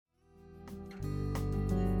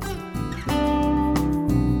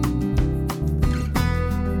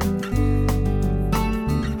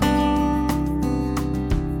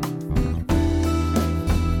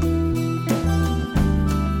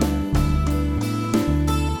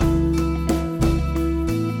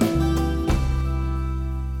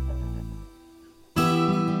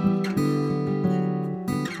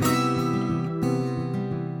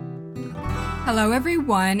Hello,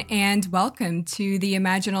 everyone, and welcome to the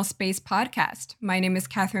Imaginal Space podcast. My name is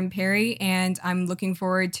Catherine Perry, and I'm looking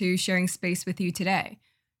forward to sharing space with you today.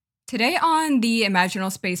 Today on the Imaginal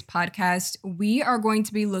Space podcast, we are going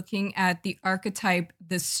to be looking at the archetype,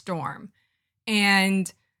 the storm. And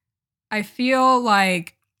I feel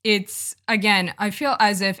like I feel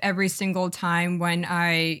as if every single time when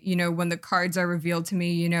when the cards are revealed to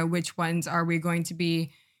me, which ones are we going to be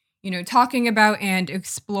talking about and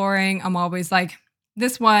exploring, I'm always like,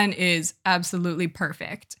 this one is absolutely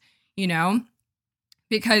perfect,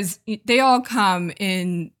 because they all come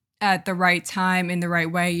in at the right time, in the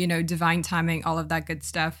right way, divine timing, all of that good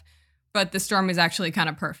stuff. But the storm is actually kind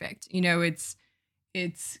of perfect.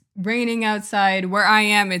 It's raining outside where I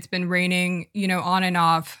am. It's been raining, on and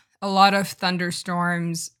off, a lot of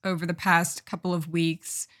thunderstorms over the past couple of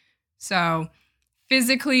weeks. So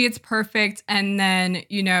physically, it's perfect. And then,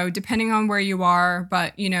 depending on where you are,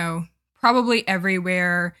 but, probably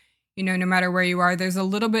everywhere, no matter where you are, there's a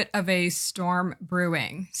little bit of a storm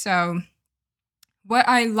brewing. So what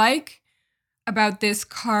I like about this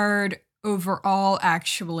card overall,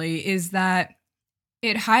 actually, is that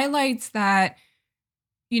it highlights that,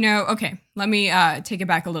 okay, let me take it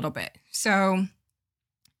back a little bit. So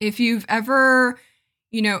if you've ever,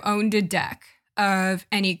 owned a deck of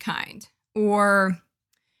any kind, or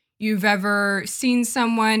you've ever seen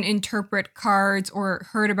someone interpret cards or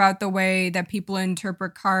heard about the way that people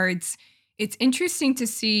interpret cards, it's interesting to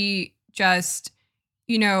see just,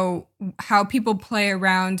 how people play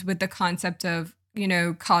around with the concept of,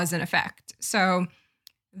 cause and effect. So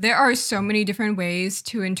there are so many different ways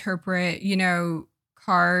to interpret,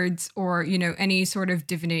 cards or, any sort of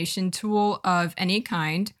divination tool of any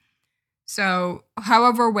kind. So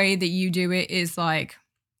however way that you do it is like,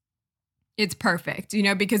 it's perfect,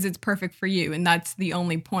 because it's perfect for you. And that's the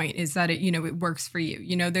only point, is that it works for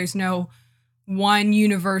you. There's no one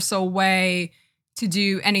universal way to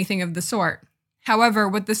do anything of the sort. However,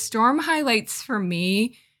 what the storm highlights for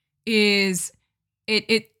me is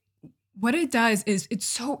what it does is it's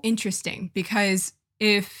so interesting, because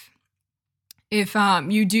if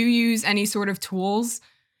you do use any sort of tools,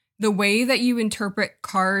 the way that you interpret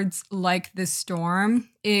cards like the storm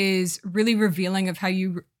is really revealing of how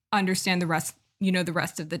you understand the rest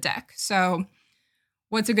of the deck. So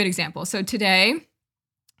what's a good example? So today,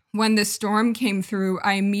 when the storm came through,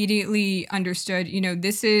 I immediately understood,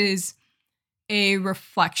 this is a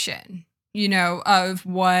reflection, of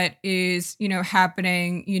what is,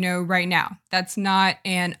 happening, right now. That's not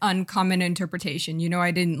an uncommon interpretation.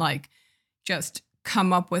 I didn't just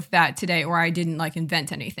come up with that today, or I didn't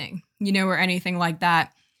invent anything, or anything like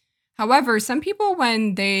that. However, some people,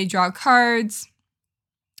 when they draw cards,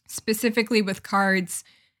 specifically with cards,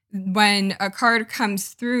 when a card comes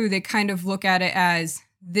through, they kind of look at it as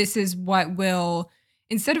this is what will,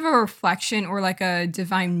 instead of a reflection or a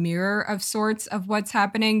divine mirror of sorts of what's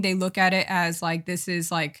happening, they look at it as this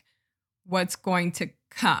is what's going to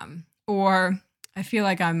come. Or I feel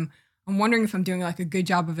like I'm wondering if I'm doing a good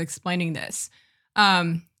job of explaining this.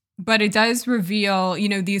 But it does reveal,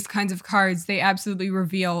 these kinds of cards, they absolutely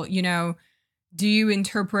reveal, do you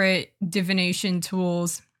interpret divination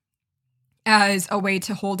tools as a way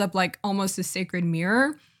to hold up almost a sacred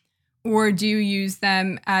mirror? Or do you use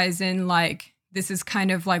them as in this is kind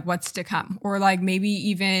of what's to come? Or maybe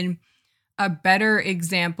even a better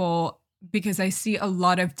example, because I see a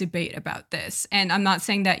lot of debate about this. And I'm not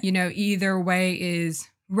saying that, either way is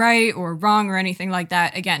right or wrong or anything like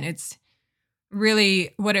that. Again, it's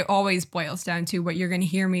really what it always boils down to. What you're going to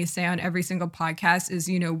hear me say on every single podcast is,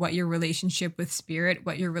 what your relationship with spirit,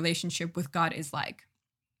 what your relationship with God is like.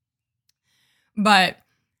 But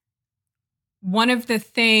one of the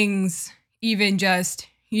things, even just,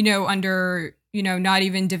 under, not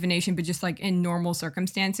even divination, but just in normal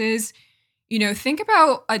circumstances, think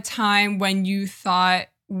about a time when you thought,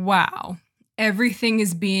 wow, everything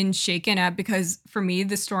is being shaken up. Because for me,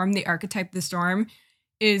 the storm, the archetype, the storm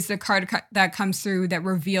is the card that comes through that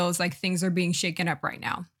reveals things are being shaken up right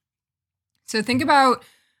now. So think about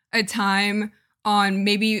a time on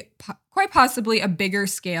maybe quite possibly a bigger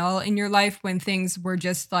scale in your life when things were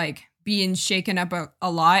just being shaken up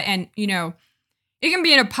a lot. And, it can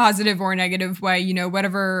be in a positive or negative way,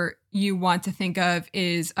 whatever you want to think of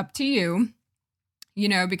is up to you,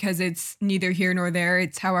 because it's neither here nor there.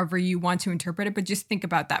 It's however you want to interpret it. But just think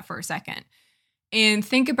about that for a second and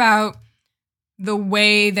think about the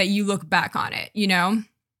way that you look back on it.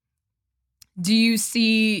 Do you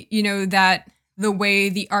see, that the way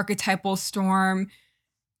the archetypal storm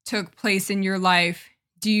took place in your life,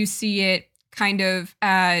 do you see it kind of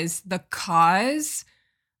as the cause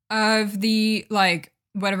of the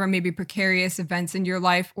whatever maybe precarious events in your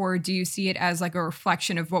life, or do you see it as like a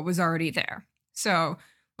reflection of what was already there? So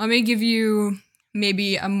let me give you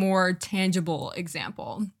maybe a more tangible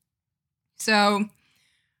example. So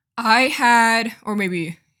I had, or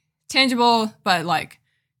maybe tangible, but like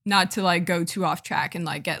not to like go too off track and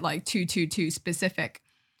like get like too specific.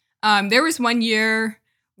 There was one year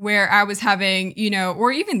where I was having,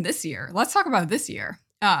 or even this year. Let's talk about this year.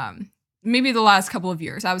 Maybe the last couple of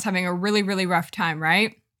years, I was having a really, really rough time,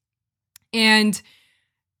 right? And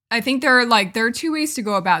I think there are two ways to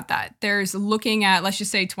go about that. There's looking at, let's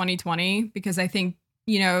just say 2020, because I think,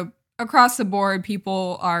 across the board,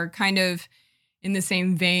 people are kind of in the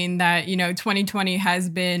same vein that, 2020 has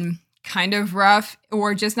been kind of rough,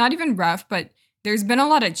 or just not even rough, but there's been a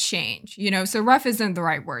lot of change, so rough isn't the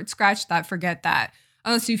right word. Scratch that, forget that,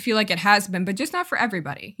 unless you feel like it has been, but just not for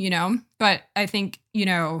everybody, But I think,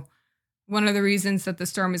 one of the reasons that the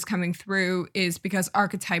storm is coming through is because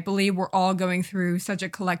archetypally, we're all going through such a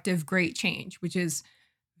collective great change, which is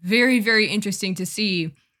very, very interesting to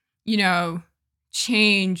see,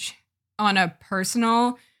 change on a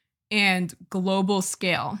personal and global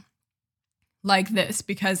scale like this,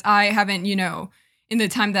 because I haven't, in the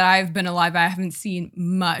time that I've been alive, I haven't seen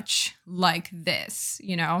much like this,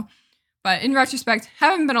 But in retrospect,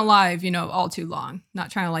 haven't been alive, all too long.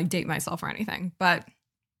 Not trying to like date myself or anything, but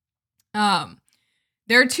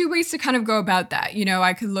there are two ways to kind of go about that.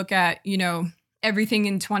 I could look at, everything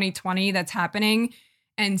in 2020 that's happening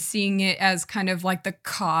and seeing it as kind of like the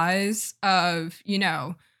cause of,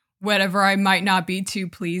 whatever I might not be too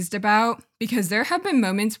pleased about, because there have been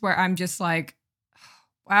moments where I'm just like,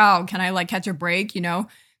 wow, can I like catch a break?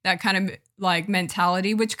 That kind of like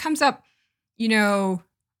mentality, which comes up,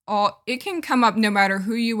 it can come up no matter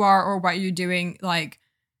who you are or what you're doing. Like,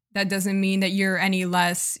 that doesn't mean that you're any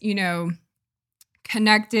less,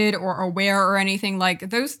 connected or aware or anything.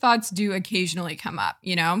 Like, those thoughts do occasionally come up,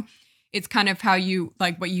 It's kind of how you,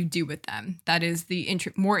 like, what you do with them. That is the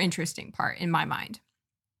more interesting part in my mind.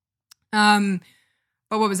 But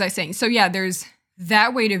what was I saying? So yeah, there's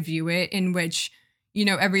that way to view it, in which,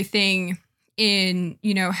 everything in,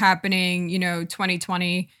 happening,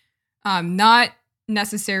 2020, not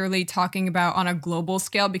necessarily talking about on a global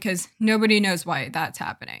scale, because nobody knows why that's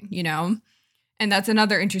happening, And that's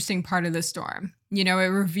another interesting part of the storm. It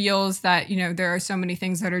reveals that, there are so many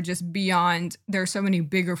things that are just beyond, there are so many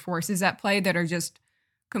bigger forces at play that are just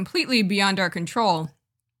completely beyond our control,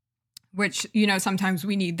 which, sometimes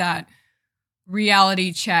we need that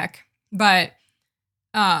reality check. But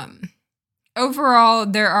overall,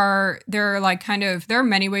 there are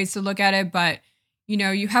many ways to look at it, but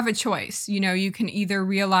you have a choice. You can either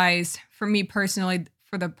realize, for me personally,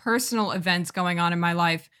 for the personal events going on in my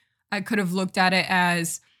life, I could have looked at it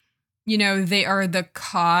as, they are the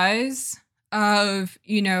cause of,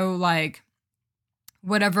 like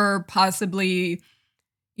whatever possibly,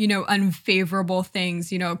 unfavorable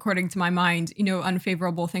things, according to my mind,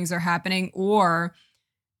 unfavorable things are happening, or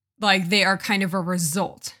like they are kind of a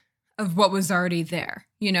result of what was already there,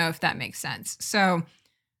 if that makes sense. So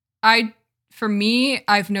for me,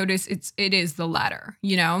 I've noticed it is the latter,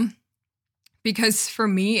 because for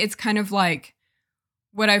me, it's kind of like,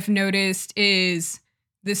 what I've noticed is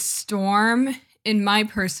the storm in my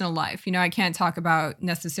personal life. I can't talk about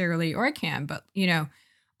necessarily, or I can, but,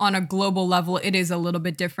 on a global level, it is a little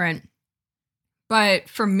bit different. But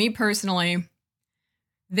for me personally,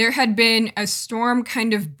 there had been a storm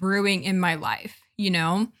kind of brewing in my life,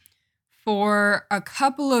 for a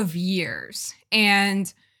couple of years.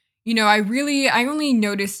 And, I only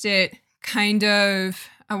noticed it kind of,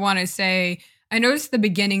 I noticed the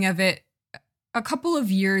beginning of it a couple of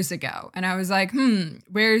years ago. And I was like,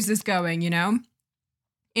 where is this going,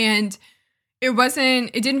 And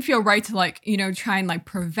it didn't feel right to like, try and like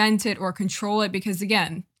prevent it or control it, because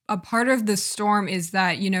again, a part of the storm is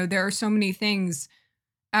that, there are so many things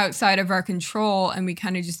outside of our control, and we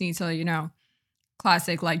kind of just need to,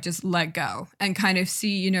 classic, like just let go and kind of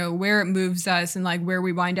see, where it moves us and like where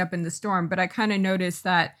we wind up in the storm. But I kind of noticed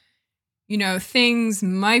that, things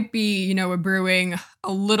might be, a brewing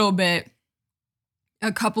a little bit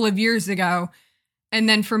a couple of years ago. And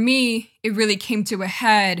then for me, it really came to a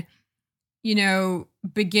head,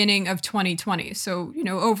 beginning of 2020. So,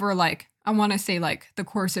 over like, I want to say like the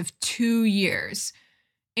course of 2 years.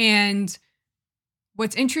 And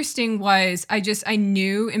what's interesting was I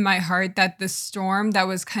knew in my heart that the storm that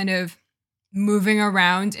was kind of moving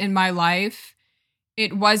around in my life,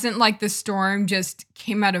 it wasn't like the storm just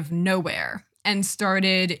came out of nowhere and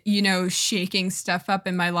started, shaking stuff up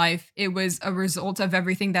in my life. It was a result of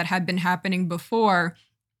everything that had been happening before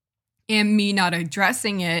and me not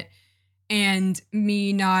addressing it and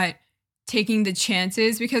me not taking the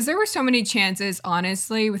chances, because there were so many chances,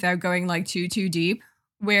 honestly, without going like too deep,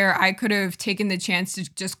 where I could have taken the chance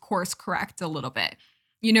to just course correct a little bit.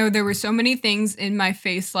 You know, there were so many things in my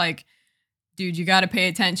face like, dude, you got to pay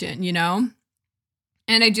attention, you know?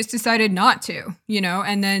 And I just decided not to, you know?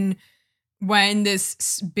 And then when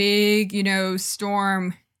this big, you know,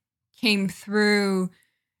 storm came through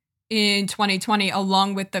in 2020,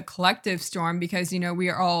 along with the collective storm, because, you know, we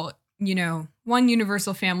are all, you know, one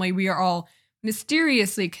universal family, we are all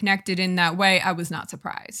mysteriously connected in that way, I was not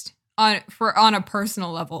surprised. On a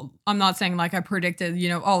personal level, I'm not saying like I predicted, you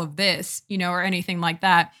know, all of this, you know, or anything like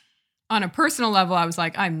that. On a personal level, I was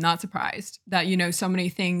like, I'm not surprised that, you know, so many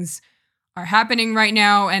things are happening right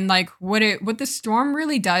now. And like what the storm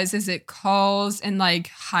really does is it calls and like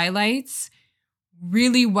highlights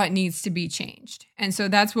really what needs to be changed. And so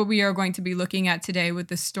that's what we are going to be looking at today with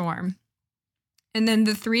the storm. And then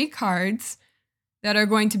the 3 cards that are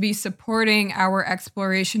going to be supporting our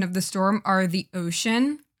exploration of the storm are the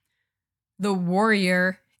Ocean, the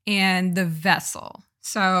Warrior, and the Vessel.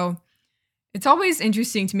 So it's always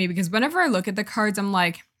interesting to me because whenever I look at the cards, I'm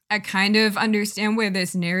like, I kind of understand where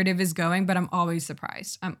this narrative is going, but I'm always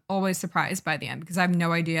surprised. I'm always surprised by the end because I have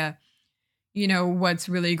no idea, you know, what's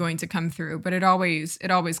really going to come through, but it always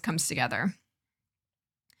comes together.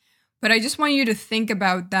 But I just want you to think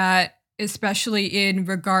about that, especially in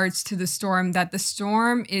regards to the storm, that the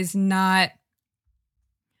storm is not,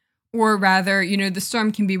 or rather, you know, the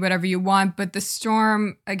storm can be whatever you want, but the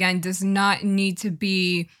storm, again, does not need to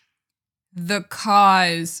be the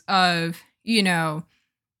cause of, you know,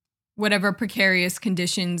 whatever precarious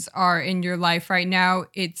conditions are in your life right now.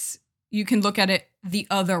 You can look at it the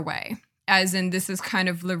other way, as in this is kind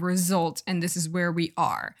of the result and this is where we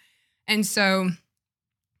are. And so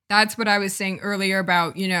that's what I was saying earlier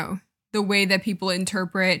about, you know, the way that people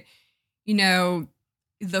interpret, you know,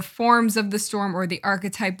 the forms of the storm or the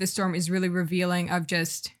archetype the storm is really revealing of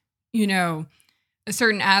just, you know, a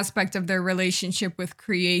certain aspect of their relationship with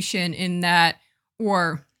creation in that,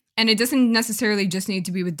 and it doesn't necessarily just need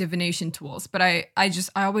to be with divination tools, but I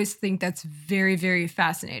always think that's very, very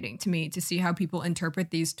fascinating to me to see how people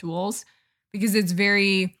interpret these tools, because it's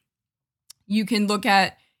you can look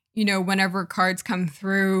at, you know, whenever cards come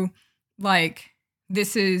through, like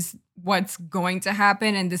this is what's going to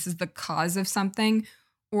happen and this is the cause of something,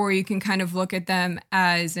 or you can kind of look at them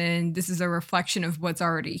as in this is a reflection of what's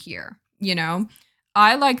already here, you know?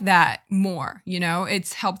 I like that more, you know?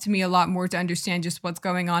 It's helped me a lot more to understand just what's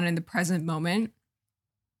going on in the present moment.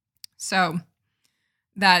 So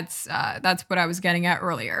that's what I was getting at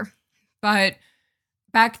earlier. But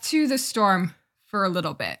back to the storm for a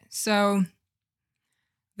little bit. So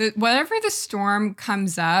whenever the storm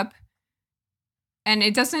comes up, and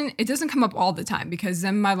it doesn't come up all the time, because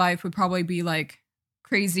then my life would probably be like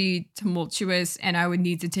crazy tumultuous and I would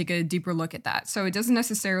need to take a deeper look at that. So it doesn't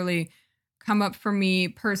necessarily come up for me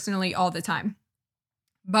personally all the time.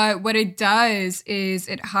 But what it does is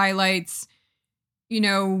it highlights, you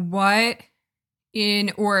know,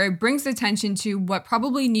 or it brings attention to what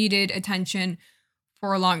probably needed attention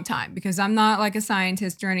for a long time, because I'm not like a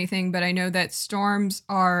scientist or anything, but I know that storms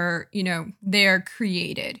are, you know, they're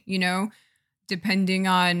created, you know, depending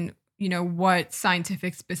on, you know, what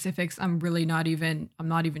scientific specifics, I'm not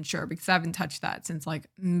even sure, because I haven't touched that since like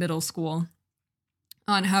middle school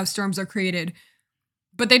on how storms are created.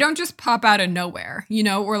 But they don't just pop out of nowhere, you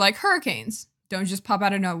know, or like hurricanes don't just pop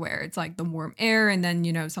out of nowhere. It's like the warm air and then,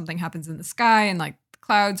 you know, something happens in the sky and like the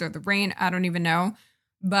clouds or the rain, I don't even know.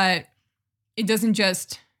 But it doesn't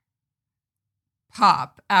just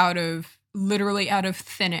pop literally out of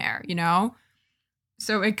thin air, you know?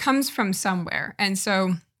 So it comes from somewhere. And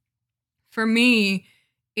so for me,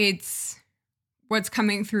 what's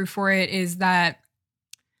coming through for it is that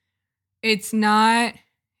it's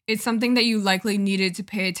something that you likely needed to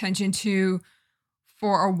pay attention to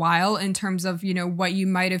for a while in terms of, you know, what you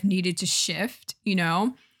might have needed to shift, you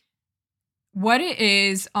know. What it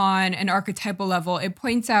is on an archetypal level, it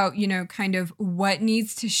points out, you know, kind of what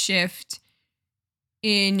needs to shift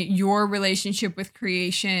in your relationship with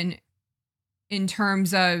creation in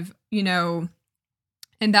terms of, you know,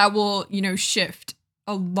 and that will, you know, shift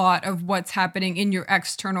a lot of what's happening in your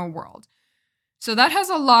external world. So that has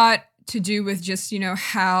a lot to do with just, you know,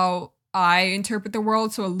 how I interpret the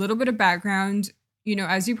world. So a little bit of background, you know,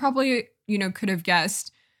 as you probably, you know, could have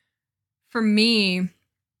guessed, for me,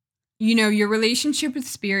 you know, your relationship with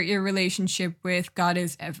spirit, your relationship with God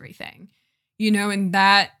is everything, you know, and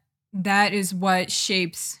that is what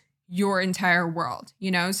shapes your entire world,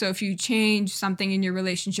 you know? So if you change something in your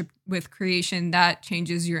relationship with creation, that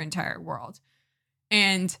changes your entire world.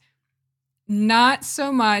 And not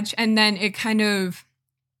so much. And then it kind of,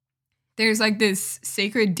 there's like this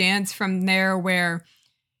sacred dance from there where,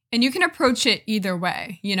 and you can approach it either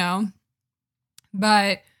way, you know,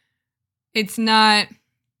 but it's not,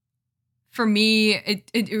 for me,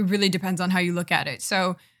 it really depends on how you look at it.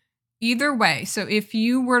 So either way, so if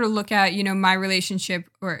you were to look at, you know, my relationship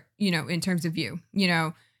or, you know, in terms of you know,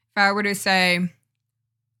 if I were to say,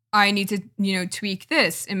 I need to, you know, tweak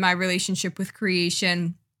this in my relationship with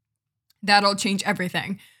creation, that'll change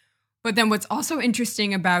everything. But then what's also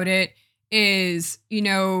interesting about it is, you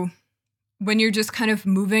know, when you're just kind of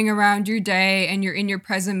moving around your day and you're in your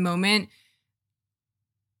present moment,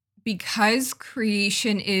 because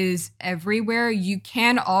creation is everywhere, you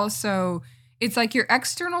can also, it's like your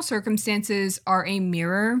external circumstances are a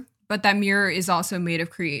mirror, but that mirror is also made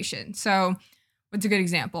of creation. So what's a good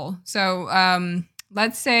example? So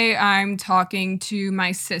let's say I'm talking to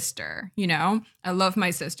my sister, you know, I love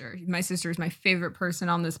my sister. My sister is my favorite person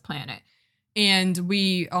on this planet. And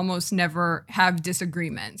we almost never have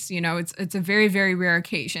disagreements. You know, it's a very, very rare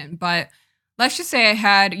occasion. But let's just say I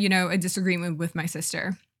had, you know, a disagreement with my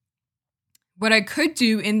sister. What I could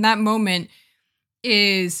do in that moment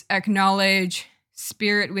is acknowledge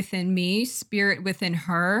spirit within me, spirit within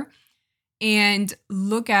her, and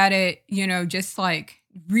look at it, you know, just like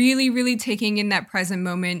really, really taking in that present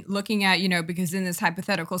moment, looking at, you know, because in this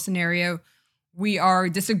hypothetical scenario, we are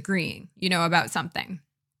disagreeing, you know, about something.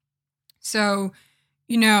 So,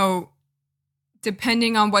 you know,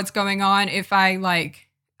 depending on what's going on, if I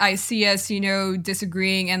see us, you know,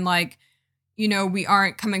 disagreeing and like, you know, we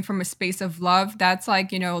aren't coming from a space of love, that's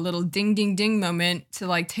like, you know, a little ding, ding, ding moment to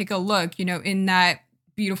like take a look, you know, in that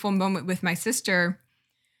beautiful moment with my sister,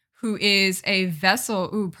 who is a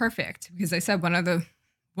vessel. Ooh, perfect. Because I said one of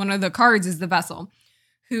the cards is the vessel,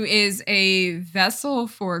 who is a vessel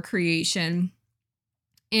for creation,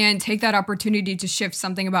 and take that opportunity to shift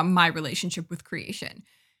something about my relationship with creation,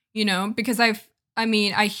 you know, because I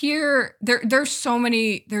hear there's just so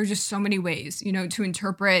many ways, you know, to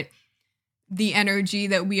interpret the energy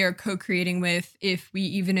that we are co-creating with, if we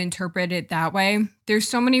even interpret it that way. There's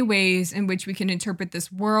so many ways in which we can interpret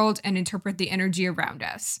this world and interpret the energy around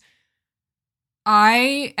us.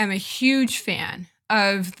 I am a huge fan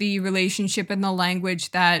of the relationship and the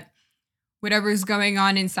language that whatever's going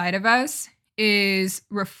on inside of us is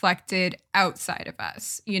reflected outside of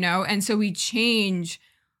us, you know? And so we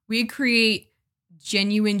create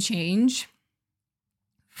genuine change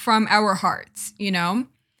from our hearts, you know?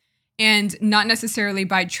 And not necessarily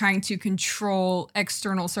by trying to control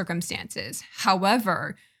external circumstances.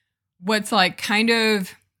 However, what's like kind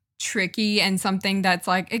of tricky and something that's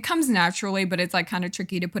like, it comes naturally, but it's like kind of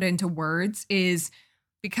tricky to put into words, is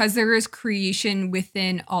because there is creation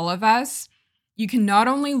within all of us, you can not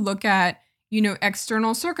only look at, you know,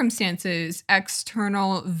 external circumstances,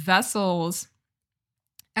 external vessels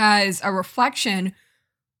as a reflection,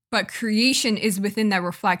 but creation is within that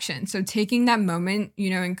reflection. So taking that moment, you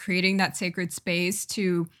know, and creating that sacred space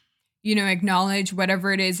to, you know, acknowledge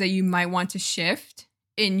whatever it is that you might want to shift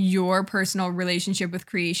in your personal relationship with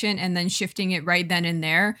creation, and then shifting it right then and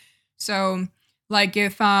there. So like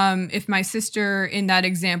if my sister in that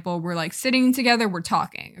example, we're like sitting together, we're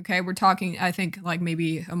talking, okay? We're talking, I think like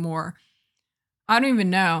maybe I don't even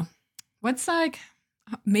know. What's like,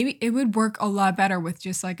 maybe it would work a lot better with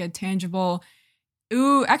just like a tangible.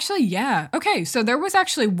 Ooh, actually, yeah. Okay, so there was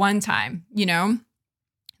actually one time, you know,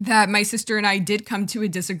 that my sister and I did come to a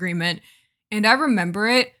disagreement, and I remember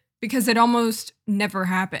it because it almost never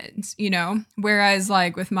happens, you know? Whereas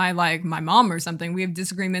like with my mom or something, we have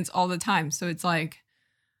disagreements all the time. So it's like,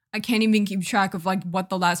 I can't even keep track of like what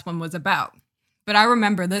the last one was about. But I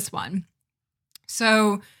remember this one.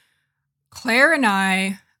 So Claire and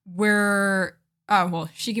I were,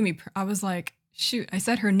 she gave me, I was like, shoot, I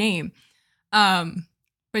said her name.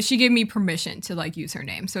 But she gave me permission to like use her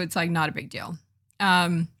name. So it's like not a big deal.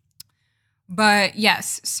 But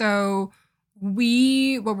yes, so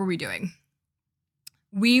what were we doing?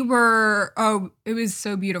 It was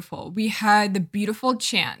so beautiful. We had the beautiful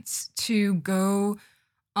chance to go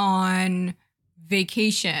on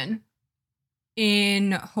vacation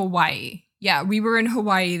in Hawaii. Yeah, we were in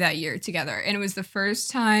Hawaii that year together. And it was the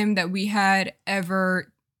first time that we had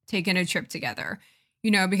ever taken a trip together,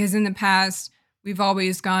 you know, because in the past, we've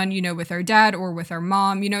always gone, you know, with our dad or with our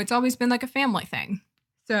mom. You know, it's always been like a family thing.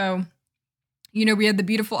 So, you know, we had the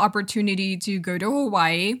beautiful opportunity to go to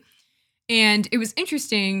Hawaii. And it was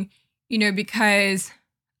interesting, you know, because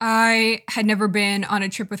I had never been on a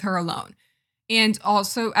trip with her alone. And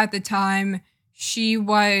also at the time, she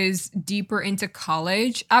was deeper into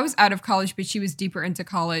college. I was out of college, but she was deeper into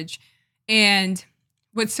college. And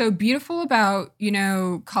what's so beautiful about,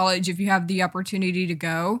 college, if you have the opportunity to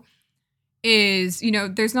go, is,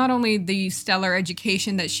 there's not only the stellar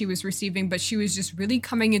education that she was receiving, but she was just really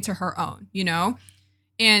coming into her own,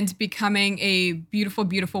 and becoming a beautiful,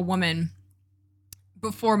 beautiful woman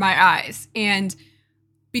before my eyes. And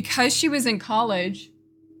because she was in college,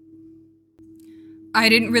 I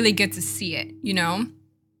didn't really get to see it,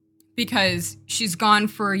 because she's gone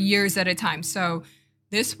for years at a time. So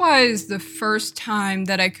this was the first time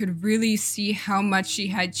that I could really see how much she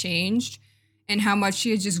had changed and how much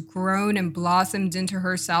she had just grown and blossomed into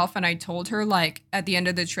herself. And I told her, like, at the end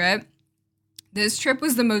of the trip, this trip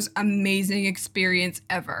was the most amazing experience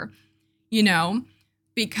ever,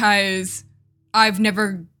 because I've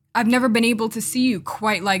never been able to see you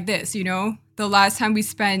quite like this, The last time we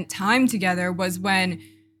spent time together was when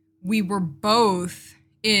we were both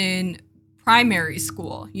in primary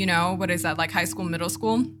school, what is that, like high school, middle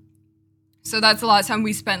school? So that's the last time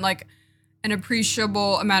we spent like an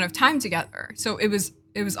appreciable amount of time together. So it was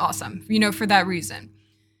awesome, for that reason.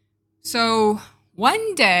 So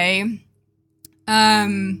one day, I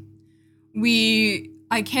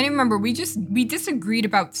can't even remember, we disagreed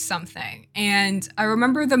about something. And I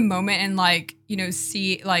remember the moment and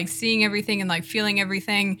seeing everything and like feeling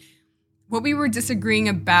everything. What we were disagreeing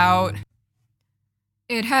about,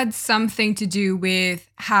 it had something to do with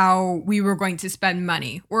how we were going to spend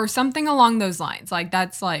money or something along those lines. Like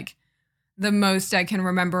that's like the most I can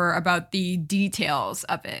remember about the details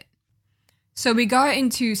of it. So we got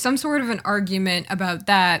into some sort of an argument about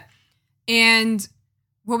that. And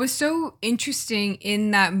what was so interesting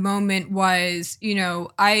in that moment was,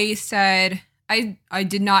 I said, I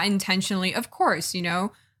did not intentionally, of course,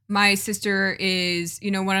 my sister is,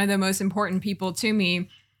 one of the most important people to me.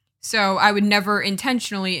 So I would never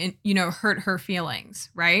intentionally, hurt her feelings,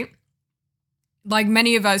 right? Like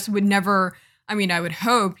many of us would never, I would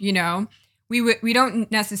hope, we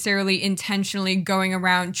don't necessarily intentionally going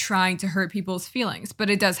around trying to hurt people's feelings,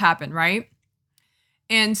 but it does happen, right?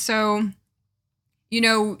 And so,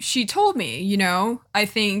 she told me, I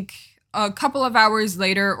think a couple of hours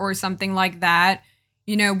later or something like that,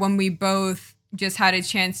 when we both just had a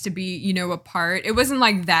chance to be, apart, it wasn't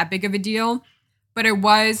like that big of a deal. But it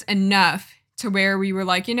was enough to where we were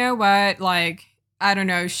like, you know what? Like, I don't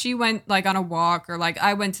know. She went like on a walk or like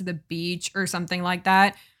I went to the beach or something like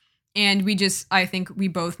that. And I think we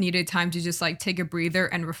both needed time to just like take a breather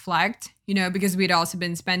and reflect, because we'd also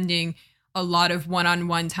been spending a lot of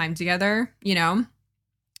one-on-one time together,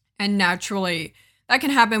 and naturally that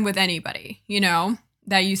can happen with anybody,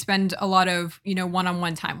 that you spend a lot of,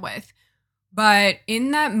 one-on-one time with. But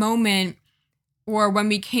in that moment, or when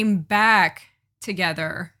we came back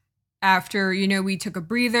together after, we took a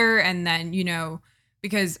breather and then,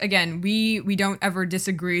 because again, we don't ever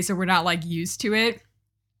disagree. So we're not like used to it,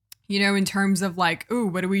 in terms of like, ooh,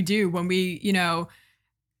 what do we do when we,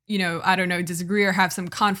 I don't know, disagree or have some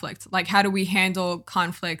conflict? Like, how do we handle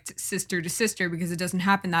conflict sister to sister? Because it doesn't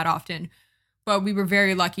happen that often. But we were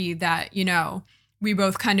very lucky that, we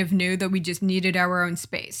both kind of knew that we just needed our own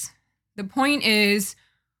space. The point is,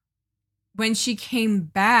 when she came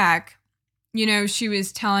back, she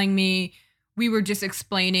was telling me, we were just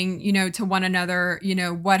explaining, to one another,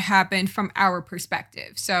 what happened from our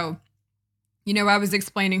perspective. So, I was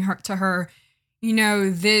explaining to her,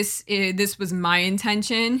 this was my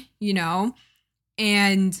intention,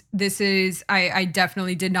 and this is, I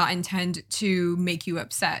definitely did not intend to make you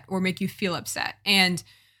upset or make you feel upset. And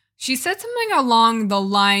she said something along the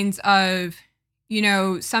lines of,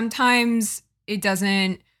 sometimes it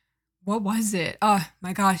doesn't, what was it? Oh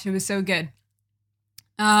my gosh, it was so good.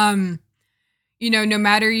 No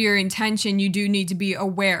matter your intention, you do need to be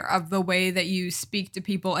aware of the way that you speak to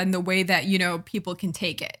people and the way that, people can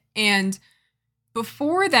take it. And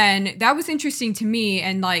before then, that was interesting to me.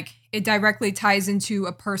 And like, it directly ties into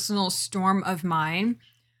a personal storm of mine.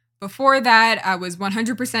 Before that, I was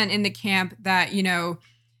 100% in the camp that,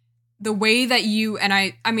 the way that you, and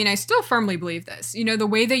I still firmly believe this, the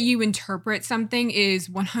way that you interpret something is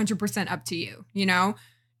 100% up to you,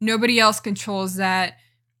 nobody else controls that.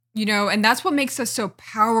 And that's what makes us so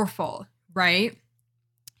powerful, right?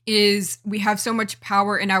 Is we have so much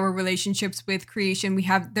power in our relationships with creation.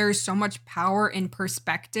 There's so much power in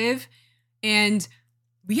perspective, and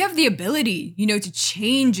we have the ability, to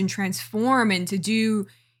change and transform and to do,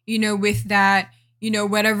 with that,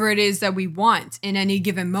 whatever it is that we want in any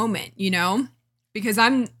given moment, because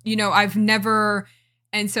I've never,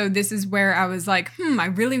 and so this is where I was like, I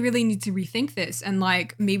really, really need to rethink this and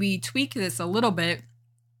like maybe tweak this a little bit.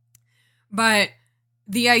 But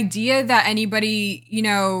the idea that anybody,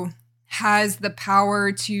 has the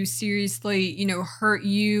power to seriously, hurt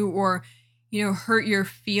you or, hurt your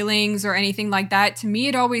feelings or anything like that, to me,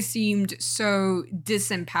 it always seemed so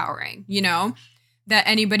disempowering, that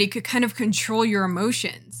anybody could kind of control your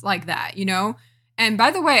emotions like that. And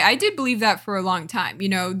by the way, I did believe that for a long time.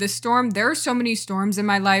 There are so many storms in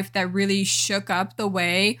my life that really shook up the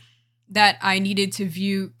way that I needed to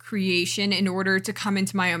view creation in order to come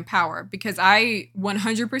into my own power, because I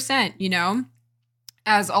 100%,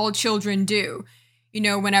 as all children do,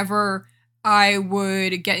 whenever I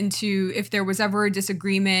would get into, if there was ever a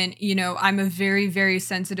disagreement, I'm a very, very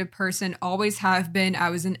sensitive person, always have been. I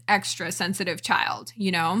was an extra sensitive child.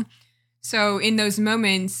 So in those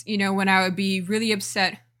moments, when I would be really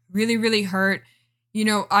upset, really, really hurt,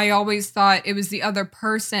 I always thought it was the other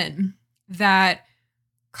person that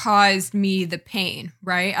caused me the pain,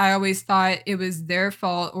 right? I always thought it was their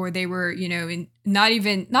fault, or they were, not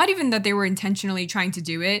even that they were intentionally trying to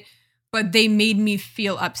do it, but they made me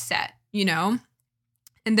feel upset, And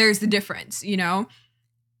there's the difference,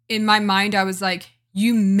 In my mind, I was like,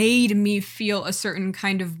 you made me feel a certain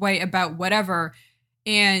kind of way about whatever.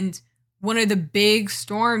 And one of the big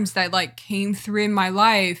storms that came through in my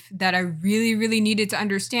life that I really, really needed to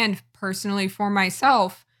understand personally for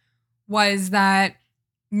myself was that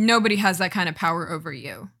nobody has that kind of power over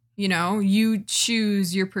you. You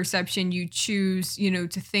choose your perception, you choose, to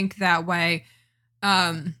think that way.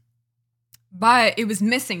 But it was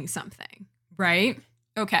missing something, right?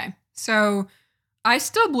 Okay. So I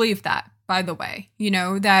still believe that, by the way,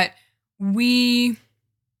 that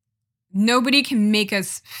nobody can make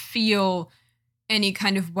us feel any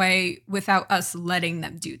kind of way without us letting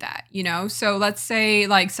them do that, So let's say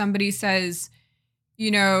somebody says,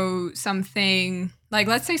 something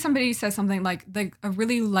let's say somebody says something like a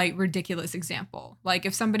really light, ridiculous example. Like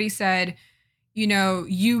if somebody said,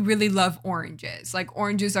 you really love oranges,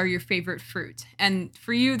 oranges are your favorite fruit. And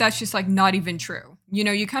for you, that's just not even true.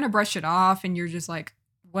 You kind of brush it off and you're just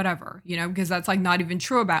whatever, because that's not even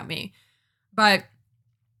true about me. But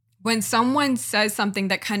when someone says something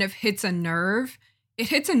that kind of hits a nerve, it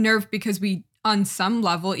hits a nerve because we, on some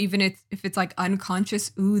level, even if it's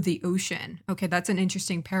unconscious, the ocean. Okay, that's an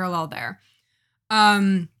interesting parallel there.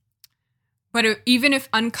 But even if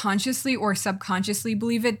unconsciously or subconsciously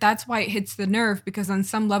believe it, that's why it hits the nerve, because on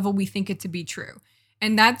some level we think it to be true.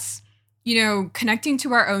 And that's, connecting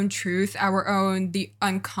to our own truth, the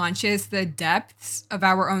unconscious, the depths of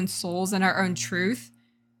our own souls and our own truth.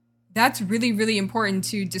 That's really, really important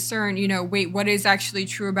to discern, wait, what is actually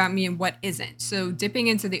true about me and what isn't. So dipping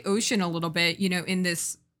into the ocean a little bit, in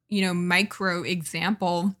this, micro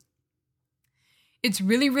example, it's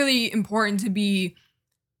really, really important to be,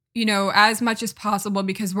 as much as possible,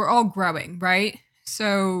 because we're all growing, right?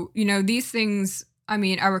 So, these things,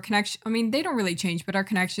 our connection, they don't really change, but our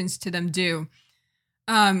connections to them do.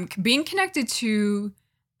 Being connected to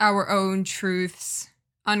our own truths,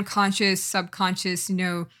 unconscious, subconscious,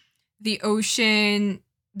 the ocean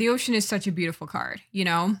is such a beautiful card,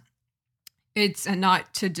 It's and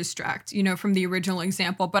not to distract, from the original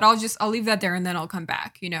example, but I'll leave that there and then I'll come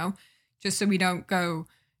back, just so we don't go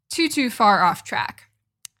too far off track.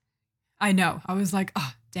 I know. I was like,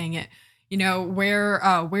 oh, dang it.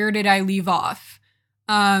 Where did I leave off?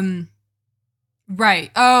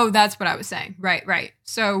 Right. Oh, that's what I was saying. Right.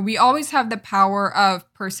 So we always have the power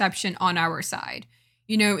of perception on our side,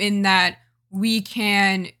 in that we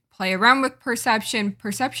can play around with perception.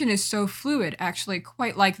 Perception is so fluid, actually,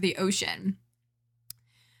 quite like the ocean.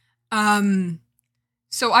 So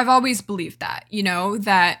I've always believed that,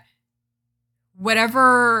 that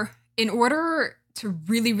whatever, in order to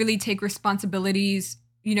really, really take responsibility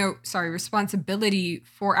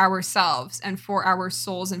for ourselves and for our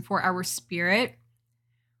souls and for our spirit,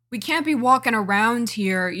 we can't be walking around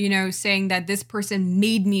here, saying that this person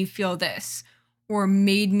made me feel this or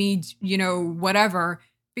made me, whatever,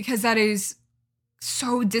 because that is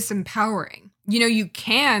so disempowering. You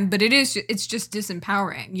can, but it's just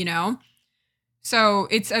disempowering, So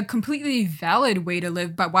it's a completely valid way to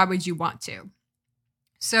live, but why would you want to?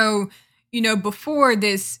 So, before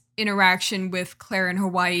this interaction with Claire in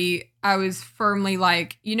Hawaii, I was firmly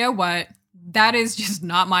like, you know what? That is just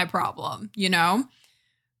not my problem,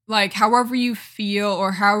 however you feel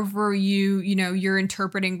or however you're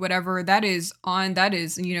interpreting whatever that is,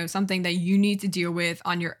 something that you need to deal with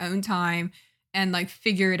on your own time and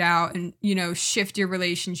figure it out and, shift your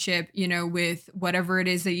relationship, with whatever it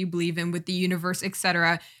is that you believe in, with the universe,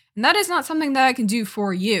 etc. And that is not something that I can do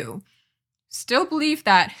for you. Still believe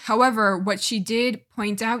that. However, what she did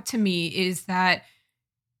point out to me is that,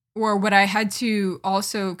 or what I had to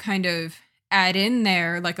also kind of add in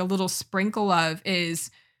there, a little sprinkle of,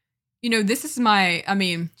 is, this is I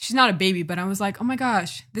mean, she's not a baby, but I was like, oh my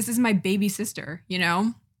gosh, this is my baby sister,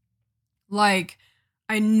 Like,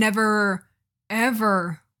 I never,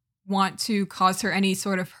 ever want to cause her any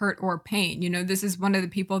sort of hurt or pain. This is one of the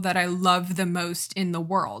people that I love the most in the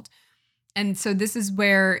world. And so this is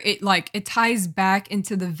where it ties back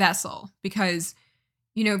into the vessel because,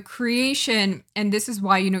 creation, and this is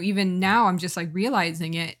why, even now I'm just like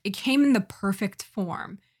realizing it came in the perfect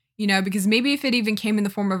form, because maybe if it even came in the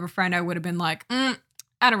form of a friend, I would have been like, I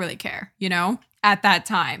don't really care, at that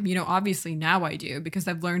time. Obviously now I do because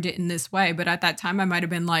I've learned it in this way. But at that time, I might have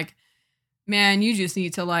been like, man, you just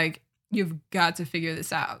need to you've got to figure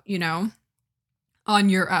this out, on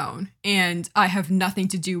your own. And I have nothing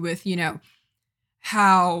to do with,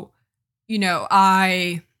 how,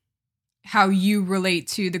 how you relate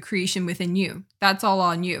to the creation within you. That's all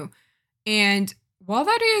on you. And while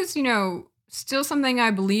that is, still something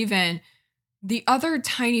I believe in, the other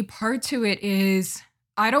tiny part to it is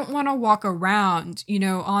I don't want to walk around,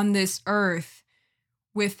 on this earth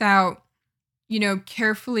without,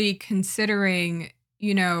 carefully considering,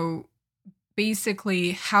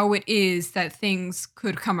 basically how it is that things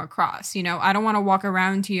could come across. I don't want to walk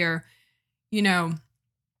around here, even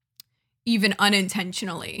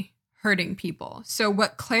unintentionally hurting people. So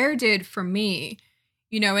what Claire did for me,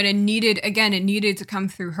 and it needed to come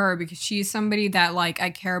through her because she's somebody that I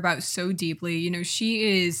care about so deeply.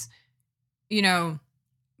 She is,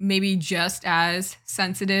 maybe just as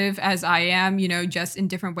sensitive as I am, just in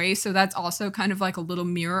different ways. So that's also kind of like a little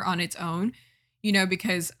mirror on its own,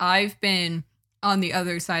 because I've been on the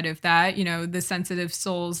other side of that, the sensitive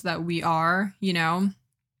souls that we are,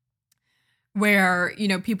 where,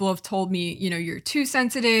 people have told me, you're too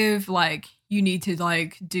sensitive, you need to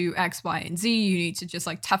do X, Y, and Z. You need to just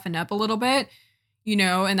toughen up a little bit,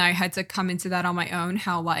 and I had to come into that on my own,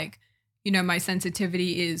 how my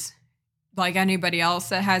sensitivity is like anybody else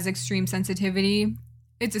that has extreme sensitivity.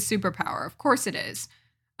 It's a superpower. Of course it is.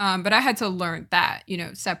 But I had to learn that,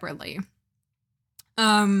 separately.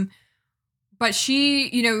 But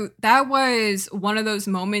she, that was one of those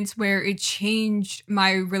moments where it changed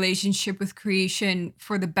my relationship with creation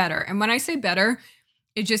for the better. And when I say better,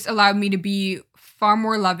 it just allowed me to be far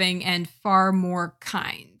more loving and far more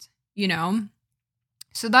kind,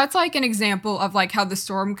 So that's an example of how the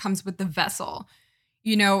storm comes with the vessel,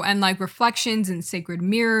 and reflections and sacred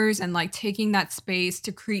mirrors and taking that space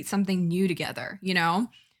to create something new together,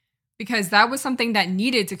 because that was something that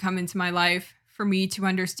needed to come into my life for me to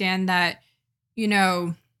understand that,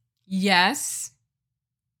 yes,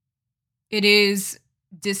 it is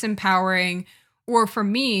disempowering. Or for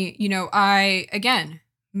me,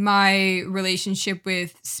 my relationship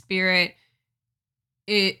with spirit,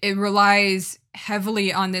 it relies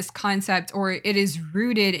heavily on this concept, or it is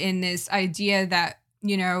rooted in this idea that,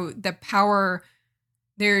 the power,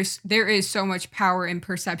 there is so much power in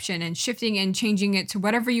perception and shifting and changing it to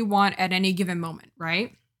whatever you want at any given moment,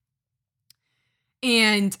 right?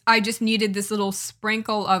 And I just needed this little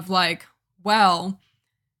sprinkle of well,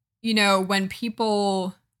 when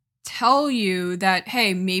people tell you that,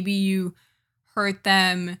 hey, maybe you hurt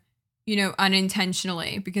them,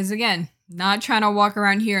 unintentionally, because again, not trying to walk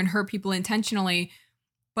around here and hurt people intentionally,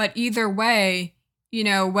 but either way,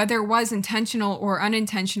 whether it was intentional or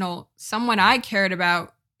unintentional, someone I cared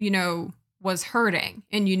about, was hurting.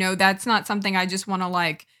 And, that's not something I just want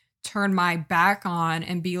to turn my back on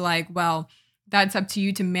and be well, that's up to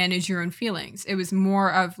you to manage your own feelings. It was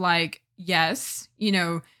more of yes,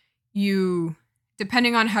 you,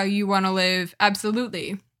 depending on how you want to live,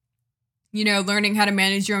 absolutely, learning how to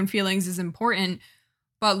manage your own feelings is important,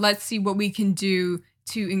 but let's see what we can do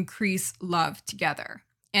to increase love together.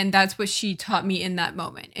 And that's what she taught me in that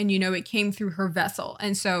moment. And, it came through her vessel.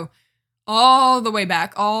 And so all the way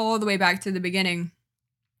back to the beginning,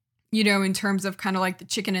 in terms of kind of the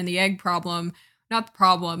chicken and the egg problem, not the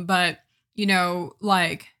problem, but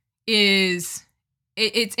it's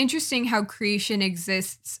interesting how creation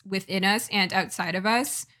exists within us and outside of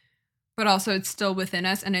us, but also it's still within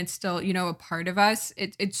us and it's still, a part of us.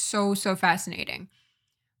 It's so fascinating.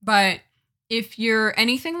 But if you're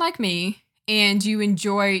anything like me and you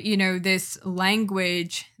enjoy, this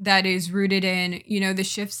language that is rooted in, the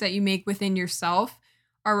shifts that you make within yourself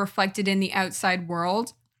are reflected in the outside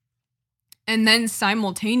world. And then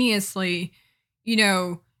simultaneously,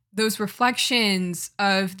 those reflections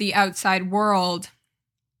of the outside world,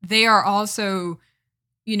 they are also,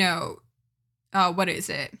 what is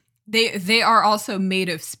it? They are also made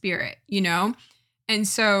of spirit, And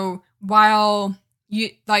so while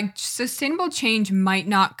sustainable change might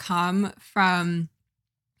not come from,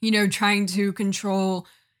 trying to control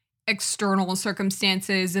external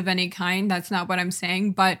circumstances of any kind. That's not what I'm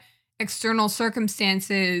saying, but external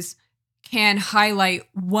circumstances can highlight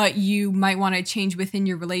what you might want to change within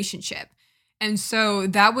your relationship. And so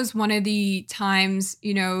that was one of the times,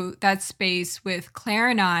 that space with Claire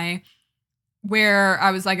and I, where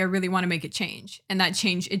I was like, I really want to make a change. And that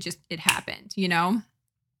change, it happened,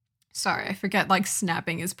 Sorry, I forget, like,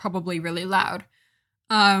 snapping is probably really loud.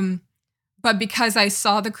 But because I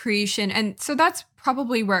saw the creation, and so that's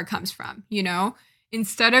probably where it comes from,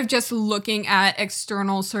 Instead of just looking at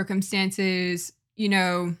external circumstances,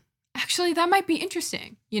 actually, that might be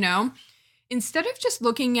interesting, Instead of just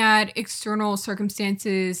looking at external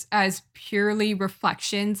circumstances as purely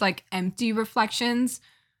reflections, like empty reflections,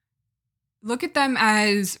 look at them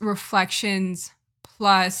as reflections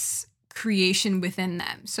plus creation within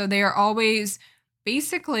them. So they are always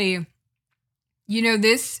basically,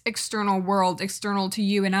 this external world, external to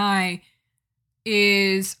you and I,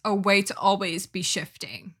 is a way to always be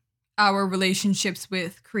shifting our relationships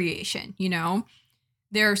with creation.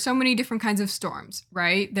 There are so many different kinds of storms,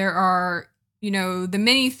 right? There are, the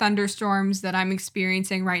mini thunderstorms that I'm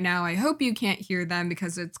experiencing right now. I hope you can't hear them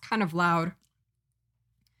because it's kind of loud.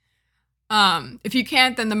 If you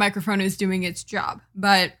can't, then the microphone is doing its job.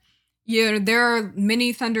 But, there are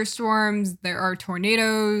mini thunderstorms. There are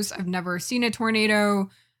tornadoes. I've never seen a tornado.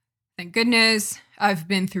 Thank goodness. I've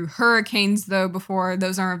been through hurricanes, though, before.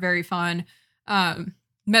 Those aren't very fun.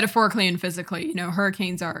 Metaphorically and physically,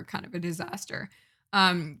 hurricanes are kind of a disaster.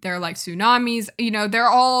 They're like tsunamis,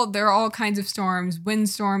 they're all kinds of storms, wind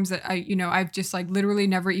storms that I've just like literally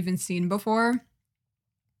never even seen before.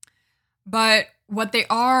 But what they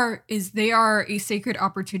are is they are a sacred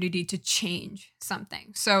opportunity to change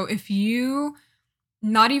something. So if you,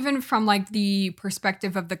 not even from like the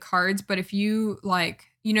perspective of the cards, but if you like,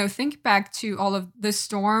 think back to all of the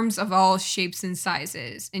storms of all shapes and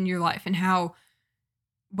sizes in your life and how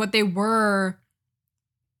what they were,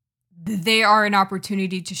 they are an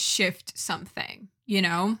opportunity to shift something,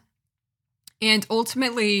 And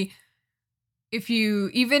ultimately,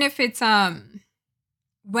 even if it's,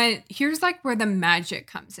 here's like where the magic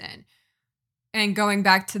comes in, and going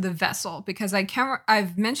back to the vessel, because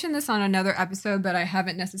I've mentioned this on another episode, but I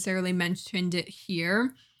haven't necessarily mentioned it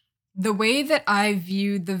here. The way that I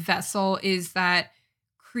view the vessel is that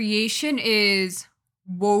creation is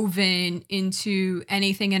woven into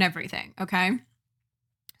anything and everything, okay?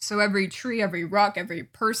 So every tree, every rock, every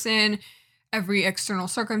person, every external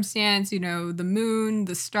circumstance, the moon,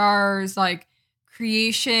 the stars, like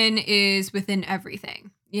creation is within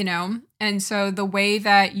everything, And so the way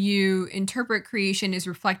that you interpret creation is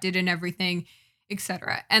reflected in everything,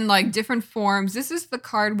 etc. And like different forms. This is the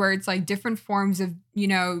card where it's like different forms of,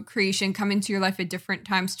 creation come into your life at different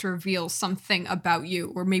times to reveal something about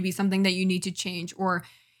you, or maybe something that you need to change, or,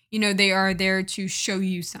 they are there to show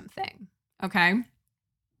you something. Okay.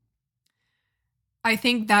 I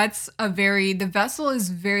think the vessel is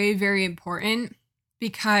very, very important,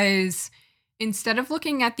 because instead of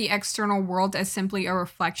looking at the external world as simply a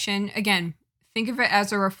reflection, again, think of it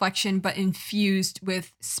as a reflection, but infused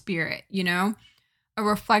with spirit, a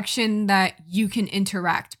reflection that you can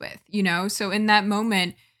interact with, So in that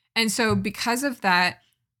moment, and so because of that,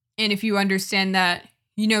 and if you understand that,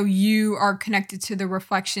 you are connected to the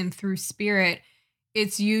reflection through spirit,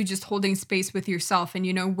 it's you just holding space with yourself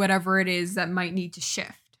and, whatever it is that might need to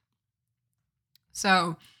shift.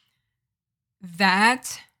 So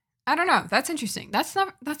I don't know. That's interesting. That's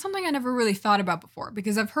something I never really thought about before,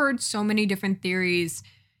 because I've heard so many different theories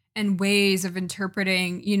and ways of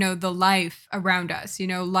interpreting, the life around us,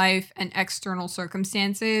 life and external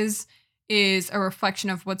circumstances is a reflection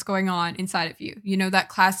of what's going on inside of you. That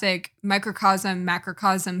classic microcosm,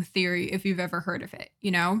 macrocosm theory, if you've ever heard of it,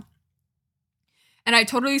 And I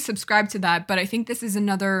totally subscribe to that, but I think this is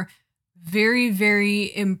another very,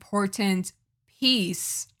 very important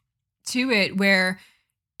piece to it, where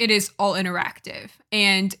it is all interactive.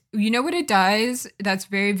 And you know what it does that's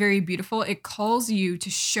very, very beautiful? It calls you to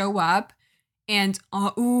show up and,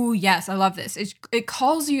 yes, I love this. It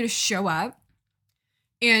calls you to show up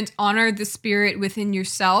and honor the spirit within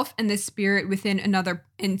yourself and the spirit within another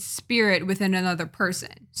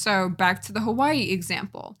person. So back to the Hawaii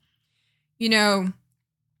example.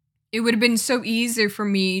 It would have been so easy for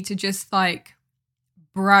me to just like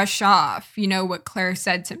brush off, what Claire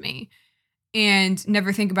said to me and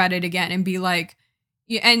never think about it again and be like,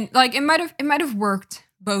 yeah, and like it might have worked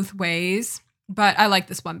both ways, but I like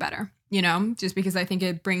this one better, just because I think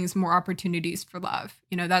it brings more opportunities for love.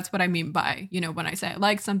 That's what I mean by, when I say I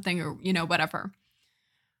like something or, whatever.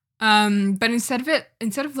 But instead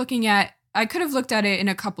of looking at I could have looked at it in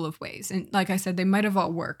a couple of ways. And like I said, they might have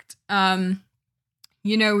all worked.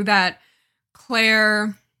 That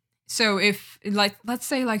Claire, so if like, let's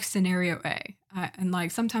say like scenario A, and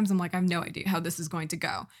like sometimes I'm like, I have no idea how this is going to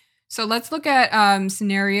go. So let's look at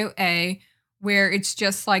scenario A, where it's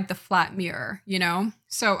just like the flat mirror,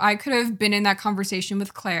 So I could have been in that conversation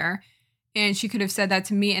with Claire, and she could have said that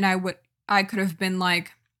to me, and I could have been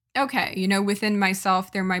like, okay, within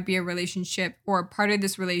myself, there might be a relationship or part of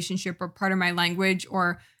this relationship or part of my language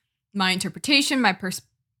or my interpretation,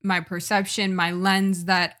 my perception, my lens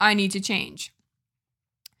that I need to change.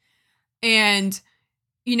 And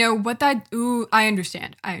I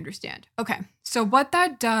understand. Okay. So what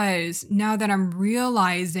that does, now that I'm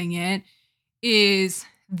realizing it, is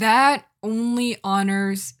that only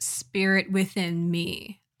honors spirit within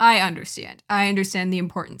me. I understand the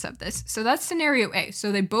importance of this. So that's scenario A.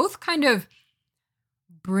 So they both kind of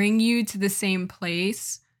bring you to the same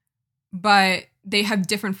place, but they have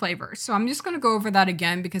different flavors. So I'm just going to go over that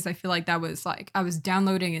again because I feel like that was like I was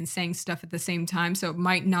downloading and saying stuff at the same time. So it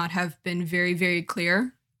might not have been very, very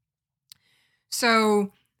clear.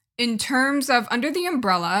 So in terms of under the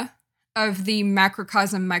umbrella of the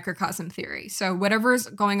macrocosm, microcosm theory. So whatever's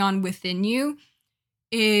going on within you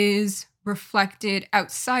is reflected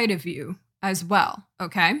outside of you as well.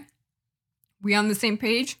 Okay. We on the same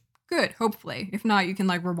page? Good. Hopefully. If not, you can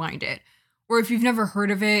like rewind it. Or if you've never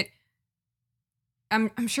heard of it,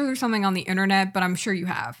 I'm sure there's something on the internet, but I'm sure you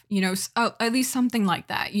have, at least something like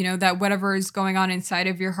that, that whatever is going on inside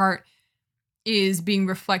of your heart is being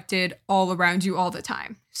reflected all around you all the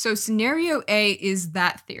time. So scenario A is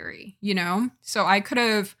that theory, So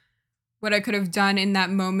what I could have done in that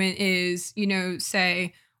moment is,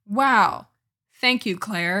 say, wow, thank you,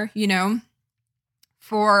 Claire,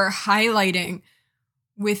 for highlighting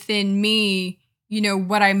within me,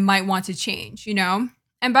 what I might want to change,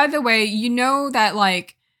 And by the way, that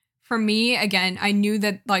like, for me, again, I knew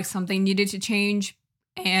that like something needed to change,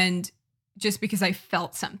 and just because I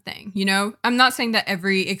felt something, I'm not saying that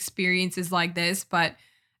every experience is like this, but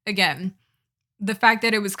again, the fact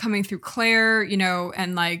that it was coming through Claire,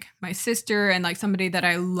 and like my sister and like somebody that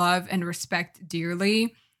I love and respect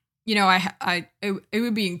dearly, it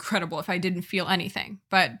would be incredible if I didn't feel anything.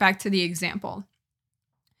 But back to the example.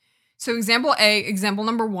 So example A, example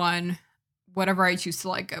number 1, whatever I choose to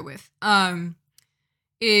like go with,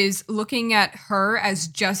 is looking at her as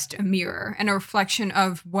just a mirror and a reflection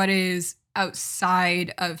of what is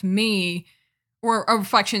outside of me, or a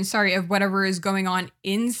reflection, of whatever is going on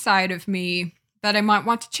inside of me that I might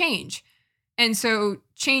want to change. And so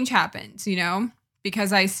change happens,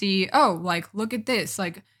 because I see, oh, like, look at this,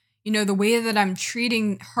 like, the way that I'm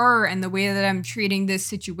treating her and the way that I'm treating this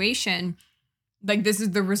situation, like, this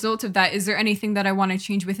is the result of that. Is there anything that I want to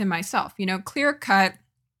change within myself? Clear cut,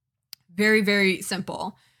 very, very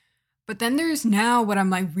simple. But then there's now what I'm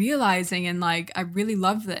like realizing, and like, I really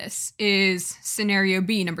love this, is scenario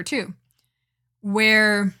B, number 2,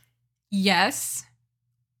 where yes,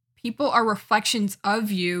 people are reflections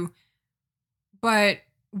of you, but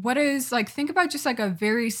what is like, think about just like a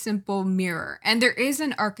very simple mirror. And there is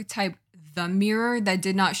an archetype, the mirror, that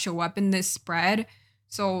did not show up in this spread.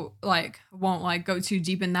 So like, won't like go too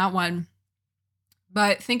deep in that one.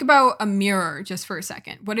 But think about a mirror just for a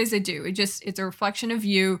second. What does it do? It's a reflection of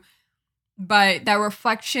you, but that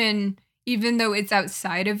reflection, even though it's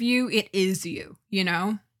outside of you, it is you,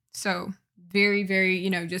 So very, very,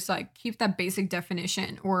 just like keep that basic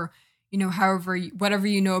definition, or, however, whatever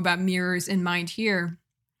about mirrors in mind here.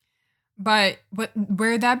 But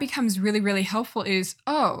where that becomes really, really helpful is,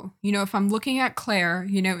 if I'm looking at Claire,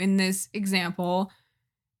 in this example,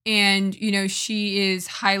 and, she is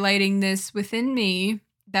highlighting this within me,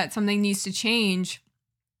 that something needs to change.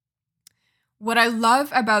 What I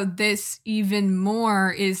love about this even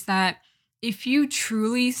more is that if you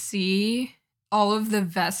truly see all of the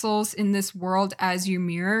vessels in this world as your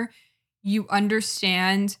mirror, you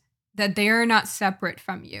understand that they are not separate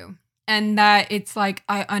from you. And that it's like,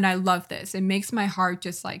 I love this. It makes my heart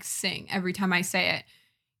just like sing every time I say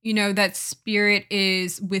it. That spirit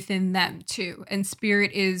is within them too. And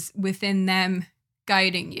spirit is within them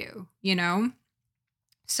guiding you,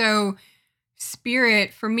 So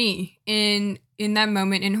spirit for me in that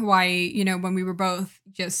moment in Hawaii, when we were both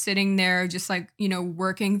just sitting there, just like,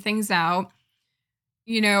 working things out,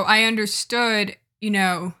 I understood,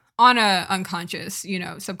 on a unconscious,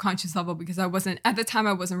 subconscious level, because at the time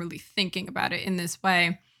I wasn't really thinking about it in this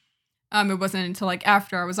way. It wasn't until like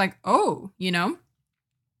after I was like, oh,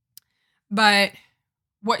 But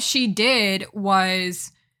what she did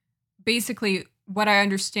was basically what I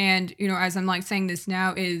understand, as I'm like saying this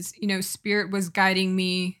now is, spirit was guiding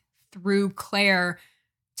me through Claire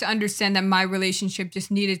to understand that my relationship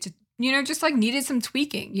just needed to, just like needed some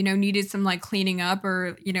tweaking, needed some like cleaning up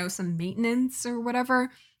or, some maintenance or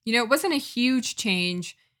whatever. It wasn't a huge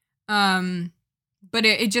change. But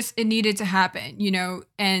it needed to happen,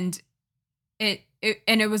 and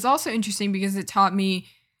it was also interesting because it taught me,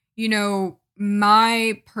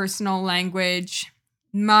 my personal language,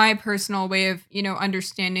 my personal way of,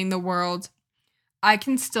 understanding the world. I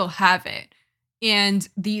can still have it, and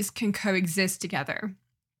these can coexist together,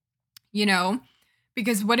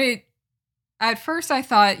 because at first I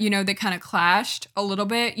thought, they kind of clashed a little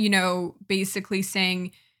bit, basically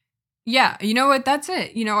saying, yeah, you know what? That's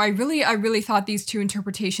it. I really thought these two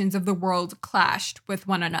interpretations of the world clashed with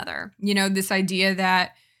one another. This idea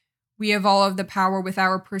that we have all of the power with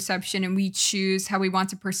our perception and we choose how we want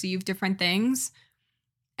to perceive different things.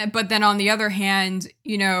 But then on the other hand,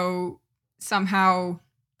 somehow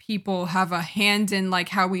people have a hand in like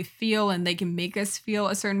how we feel and they can make us feel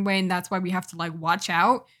a certain way. And that's why we have to like watch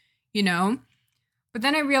out, But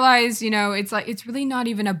then I realized, it's like, it's really not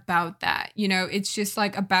even about that. It's just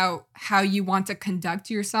like about how you want to conduct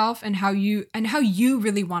yourself and how you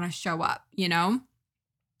really want to show up,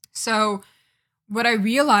 So what I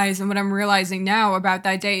realized and what I'm realizing now about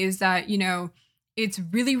that day is that, it's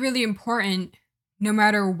really, really important no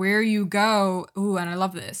matter where you go. Ooh, and I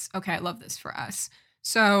love this. Okay, I love this for us.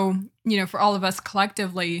 So, for all of us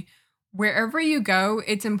collectively, wherever you go,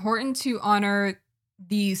 it's important to honor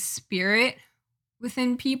the spirit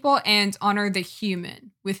within people and honor the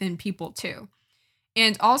human within people too.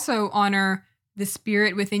 And also honor the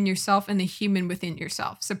spirit within yourself and the human within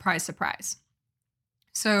yourself. Surprise, surprise.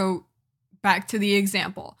 So back to the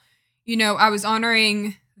example. I was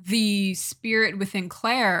honoring the spirit within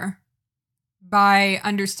Claire by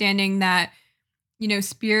understanding that,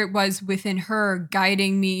 spirit was within her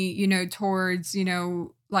guiding me, towards,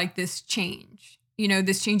 like this change,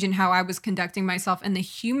 this change in how I was conducting myself, and the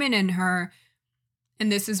human in her.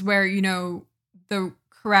 And this is where, the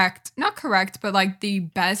not correct, but like the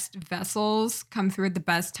best vessels come through at the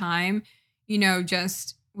best time,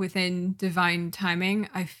 just within divine timing.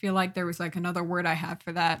 I feel like there was like another word I had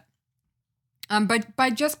for that. But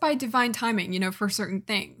by divine timing, for certain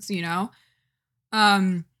things,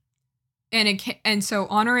 and so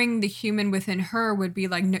honoring the human within her would be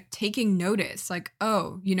like taking notice, like,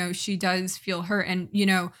 oh, she does feel hurt. And,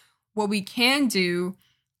 what we can do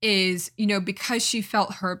is, because she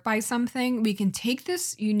felt hurt by something, we can take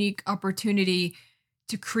this unique opportunity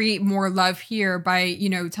to create more love here by,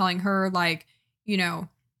 telling her like,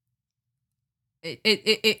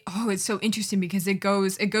 it's so interesting because it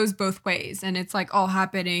goes both ways, and it's like all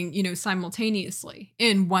happening, simultaneously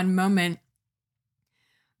in one moment.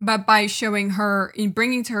 But by showing her and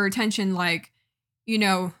bringing to her attention, like,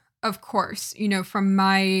 of course, from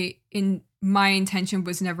my intention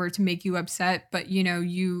was never to make you upset, but,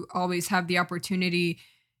 you always have the opportunity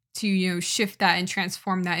to, shift that and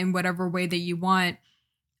transform that in whatever way that you want,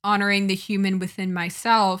 honoring the human within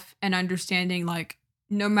myself and understanding like,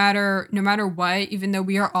 no matter what, even though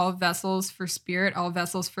we are all vessels for spirit, all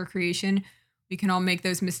vessels for creation, we can all make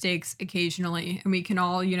those mistakes occasionally, and we can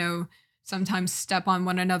all, sometimes step on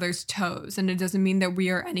one another's toes. And it doesn't mean that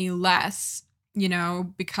we are any less,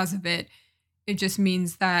 because of it. It just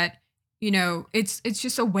means that, it's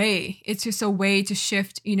just a way. It's just a way to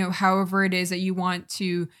shift, however it is that you want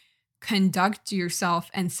to conduct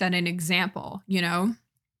yourself and set an example,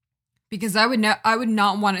 because I would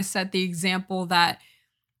not want to set the example that,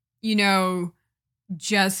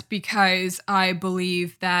 just because I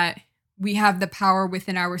believe that we have the power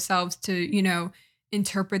within ourselves to,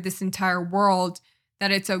 interpret this entire world,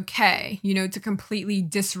 that it's okay, to completely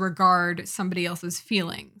disregard somebody else's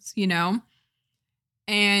feelings,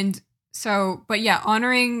 And so, but yeah,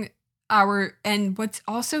 honoring and what's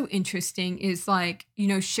also interesting is like,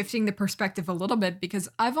 shifting the perspective a little bit, because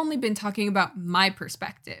I've only been talking about my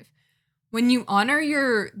perspective. When you honor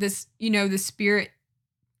the spirit,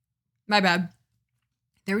 my bad.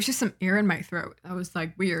 There was just some air in my throat. That was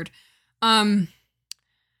like weird.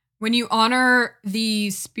 When you honor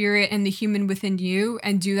the spirit and the human within you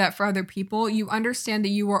and do that for other people, you understand that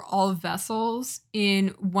you are all vessels in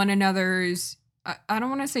one another's, I don't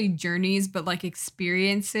want to say journeys, but like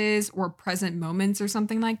experiences or present moments or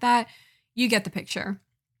something like that. You get the picture.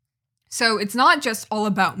 So it's not just all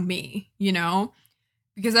about me,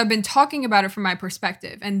 because I've been talking about it from my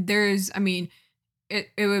perspective. And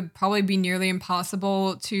it would probably be nearly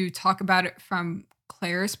impossible to talk about it from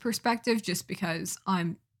Claire's perspective, just because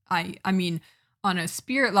I mean, on a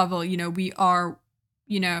spirit level, we are,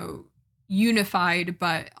 unified,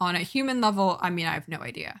 but on a human level, I mean, I have no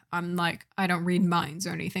idea. I'm like, I don't read minds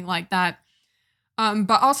or anything like that.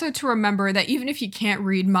 But also to remember that even if you can't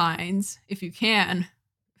read minds, if you can,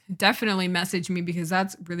 definitely message me because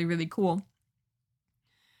that's really, really cool.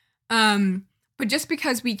 But just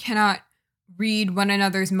because we cannot read one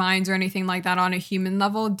another's minds or anything like that on a human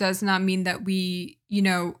level does not mean that we,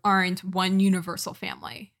 aren't one universal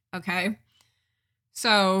family. Okay.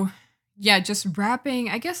 So yeah, just wrapping,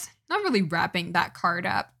 I guess not really wrapping that card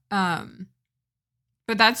up.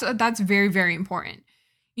 But that's very, very important,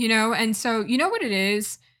 and so you know what it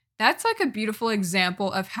is? That's like a beautiful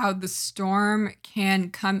example of how the storm can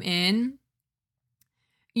come in,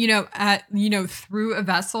 through a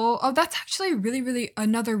vessel. Oh, that's actually really, really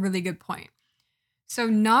another really good point. So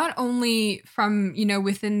not only from,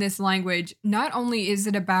 within this language, not only is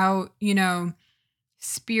it about,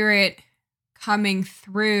 spirit coming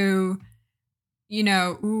through,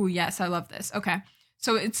 ooh, yes, I love this. Okay.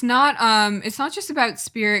 So it's not just about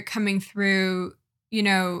spirit coming through,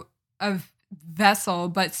 a vessel,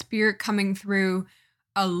 but spirit coming through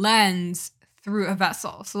a lens through a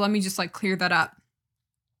vessel. So let me just like clear that up.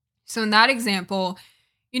 So in that example,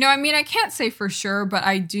 I can't say for sure, but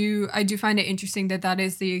I do find it interesting that that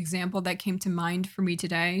is the example that came to mind for me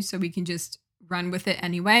today. So we can just run with it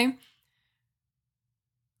anyway.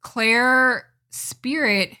 Claire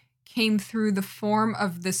spirit came through the form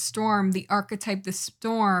of the storm, the archetype, the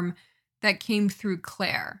storm that came through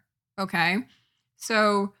Claire. Okay.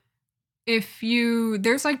 So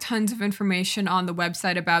there's like tons of information on the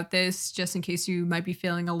website about this, just in case you might be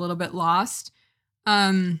feeling a little bit lost.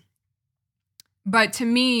 But to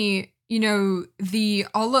me,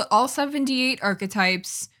 all 78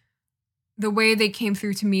 archetypes, the way they came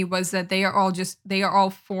through to me was that they are all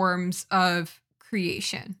forms of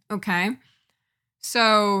creation. Okay.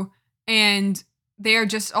 So, and they are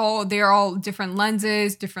all different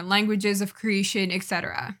lenses, different languages of creation,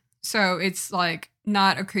 etc. So it's like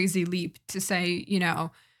not a crazy leap to say,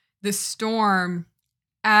 the storm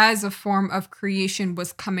as a form of creation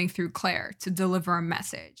was coming through Claire to deliver a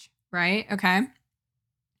message. Right? Okay.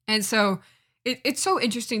 And so it's so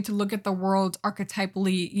interesting to look at the world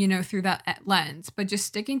archetypally, through that lens. But just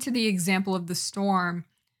sticking to the example of the storm,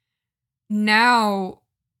 now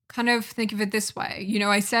kind of think of it this way.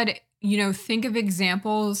 I said, think of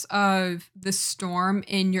examples of the storm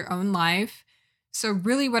in your own life. So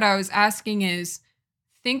really what I was asking is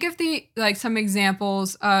think of some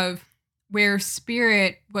examples of where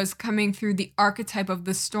spirit was coming through the archetype of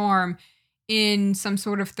the storm in some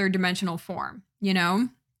sort of third dimensional form,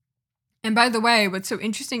 And by the way, what's so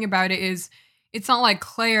interesting about it is it's not like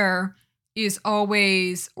Claire is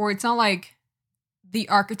always, or it's not like the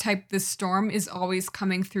archetype, the storm is always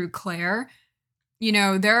coming through Claire.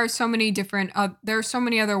 There are so many different, there are so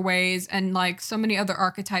many other ways and like so many other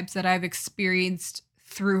archetypes that I've experienced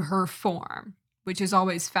through her form, which is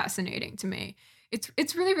always fascinating to me.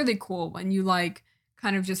 It's really, really cool when you like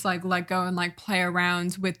kind of just like let go and like play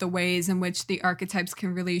around with the ways in which the archetypes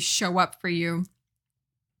can really show up for you.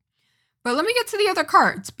 But let me get to the other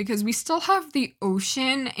cards because we still have the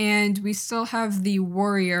ocean and we still have the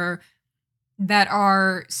warrior that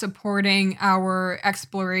are supporting our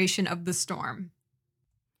exploration of the storm.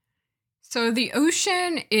 So the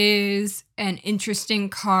ocean is an interesting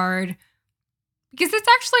card because it's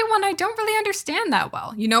actually one I don't really understand that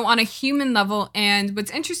well, on a human level. And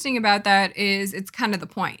what's interesting about that is it's kind of the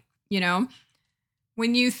point,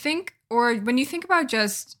 when you think about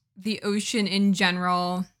just the ocean in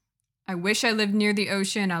general. I wish I lived near the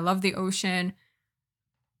ocean. I love the ocean.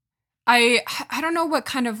 I don't know what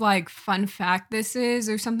kind of like fun fact this is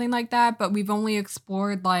or something like that, but we've only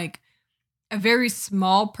explored like a very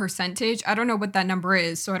small percentage. I don't know what that number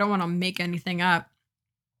is, so I don't want to make anything up.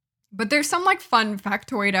 But there's some like fun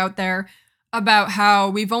factoid out there about how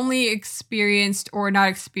we've only explored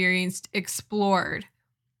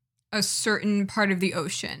a certain part of the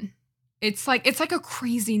ocean. It's like a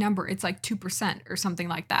crazy number. It's like 2% or something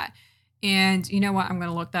like that. And you know what? I'm going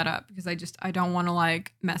to look that up because I don't want to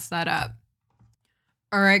like mess that up.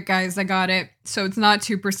 All right, guys, I got it. So it's not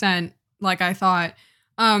 2% like I thought.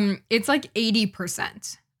 It's like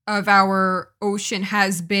 80% of our ocean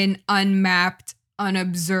has been unmapped,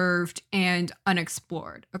 unobserved, and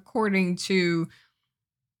unexplored, according to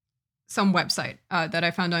some website that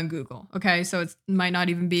I found on Google. Okay, so it might not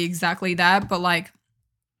even be exactly that, but like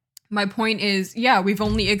my point is, yeah, we've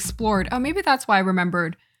only explored. Oh, maybe that's why I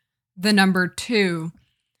remembered the number 2.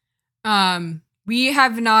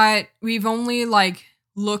 We've only like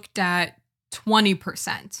looked at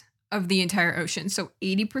 20% of the entire ocean. So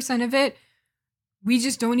 80% of it, we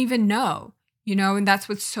just don't even know. and that's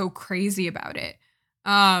what's so crazy about it.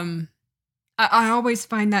 Um, I always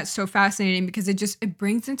find that so fascinating because it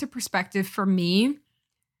brings into perspective for me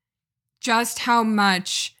just how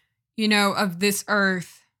much, of this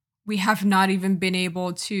earth we have not even been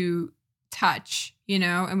able to touch,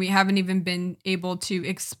 and we haven't even been able to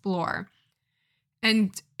explore.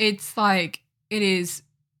 And it's like,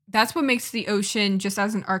 that's what makes the ocean just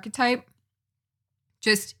as an archetype,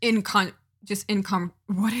 just what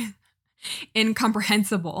is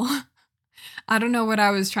incomprehensible. I don't know what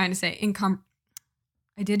I was trying to say.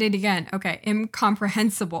 I did it again. Okay.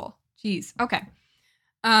 Incomprehensible. Jeez. Okay.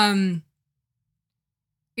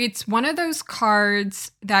 It's one of those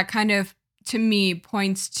cards that kind of, to me,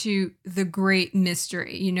 points to the great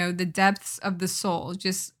mystery, the depths of the soul,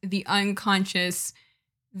 just the unconscious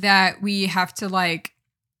that we have to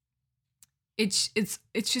it's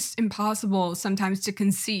just impossible sometimes to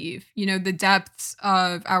conceive, the depths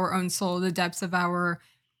of our own soul, the depths of our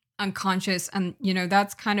unconscious. And,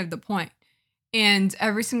 that's kind of the point. And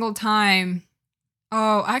every single time,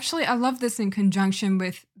 actually, I love this in conjunction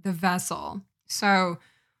with the vessel. So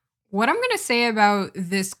what I'm going to say about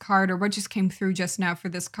this card, or what just came through just now for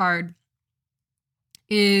this card,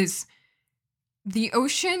 is the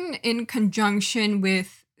ocean in conjunction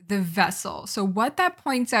with the vessel. So what that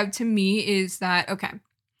points out to me is that, okay,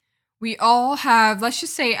 we all have, let's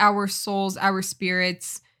just say, our souls, our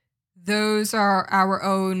spirits, those are our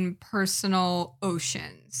own personal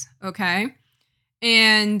oceans, okay?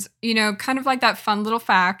 And, kind of like that fun little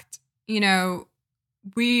fact,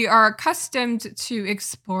 we are accustomed to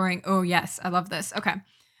exploring. Oh, yes, I love this. Okay.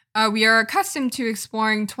 We are accustomed to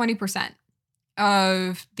exploring 20%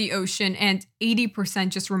 of the ocean, and 80%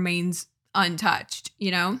 just remains untouched,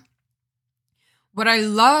 What I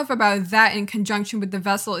love about that in conjunction with the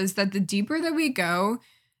vessel is that the deeper that we go,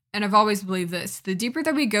 and I've always believed this, the deeper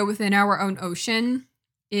that we go within our own ocean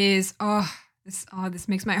is, this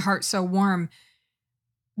makes my heart so warm.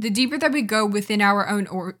 The deeper that we go within our own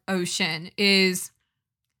ocean is,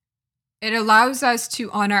 it allows us to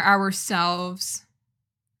honor ourselves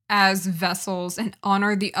as vessels and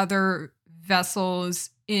honor the other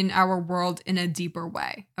vessels in our world in a deeper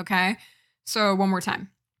way. Okay. So one more time.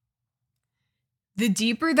 The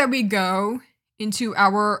deeper that we go into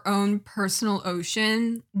our own personal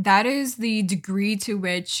ocean, that is the degree to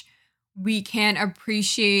which we can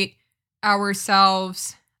appreciate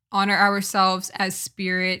ourselves, honor ourselves as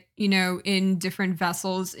spirit, in different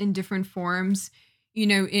vessels, in different forms,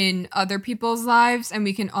 in other people's lives, and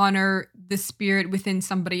we can honor the spirit within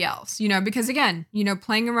somebody else, because again,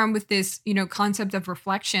 playing around with this, concept of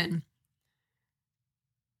reflection.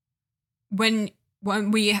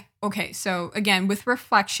 So again, with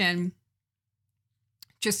reflection,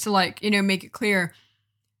 just to make it clear,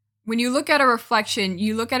 when you look at a reflection,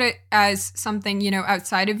 you look at it as something,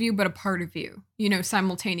 outside of you, but a part of you,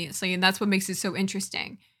 simultaneously. And that's what makes it so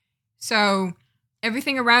interesting. So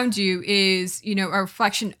everything around you is, a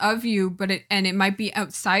reflection of you, it might be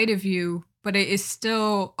outside of you, but it is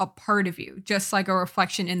still a part of you, just like a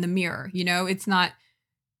reflection in the mirror. It's not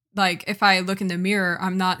like, if I look in the mirror,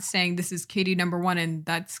 I'm not saying this is Katie number 1 and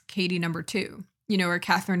that's Katie number 2, or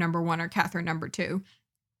Catherine number 1 or Catherine number 2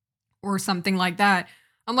 or something like that.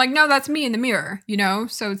 I'm like, no, that's me in the mirror,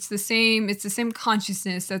 So it's the same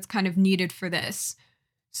consciousness that's kind of needed for this.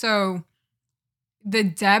 So the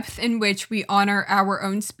depth in which we honor our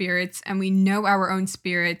own spirits and we know our own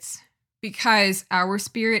spirits, because our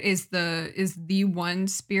spirit is the one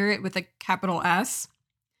spirit with a capital S,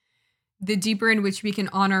 the deeper in which we can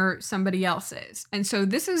honor somebody else's. And so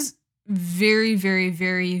this is very, very,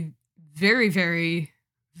 very, very, very,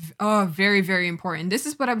 very, very important. This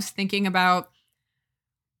is what I was thinking about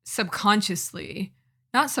subconsciously,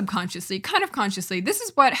 not subconsciously, kind of consciously. This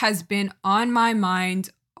is what has been on my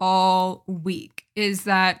mind all week, is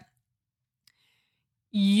that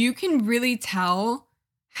you can really tell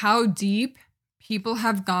how deep people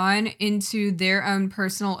have gone into their own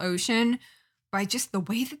personal ocean by just the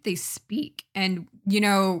way that they speak and,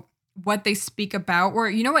 what they speak about, or,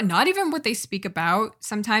 not even what they speak about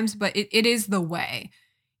sometimes, but it is the way,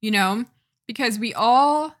 because we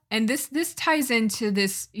all, and this ties into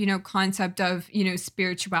this, concept of,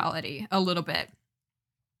 spirituality a little bit.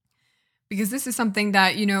 Because this is something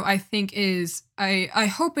that, I think I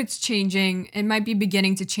hope it's changing. It might be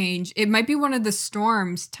beginning to change. It might be one of the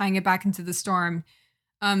storms, tying it back into the storm,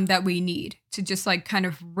 that we need to just kind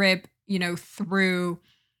of rip, through,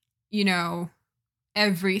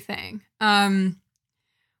 everything. But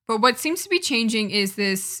what seems to be changing is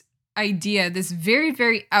this idea, this very,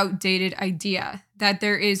 very outdated idea that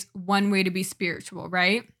there is one way to be spiritual,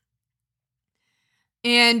 right?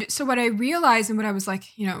 And so what I realized and what I was like,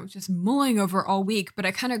 just mulling over all week, but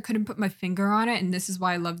I kind of couldn't put my finger on it. And this is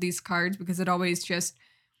why I love these cards, because it always just,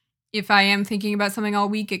 if I am thinking about something all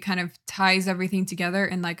week, it kind of ties everything together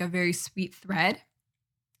in like a very sweet thread.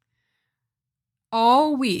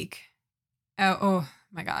 All week. Oh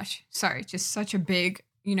my gosh. Sorry. Just such a big,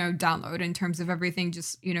 download in terms of everything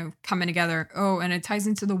just, coming together. Oh, and it ties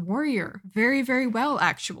into the warrior very, very well,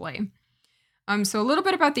 actually. So a little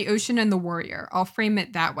bit about the ocean and the warrior. I'll frame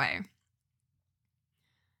it that way.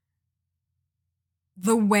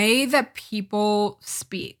 The way that people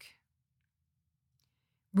speak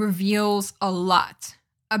reveals a lot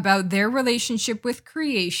about their relationship with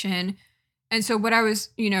creation. And so what I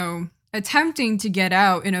was, attempting to get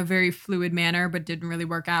out in a very fluid manner, but didn't really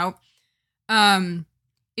work out,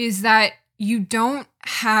 is that you don't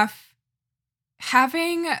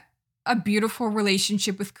having a beautiful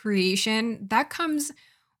relationship with creation that comes,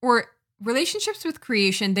 or relationships with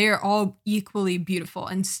creation, they are all equally beautiful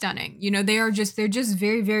and stunning. They're just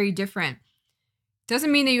very, very different.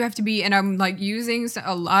 Doesn't mean that you have to be, and I'm like using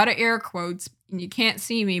a lot of air quotes, and you can't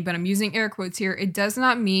see me, but I'm using air quotes here. It does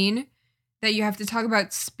not mean that you have to talk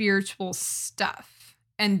about spiritual stuff.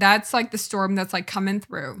 And that's like the storm that's like coming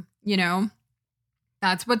through,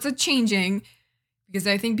 That's what's changing, because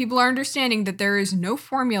I think people are understanding that there is no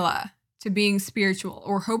formula to being spiritual,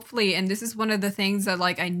 or hopefully, and this is one of the things that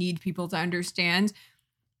like I need people to understand,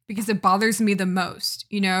 because it bothers me the most,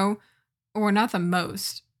 or not the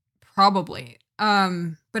most, probably.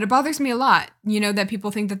 But it bothers me a lot, that people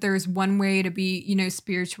think that there is one way to be,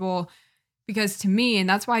 spiritual, because to me, and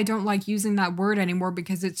that's why I don't like using that word anymore,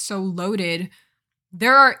 because it's so loaded.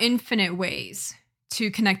 There are infinite ways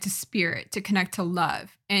to connect to spirit, to connect to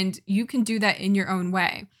love, and you can do that in your own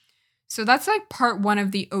way. So that's like part one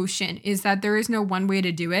of the ocean, is that there is no one way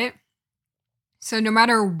to do it. So no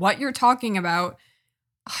matter what you're talking about,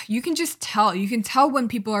 you can just tell. You can tell when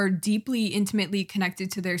people are deeply, intimately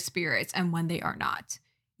connected to their spirits and when they are not,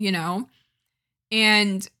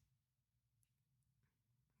 And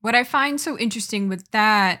what I find so interesting with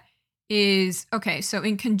that is, okay, so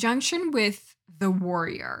in conjunction with the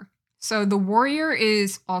warrior. So the warrior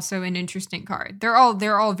is also an interesting card. They're all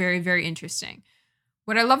very, very interesting.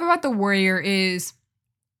 What I love about the warrior is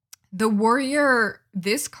the warrior,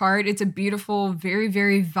 this card, it's a beautiful, very,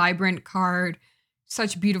 very vibrant card.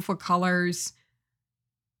 Such beautiful colors.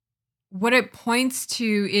 What it points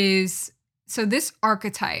to is, so this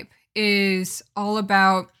archetype is all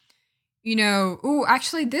about,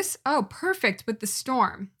 perfect with the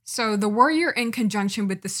storm. So the warrior in conjunction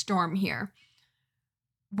with the storm here.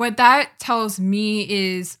 What that tells me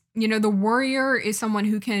is, the warrior is someone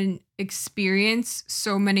who can experience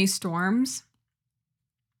so many storms,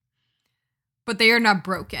 but they are not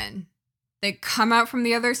broken. They come out from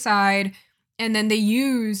the other side, and then they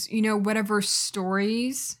use, whatever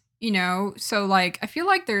stories, so like, I feel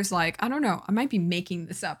like there's like, I don't know, I might be making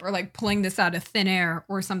this up or like pulling this out of thin air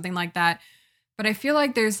or something like that. But I feel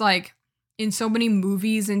like there's like, in so many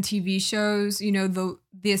movies and TV shows,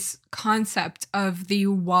 this concept of the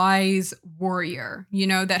wise warrior,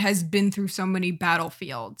 that has been through so many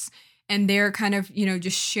battlefields, and they're kind of,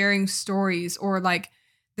 just sharing stories, or like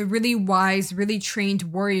the really wise, really trained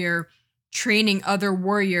warrior training other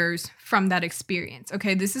warriors from that experience.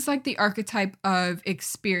 Okay, this is like the archetype of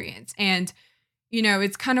experience. And,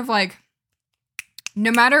 it's kind of like, no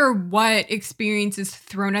matter what experience is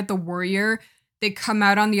thrown at the warrior, they come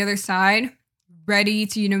out on the other side ready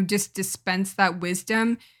to, just dispense that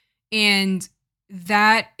wisdom. And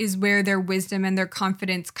that is where their wisdom and their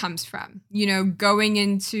confidence comes from. Going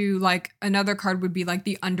into like another card would be like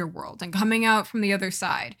the underworld, and coming out from the other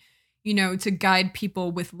side, to guide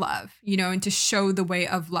people with love, and to show the way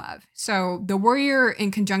of love. So the warrior in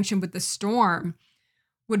conjunction with the storm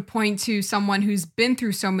would point to someone who's been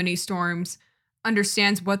through so many storms,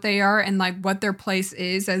 understands what they are and like what their place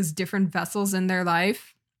is as different vessels in their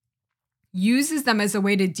life, uses them as a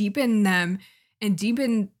way to deepen them and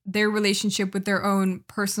deepen their relationship with their own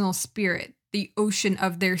personal spirit, the ocean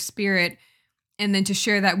of their spirit, and then to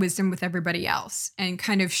share that wisdom with everybody else and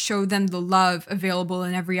kind of show them the love available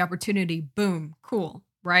in every opportunity. Boom. Cool.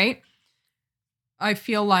 Right? I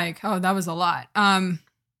feel like, oh, that was a lot.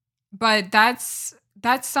 But that's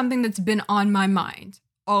something that's been on my mind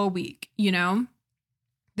all week,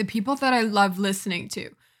 The people that I love listening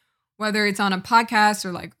to, whether it's on a podcast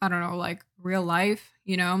or like, I don't know, like real life,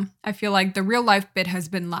 I feel like the real life bit has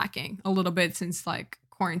been lacking a little bit since like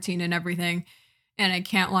quarantine and everything. And I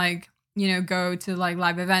can't like, go to like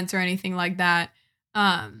live events or anything like that.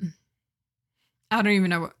 I don't even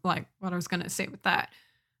know what I was going to say with that.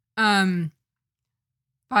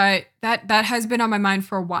 but that has been on my mind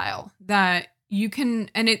for a while, that you can,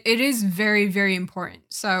 and it is very, very important.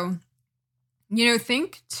 So,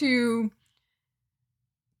 think to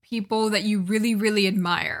people that you really, really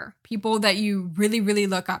admire, people that you really, really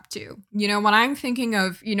look up to. When I'm thinking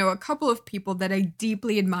of, a couple of people that I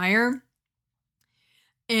deeply admire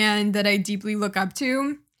and that I deeply look up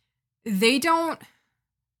to, they don't,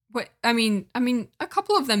 a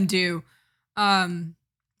couple of them do.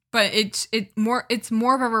 But it's more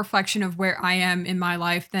of a reflection of where I am in my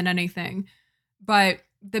life than anything. But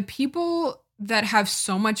the people that have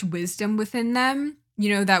so much wisdom within them,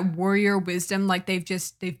 that warrior wisdom, like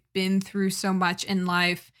they've been through so much in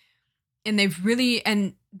life, and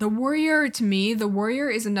and the warrior, to me, the warrior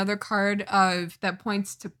is another card that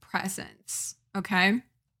points to presence. Okay.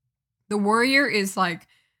 The warrior is like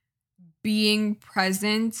being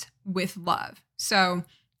present with love. So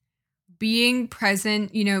being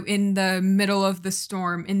present, in the middle of the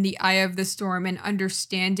storm, in the eye of the storm, and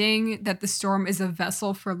understanding that the storm is a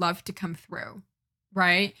vessel for love to come through,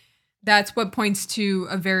 right? That's what points to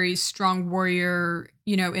a very strong warrior,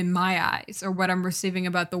 in my eyes, or what I'm receiving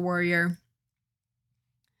about the warrior.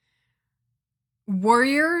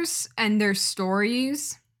 Warriors and their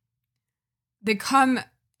stories, they come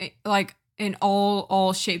like in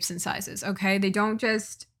all shapes and sizes, okay? They don't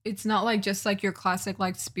just, it's not like just like your classic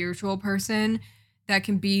like spiritual person that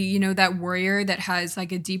can be, that warrior that has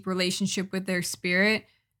like a deep relationship with their spirit.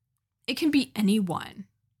 It can be anyone,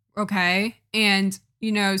 okay? And,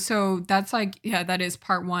 so that's like, yeah, that is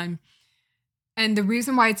part one. And the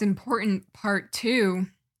reason why it's important, part two.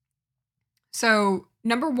 So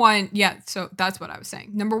number one, yeah, so that's what I was saying.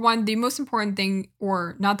 Number one, the most important thing,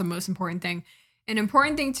 or not the most important thing, an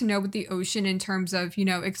important thing to know with the ocean in terms of,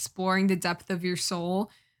 exploring the depth of your soul.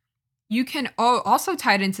 You can also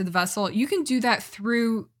tie it into the vessel. You can do that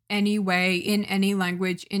through any way, in any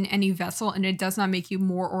language, in any vessel, and it does not make you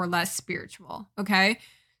more or less spiritual. Okay.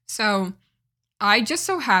 So I just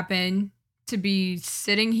so happen to be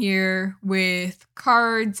sitting here with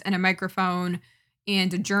cards and a microphone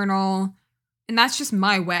and a journal, and that's just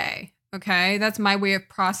my way. Okay. That's my way of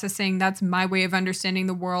processing. That's my way of understanding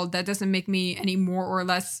the world. That doesn't make me any more or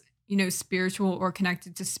less, spiritual or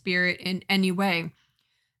connected to spirit in any way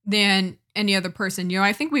than any other person.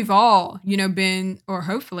 I think we've all, been, or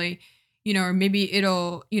hopefully, or maybe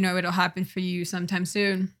it'll happen for you sometime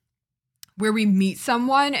soon, where we meet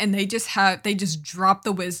someone and they just drop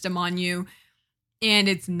the wisdom on you, and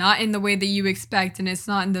it's not in the way that you expect, and it's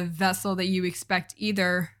not in the vessel that you expect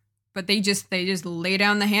either, but they just lay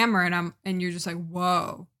down the hammer, and you're just like,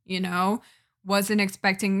 whoa, wasn't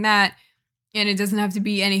expecting that. And it doesn't have to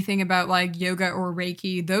be anything about like yoga or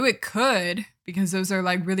Reiki, though it could, because those are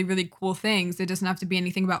like really, really cool things. It doesn't have to be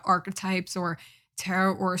anything about archetypes or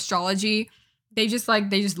tarot or astrology. They just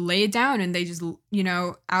lay it down, and they just,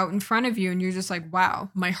 out in front of you. And you're just like, wow,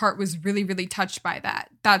 my heart was really, really touched by that.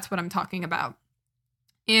 That's what I'm talking about.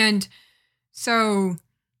 And so,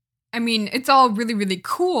 it's all really, really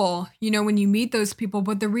cool, when you meet those people.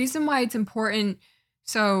 But the reason why it's important,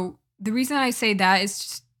 so the reason I say that is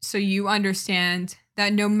just so you understand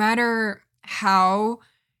that no matter how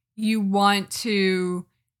you want to,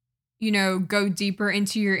 go deeper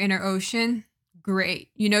into your inner ocean, great.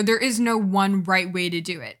 There is no one right way to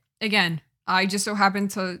do it. Again, I just so happen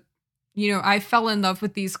to, I fell in love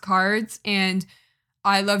with these cards, and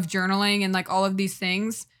I love journaling and like all of these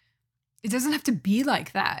things. It doesn't have to be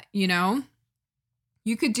like that, You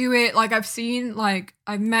could do it like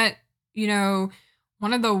I've met,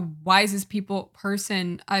 one of the wisest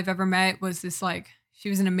person I've ever met was this, like, she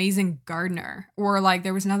was an amazing gardener. Or like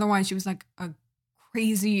there was another one, she was like a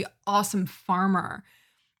crazy, awesome farmer.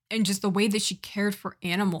 And just the way that she cared for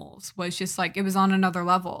animals was just like, it was on another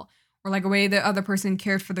level. Or like a way the other person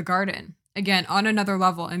cared for the garden. Again, on another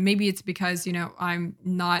level. And maybe it's because, I'm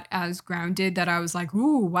not as grounded that I was like,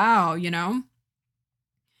 ooh, wow,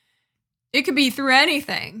 It could be through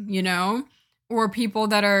anything, Or people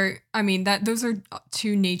that are, those are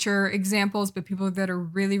two nature examples, but people that are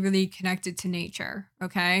really, really connected to nature,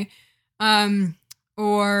 okay?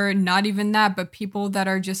 Or not even that, but people that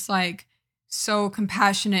are just like so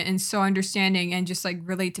compassionate and so understanding and just like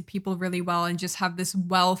relate to people really well and just have this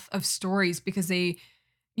wealth of stories because they,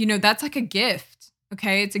 that's like a gift,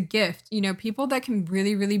 okay? It's a gift. People that can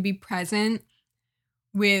really, really be present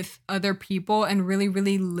with other people and really,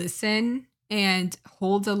 really listen and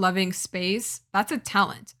hold a loving space, that's a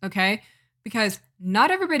talent, okay? Because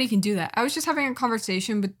not everybody can do that. I was just having a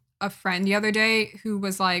conversation with a friend the other day who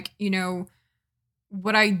was like,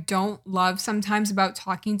 what I don't love sometimes about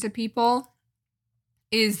talking to people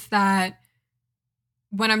is that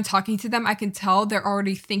when I'm talking to them, I can tell they're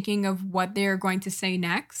already thinking of what they're going to say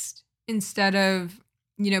next instead of,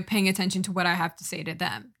 paying attention to what I have to say to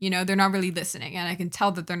them. They're not really listening, and I can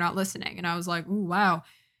tell that they're not listening. And I was like, ooh, wow,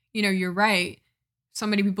 you're right. So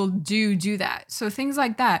many people do that. So things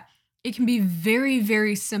like that, it can be very,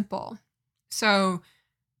 very simple. So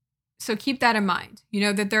keep that in mind,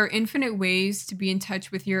 that there are infinite ways to be in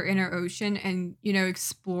touch with your inner ocean and,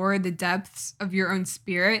 explore the depths of your own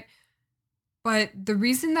spirit. But the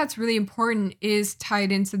reason that's really important is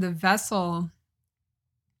tied into the vessel,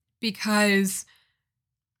 because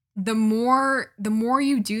the more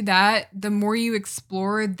you do that, the more you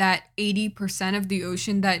explore that 80% of the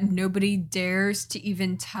ocean that nobody dares to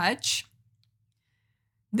even touch,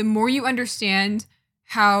 the more you understand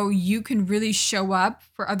how you can really show up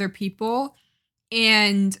for other people,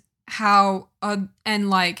 and how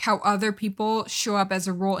other people show up as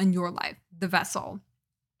a role in your life, the vessel.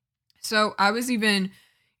 So I was even,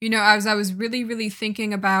 as I was really, really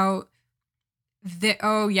thinking about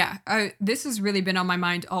this has really been on my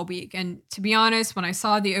mind all week. And to be honest, when I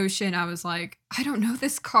saw the ocean, I was like, I don't know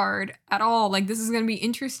this card at all. Like, this is going to be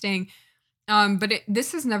interesting. But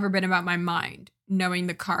this has never been about my mind knowing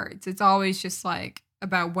the cards. It's always just like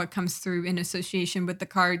about what comes through in association with the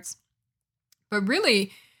cards. But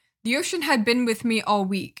really, the ocean had been with me all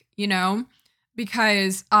week,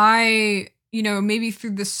 because I, maybe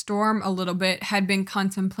through the storm a little bit, had been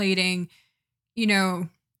contemplating,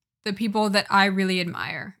 the people that I really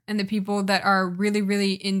admire and the people that are really,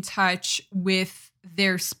 really in touch with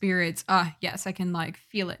their spirits. Yes, I can like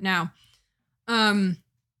feel it now. I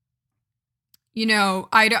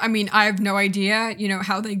have no idea,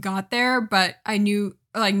 how they got there, but I knew,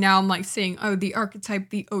 like, now I'm like seeing, the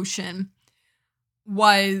archetype, the ocean,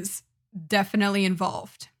 was definitely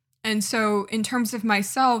involved. And so in terms of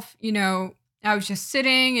myself, I was just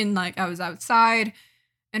sitting and like I was outside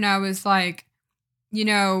and I was like,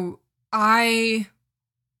 I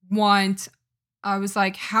was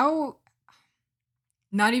like, how,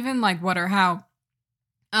 not even like what or how,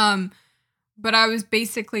 but I was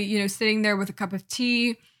basically, sitting there with a cup of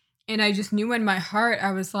tea, and I just knew in my heart,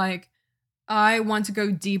 I was like, I want to go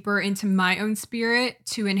deeper into my own spirit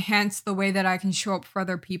to enhance the way that I can show up for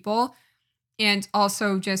other people, and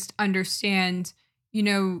also just understand,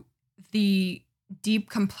 the deep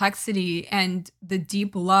complexity and the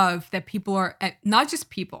deep love that people are, not just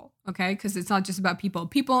people, okay? Because it's not just about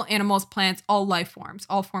people, animals, plants, all life forms,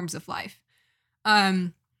 all forms of life,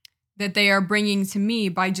 that they are bringing to me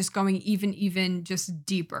by just going even just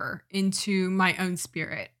deeper into my own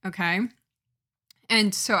spirit, okay?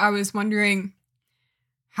 And so I was wondering,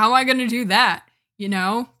 how am I going to do that?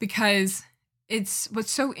 Because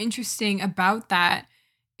what's so interesting about that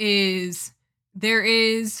is there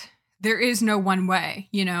is no one way,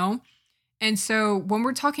 And so when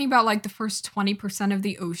we're talking about like the first 20% of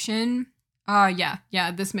the ocean,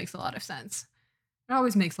 this makes a lot of sense. It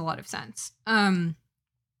always makes a lot of sense.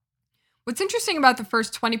 What's interesting about the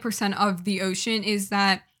first 20% of the ocean is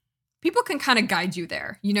that people can kind of guide you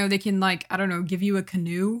there. They can, like, I don't know, give you a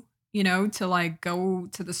canoe, to like go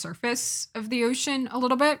to the surface of the ocean a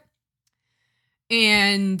little bit.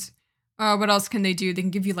 And what else can they do? They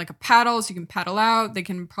can give you like a paddle so you can paddle out. They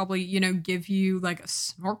can probably, give you like a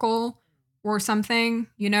snorkel or something,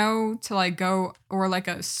 to like go, or like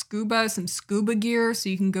some scuba gear so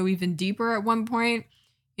you can go even deeper at one point.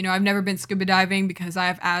 I've never been scuba diving because I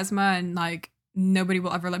have asthma and like nobody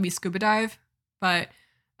will ever let me scuba dive. But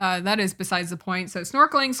that is besides the point. So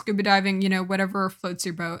snorkeling, scuba diving, whatever floats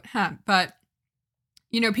your boat. But,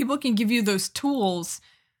 people can give you those tools.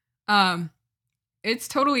 It's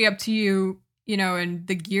totally up to you, and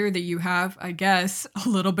the gear that you have, I guess, a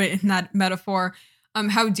little bit in that metaphor,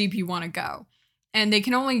 how deep you want to go. And they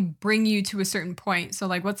can only bring you to a certain point. So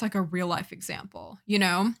like, what's like a real life example,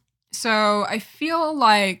 So I feel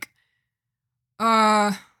like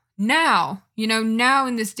now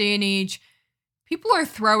in this day and age, people are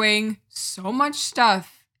throwing so much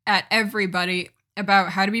stuff at everybody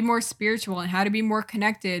about how to be more spiritual and how to be more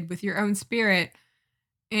connected with your own spirit.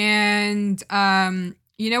 And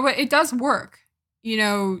you know what? It does work,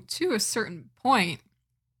 to a certain point.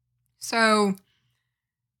 So,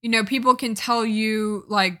 people can tell you,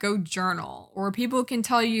 like, go journal, or people can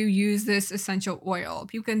tell you use this essential oil.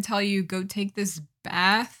 People can tell you go take this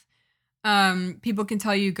bath. People can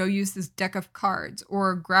tell you go use this deck of cards,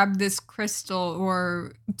 or grab this crystal,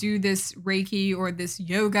 or do this Reiki, or this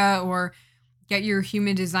yoga, or get your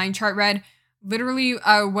human design chart read. Literally,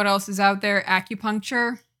 what else is out there?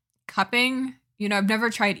 Acupuncture, cupping. I've never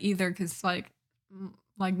tried either because, like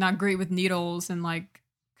not great with needles and like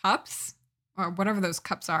cups or whatever those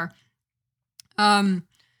cups are. Um,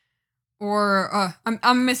 or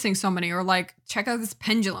I'm missing so many, or like check out this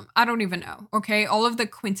pendulum. I don't even know. Okay, all of the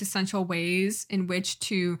quintessential ways in which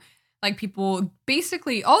to like people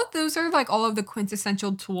basically all of those are like all of the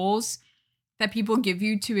quintessential tools that people give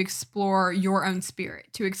you to explore your own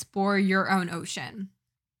spirit, to explore your own ocean.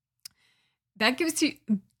 That gives you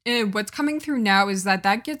what's coming through now is that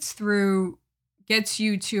gets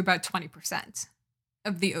you to about 20%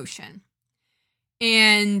 of the ocean.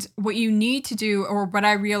 And what you need to do, or what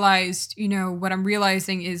I realized, what I'm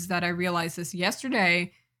realizing is that I realized this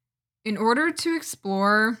yesterday, in order to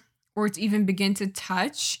explore or to even begin to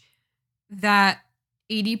touch that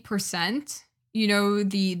 80%,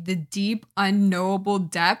 the deep, unknowable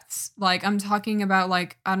depths, like I'm talking about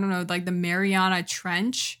like, I don't know, like the Mariana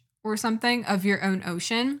Trench or something of your own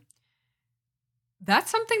ocean.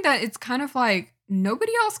 That's something that it's kind of like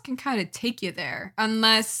nobody else can kind of take you there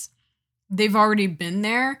unless they've already been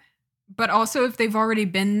there. But also, if they've already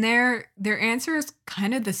been there, their answer is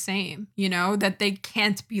kind of the same, that they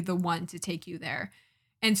can't be the one to take you there.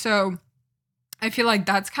 And so I feel like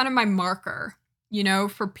that's kind of my marker,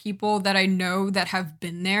 for people that I know that have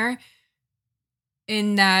been there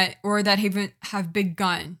in that, or that have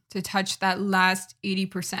begun to touch that last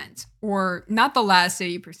 80%, or not the last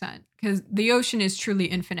 80%, because the ocean is truly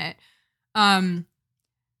infinite.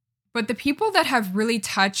 But the people that have really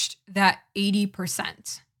touched that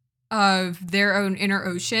 80% of their own inner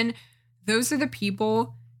ocean, those are the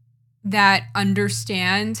people that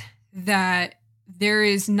understand that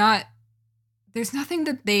there's nothing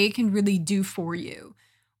that they can really do for you,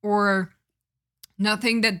 or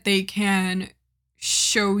nothing that they can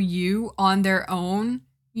show you on their own.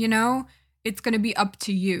 It's going to be up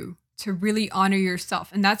to you to really honor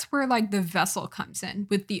yourself. And that's where like the vessel comes in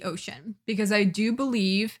with the ocean, because I do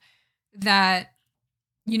believe that,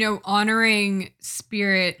 honoring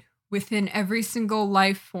spirit within every single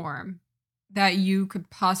life form that you could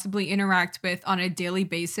possibly interact with on a daily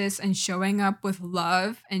basis, and showing up with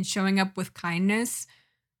love and showing up with kindness,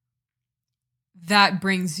 that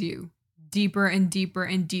brings you deeper and deeper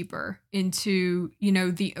and deeper into,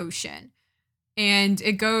 the ocean. And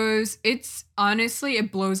it's honestly,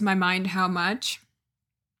 it blows my mind how much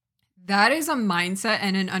that is a mindset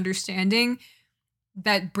and an understanding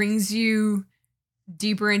that brings you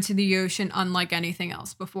deeper into the ocean unlike anything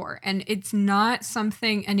else before. And it's not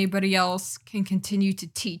something anybody else can continue to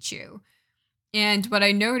teach you. And what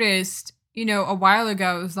I noticed, a while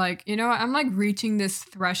ago was like, I'm like reaching this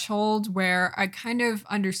threshold where I kind of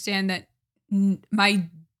understand that my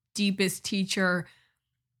deepest teacher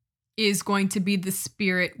is going to be the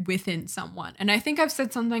spirit within someone. And I think I've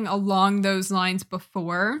said something along those lines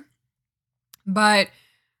before, but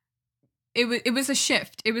it was a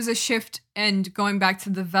shift. It was a shift, and going back to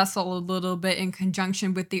the vessel a little bit in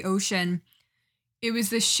conjunction with the ocean, it was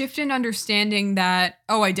the shift in understanding that,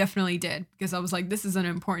 I definitely did, because I was like, this is an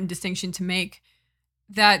important distinction to make,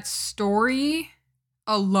 that story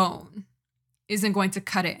alone isn't going to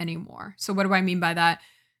cut it anymore. So what do I mean by that?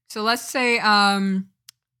 So let's say,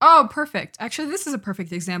 perfect. Actually, this is a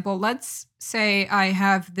perfect example. Let's say I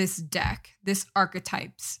have this deck, this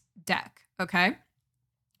archetypes deck, okay?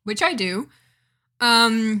 Which I do.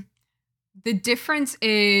 The difference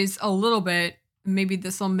is a little bit, maybe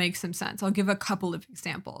this will make some sense. I'll give a couple of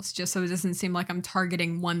examples just so it doesn't seem like I'm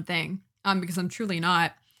targeting one thing, because I'm truly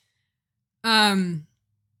not.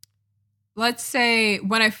 Let's say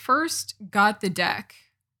when I first got the deck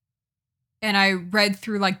and I read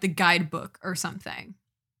through like the guidebook or something,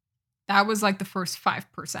 that was like the first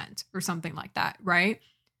 5% or something like that, right?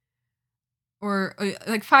 Or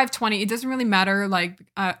like 520, it doesn't really matter. Like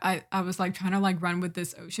I was like trying to like run with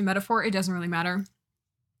this ocean metaphor. It doesn't really matter.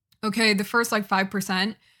 Okay, the first like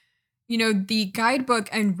 5%, the guidebook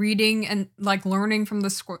and reading and like learning from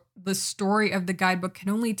the story of the guidebook can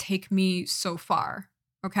only take me so far.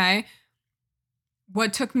 Okay.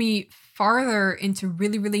 What took me farther into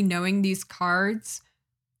really, really knowing these cards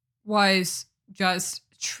was just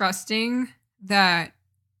trusting that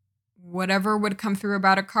whatever would come through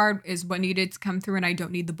about a card is what needed to come through, and I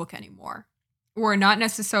don't need the book anymore. Or not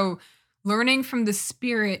necessarily learning from the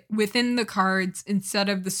spirit within the cards instead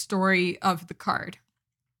of the story of the card.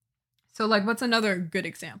 So like, what's another good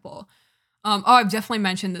example? I've definitely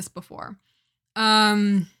mentioned this before.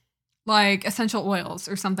 Like essential oils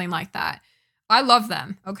or something like that. I love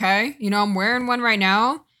them. Okay. I'm wearing one right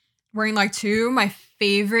now, wearing like two. My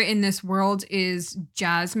favorite in this world is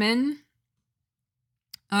jasmine.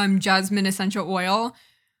 Jasmine essential oil.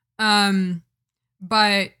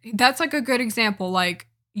 But that's like a good example. Like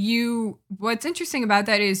what's interesting about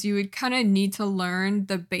that is you would kind of need to learn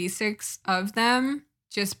the basics of them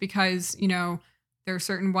just because, There are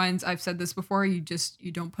certain ones, I've said this before, you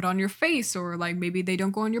don't put on your face, or like maybe they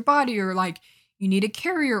don't go on your body, or like you need a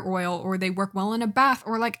carrier oil, or they work well in a bath,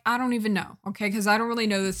 or like I don't even know. Okay, because I don't really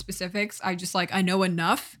know the specifics. I just like I know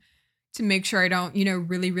enough to make sure I don't,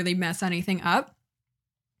 really, really mess anything up.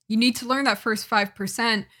 You need to learn that first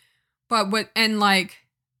 5%, and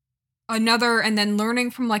then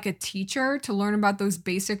learning from like a teacher to learn about those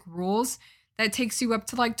basic rules, that takes you up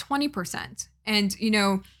to like 20%. And,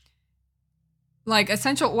 like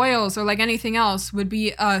essential oils or like anything else would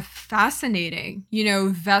be a fascinating,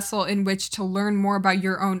 vessel in which to learn more about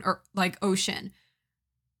your own like ocean,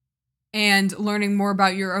 and learning more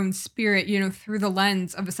about your own spirit, through the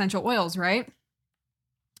lens of essential oils, right?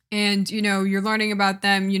 And, you're learning about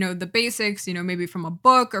them, the basics, maybe from a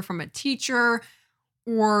book or from a teacher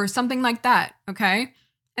or something like that. Okay.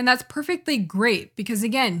 And that's perfectly great because,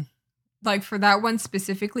 again, like for that one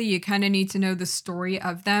specifically, you kind of need to know the story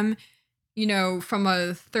of them, from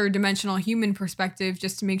a third dimensional human perspective,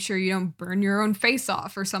 just to make sure you don't burn your own face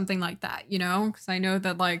off or something like that, because I know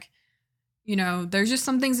that like, there's just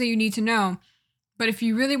some things that you need to know. But if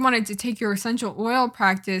you really wanted to take your essential oil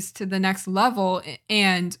practice to the next level,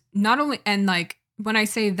 and not only, and like when I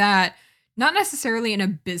say that, not necessarily in a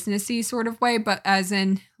businessy sort of way, but as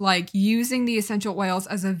in like using the essential oils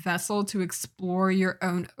as a vessel to explore your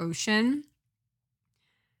own ocean,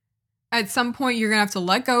 at some point you're going to have to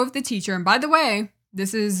let go of the teacher. And by the way,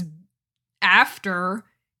 this is after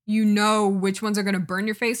you know which ones are going to burn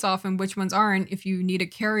your face off and which ones aren't, if you need a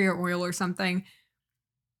carrier oil or something.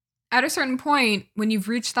 At a certain point, when you've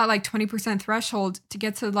reached that like 20% threshold, to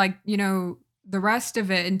get to like, the rest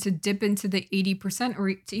of it and to dip into the 80%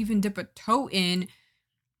 or to even dip a toe in,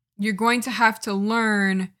 you're going to have to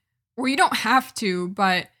learn, or you don't have to,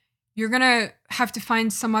 but you're going to have to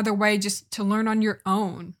find some other way just to learn on your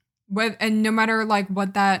own. And no matter like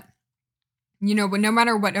what that, but no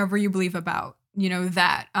matter whatever you believe about,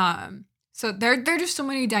 that. So there are just so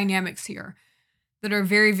many dynamics here that are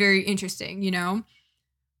very, very interesting,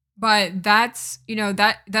 But that's,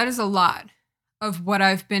 that is a lot of what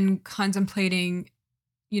I've been contemplating,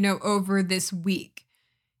 over this week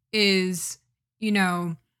is,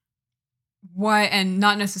 what, and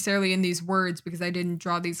not necessarily in these words because I didn't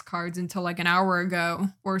draw these cards until like an hour ago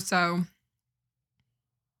or so,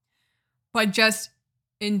 but just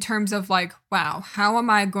in terms of like, wow, how am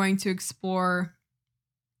I going to explore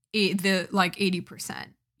the like 80%,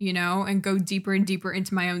 and go deeper and deeper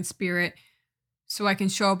into my own spirit, so I can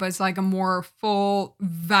show up as like a more full,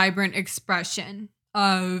 vibrant expression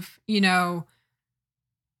of,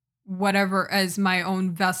 whatever, as my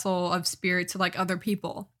own vessel of spirit to like other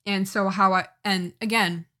people. And so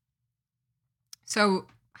so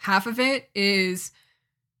half of it is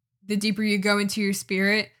the deeper you go into your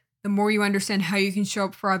spirit, the more you understand how you can show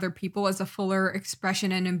up for other people as a fuller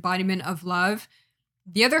expression and embodiment of love.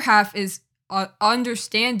 The other half is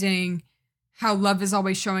understanding how love is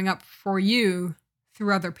always showing up for you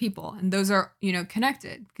through other people. And those are,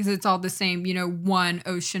 connected because it's all the same, one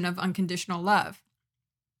ocean of unconditional love.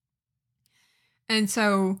 And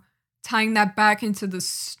so tying that back into the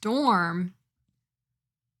storm,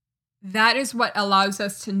 that is what allows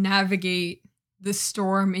us to navigate the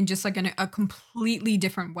storm in just like a completely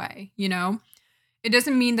different way. It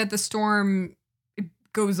doesn't mean that the storm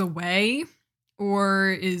goes away or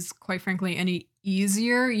is, quite frankly, any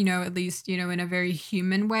easier, at least, in a very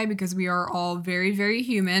human way, because we are all very, very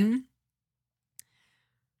human.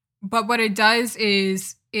 But what it does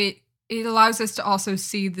is it allows us to also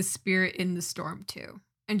see the spirit in the storm too,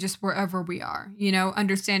 and just wherever we are,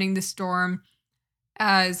 understanding the storm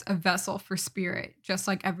as a vessel for spirit, just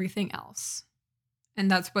like everything else. And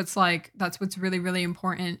that's what's really, really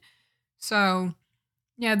important. So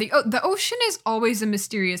yeah, the ocean is always a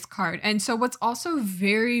mysterious card. And so what's also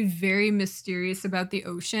very, very mysterious about the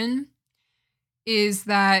ocean is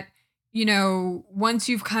that, once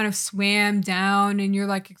you've kind of swam down and you're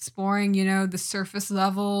like exploring, the surface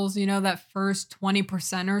levels, that first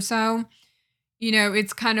 20% or so,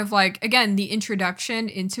 it's kind of like, again, the introduction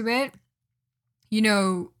into it,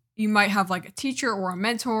 you might have like a teacher or a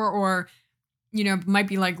mentor or, might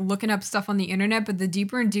be like looking up stuff on the internet, but the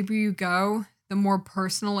deeper and deeper you go, the more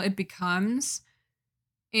personal it becomes.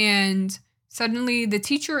 And suddenly the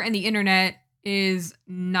teacher and the internet is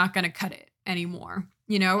not going to cut it anymore,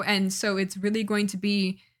 And so it's really going to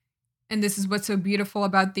be, and this is what's so beautiful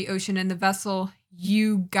about the ocean and the vessel,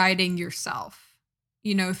 you guiding yourself,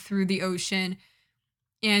 through the ocean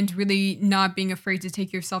and really not being afraid to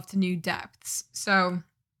take yourself to new depths. So,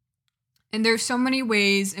 and there's so many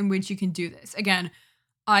ways in which you can do this. Again,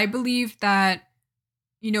 I believe that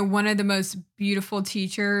one of the most beautiful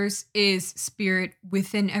teachers is spirit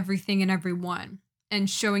within everything and everyone, and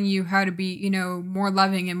showing you how to be, more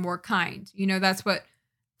loving and more kind. That's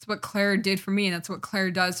what Claire did for me, and that's what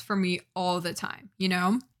Claire does for me all the time.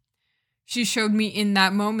 She showed me in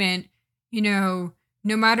that moment, no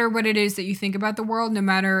matter what it is that you think about the world, no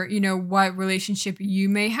matter, what relationship you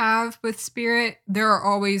may have with spirit, there are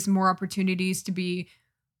always more opportunities to be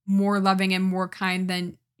more loving and more kind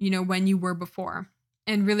than, when you were before.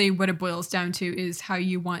 And really what it boils down to is how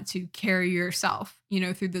you want to carry yourself,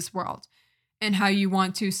 through this world, and how you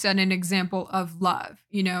want to set an example of love,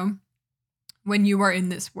 when you are in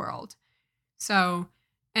this world. So,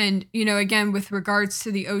 and, again, with regards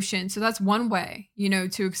to the ocean, so that's one way,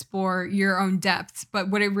 to explore your own depths. But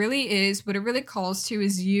what it really calls to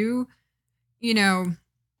is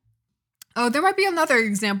oh, there might be another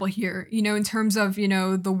example here, in terms of,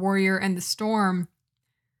 the warrior and the storm.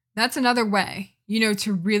 That's another way,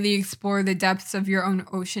 to really explore the depths of your own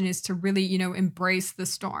ocean, is to really, embrace the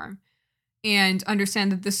storm and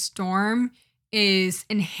understand that the storm is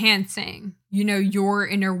enhancing, your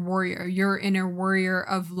inner warrior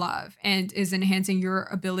of love, and is enhancing your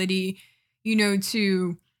ability,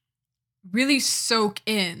 to really soak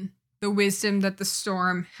in the wisdom that the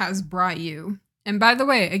storm has brought you. And by the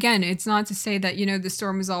way, again, it's not to say that, the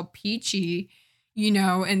storm is all peachy,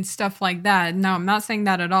 and stuff like that. No, I'm not saying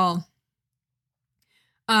that at all.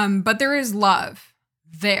 But there is love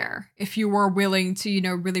there if you are willing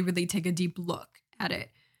to, really, really take a deep look at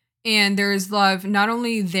it. And there is love not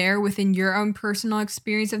only there within your own personal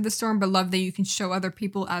experience of the storm, but love that you can show other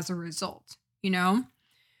people as a result,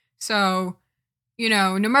 So,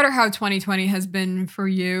 no matter how 2020 has been for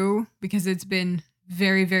you, because it's been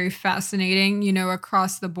very, very fascinating,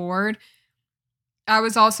 across the board, I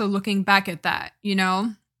was also looking back at that,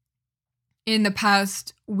 in the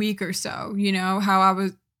past week or so, how I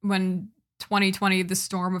was, when 2020, the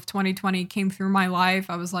storm of 2020 came through my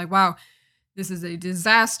life, I was like, wow, this is a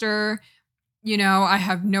disaster. I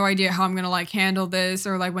have no idea how I'm going to handle this.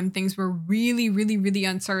 Or when things were really, really, really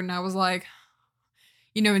uncertain, I was like,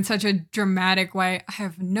 in such a dramatic way, I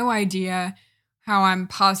have no idea how I'm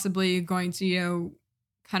possibly going to,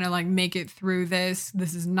 kind of make it through this.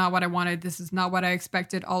 This is not what I wanted. This is not what I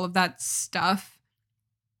expected, all of that stuff.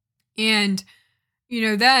 And,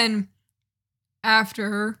 then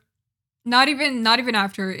after, not even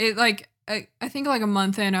after it, I think a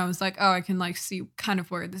month in, I was like, oh, I can see kind of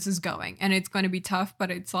where this is going, and it's going to be tough, but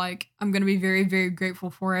it's I'm going to be very, very grateful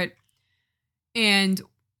for it. And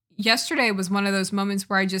yesterday was one of those moments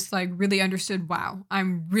where I just really understood, wow,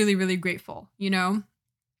 I'm really, really grateful,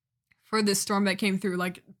 for this storm that came through.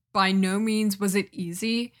 By no means was it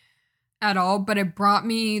easy at all, but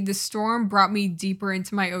the storm brought me deeper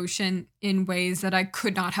into my ocean in ways that I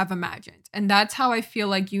could not have imagined. And that's how I feel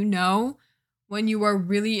when you are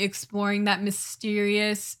really exploring that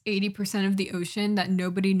mysterious 80% of the ocean that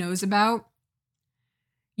nobody knows about,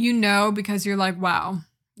 because you're like, wow,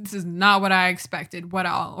 this is not what I expected,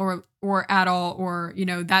 or at all, or,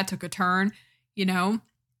 that took a turn,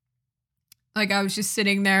 I was just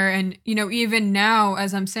sitting there, and, even now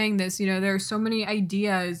as I'm saying this, there are so many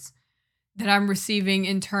ideas that I'm receiving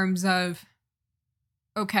in terms of,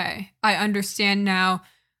 okay, I understand now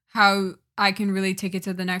how I can really take it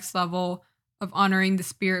to the next level of honoring the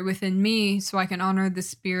spirit within me, so I can honor the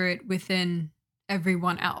spirit within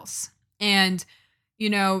everyone else. And,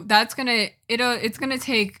 it's going to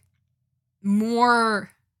take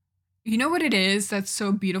more, what it is that's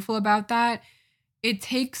so beautiful about that? It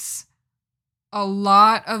takes a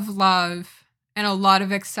lot of love and a lot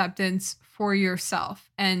of acceptance for yourself,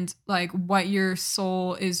 and what your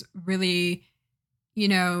soul is really,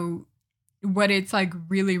 what it's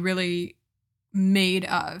really, really made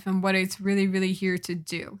of, and what it's really, really here to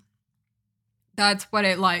do. That's what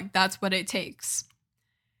it takes.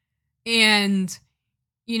 And,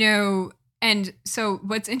 and so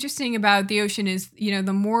what's interesting about the ocean is,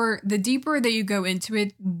 the deeper that you go into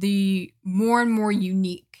it, the more and more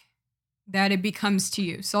unique that it becomes to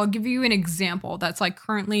you. So I'll give you an example that's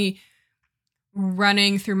currently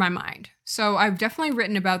running through my mind. So I've definitely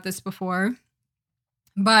written about this before,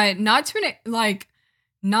 but not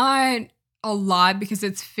not a lot, because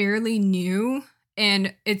it's fairly new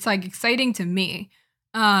and it's exciting to me.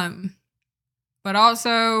 But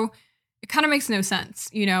also it kind of makes no sense,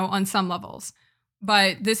 on some levels.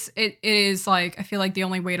 But it is I feel the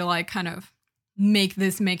only way to kind of make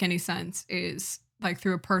this make any sense is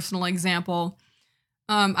through a personal example.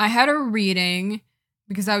 I had a reading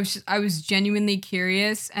because I was genuinely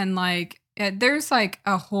curious, and there's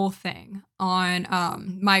a whole thing on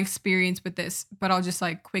my experience with this, but I'll just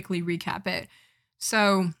quickly recap it.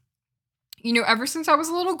 So, ever since I was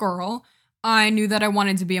a little girl, I knew that I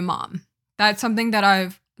wanted to be a mom. That's something that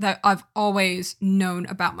I've always known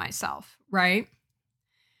about myself, right?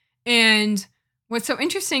 And what's so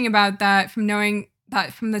interesting about that, from knowing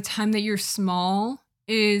that from the time that you're small,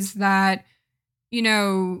 is that,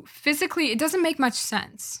 physically it doesn't make much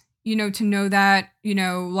sense, to know that,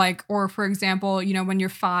 like, or for example, when you're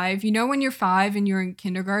 5, when you're 5 and you're in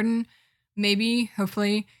kindergarten, maybe,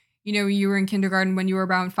 hopefully, you were in kindergarten when you were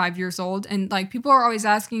around 5 years old. And like people are always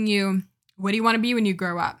asking you, what do you want to be when you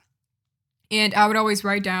grow up? And I would always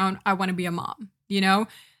write down, I want to be a mom,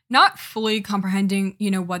 not fully comprehending,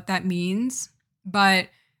 what that means, but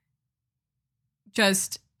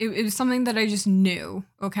just it was something that I just knew.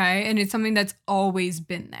 Okay. And it's something that's always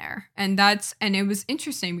been there. And it was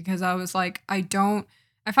interesting because I was like, I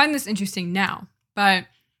find this interesting now, but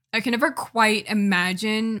I could never quite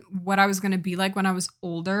imagine what I was going to be like when I was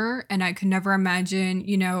older. And I could never imagine,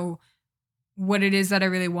 what it is that I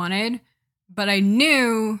really wanted. But I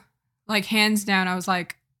knew, like, hands down, I was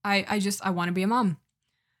like, I want to be a mom.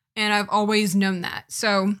 And I've always known that.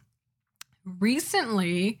 So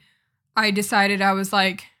recently I decided, I was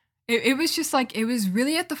like, it was just like, it was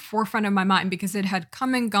really at the forefront of my mind because it had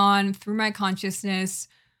come and gone through my consciousness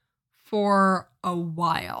for a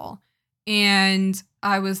while. And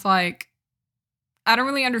I was like, I don't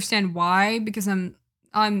really understand why, because I'm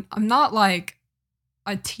not like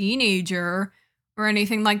a teenager or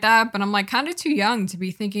anything like that, but I'm like kind of too young to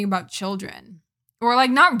be thinking about children. Or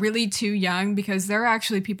like not really too young, because there are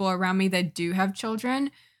actually people around me that do have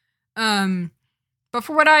children. But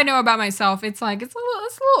for what I know about myself, it's like it's a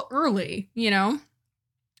little early,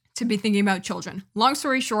 to be thinking about children. Long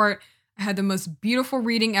story short, I had the most beautiful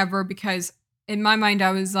reading ever, because in my mind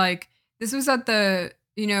I was like, this was at the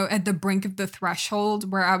brink of the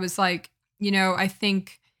threshold where I was like, I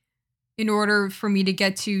think in order for me to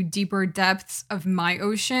get to deeper depths of my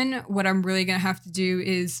ocean, what I'm really going to have to do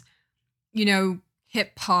is,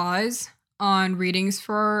 hit pause on readings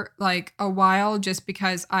for like a while, just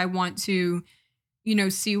because I want to,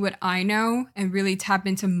 see what I know and really tap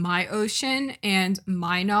into my ocean and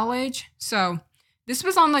my knowledge. So this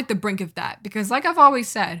was on like the brink of that, because like I've always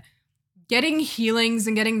said, getting healings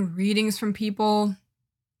and getting readings from people,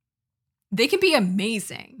 they can be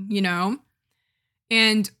amazing,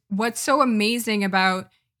 And what's so amazing about,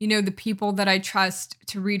 the people that I trust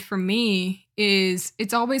to read for me is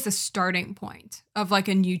it's always a starting point of like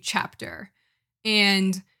a new chapter.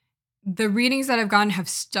 And the readings that I've gotten have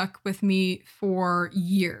stuck with me for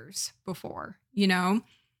years before,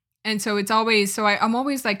 And so it's always, I'm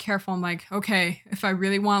always like careful. I'm like, okay, if I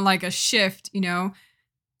really want like a shift,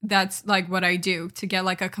 that's like what I do to get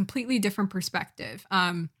like a completely different perspective.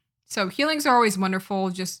 So healings are always wonderful.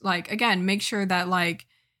 Just like, again, make sure that like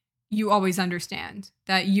you always understand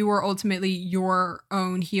that you are ultimately your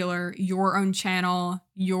own healer, your own channel,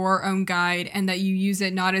 your own guide, and that you use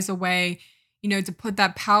it not as a way, to put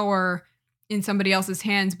that power in somebody else's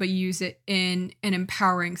hands, but use it in an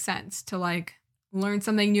empowering sense to like learn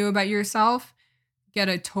something new about yourself, get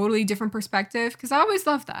a totally different perspective. Cause I always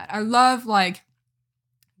love that. I love like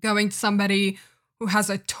going to somebody who has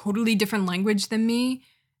a totally different language than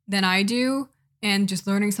I do, and just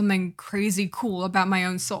learning something crazy cool about my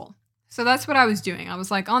own soul. So that's what I was doing. I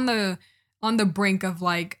was like on the brink of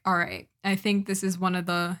like, all right, I think this is one of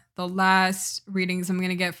the last readings I'm going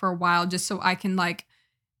to get for a while, just so I can like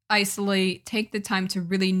isolate, take the time to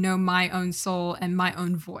really know my own soul and my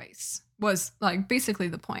own voice, was like basically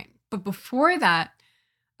the point. But before that,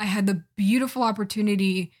 I had the beautiful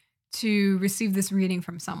opportunity to receive this reading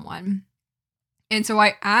from someone. And so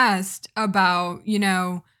I asked about,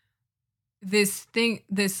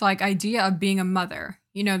 this like idea of being a mother,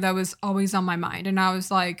 that was always on my mind. And I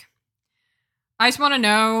was like, I just want to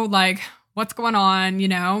know like what's going on,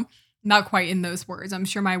 not quite in those words. I'm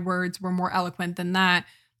sure my words were more eloquent than that.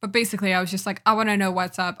 But basically I was just like, I want to know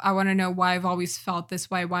what's up. I want to know why I've always felt this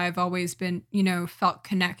way, why I've always been, felt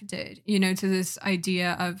connected, to this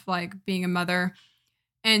idea of like being a mother.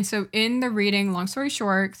 And so in the reading, long story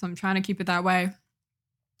short, because I'm trying to keep it that way,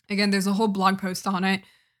 again, there's a whole blog post on it.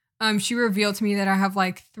 She revealed to me that I have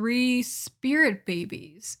like 3 spirit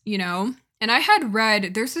babies, and I had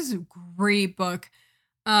read, there's this great book,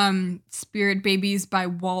 Spirit Babies by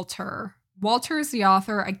Walter. Walter is the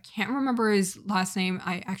author. I can't remember his last name.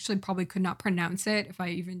 I actually probably could not pronounce it if I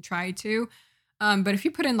even tried to. But if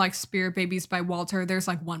you put in like Spirit Babies by Walter, there's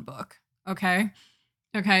like one book. Okay.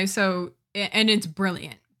 So, and it's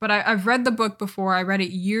brilliant. But I've read the book before. I read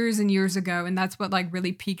it years and years ago, and that's what like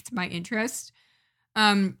really piqued my interest.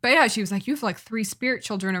 But yeah, she was like, you have like 3 spirit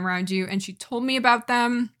children around you. And she told me about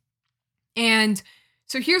them. And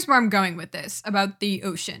so here's where I'm going with this about the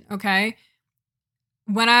ocean, okay?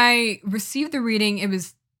 When I received the reading, it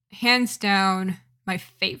was hands down my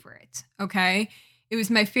favorite, okay? It was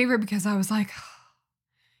my favorite because I was like,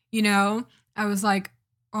 I was like,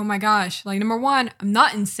 oh my gosh, like number one, I'm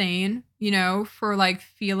not insane, for like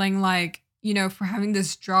feeling like, for having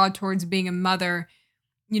this draw towards being a mother,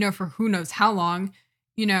 for who knows how long,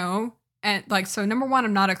 you know? And like, so number one,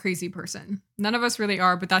 I'm not a crazy person. None of us really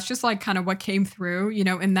are, but that's just like kind of what came through,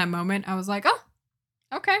 in that moment. I was like, oh,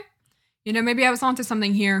 okay. Maybe I was onto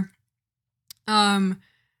something here. And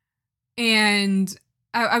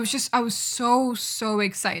I was so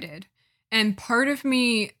excited. And part of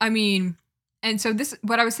me, and so this,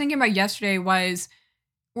 what I was thinking about yesterday was,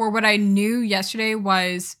 or what I knew yesterday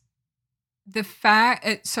was the fact,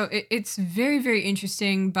 it's very, very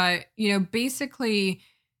interesting, but, basically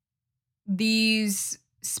these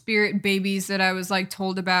spirit babies that I was like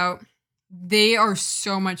told about, they are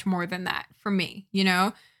so much more than that for me,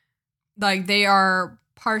 like they are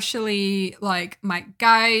partially like my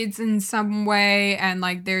guides in some way, and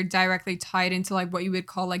like they're directly tied into like what you would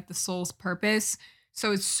call like the soul's purpose.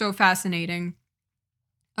 So it's so fascinating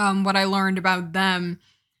what I learned about them.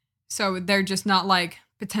 So they're just not like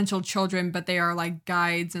potential children, but they are like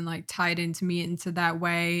guides and like tied into me into that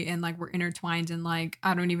way, and like we're intertwined, and like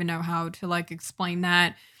I don't even know how to like explain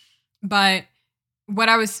that. But what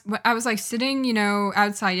I was like sitting,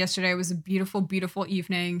 outside yesterday. It was a beautiful, beautiful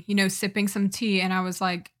evening, sipping some tea, and I was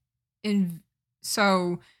like, I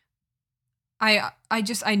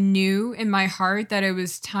knew in my heart that it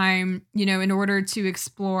was time, in order to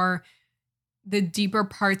explore the deeper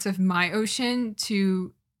parts of my ocean,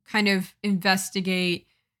 to kind of investigate,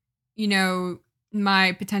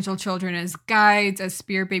 my potential children as guides, as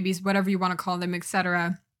spirit babies, whatever you want to call them,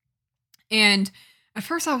 etc. And at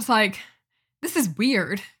first I was like, this is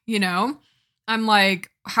weird, I'm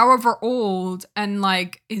like, however old, and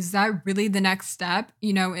like, is that really the next step,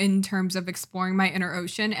 in terms of exploring my inner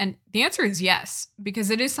ocean? And the answer is yes, because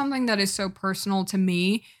it is something that is so personal to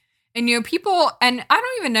me. And, people, and I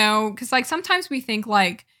don't even know, because like sometimes we think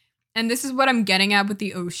like, and this is what I'm getting at with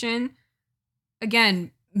the ocean,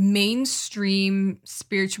 again, mainstream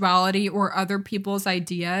spirituality or other people's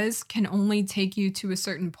ideas can only take you to a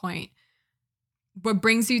certain point. What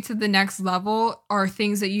brings you to the next level are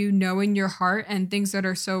things that you know in your heart, and things that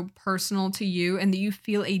are so personal to you and that you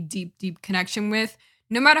feel a deep, deep connection with,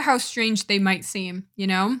 no matter how strange they might seem,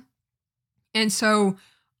 And so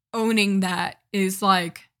owning that is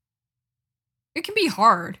like, it can be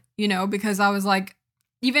hard, because I was like,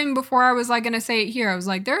 even before I was like going to say it here, I was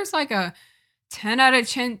like, there's like a 10 out of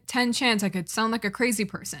 10 chance I could sound like a crazy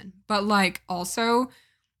person. But like, also,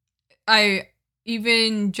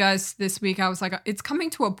 even just this week, I was like, it's coming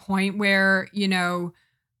to a point where,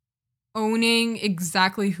 owning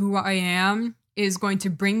exactly who I am is going to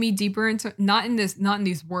bring me deeper into, not in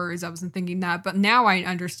these words, I wasn't thinking that, but now I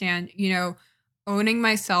understand, owning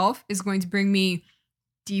myself is going to bring me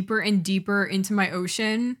deeper and deeper into my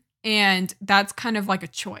ocean. And that's kind of like a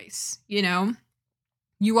choice,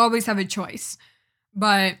 you always have a choice,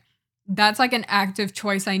 but that's like an active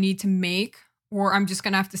choice I need to make, or I'm just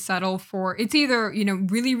going to have to settle for, it's either,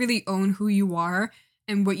 really, really own who you are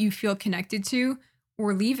and what you feel connected to,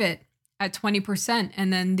 or leave it at 20%.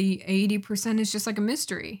 And then the 80% is just like a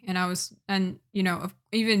mystery. And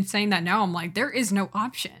even saying that now, I'm like, there is no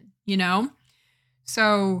option,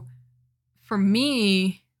 So for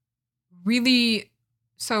me, really,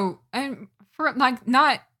 and for like,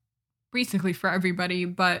 not basically for everybody,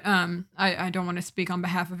 but I don't want to speak on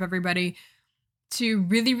behalf of everybody. To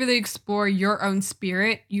really, really explore your own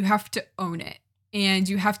spirit, you have to own it. And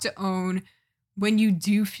you have to own when you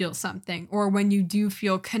do feel something, or when you do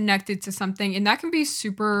feel connected to something. And that can be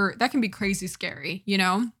crazy scary,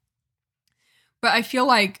 But I feel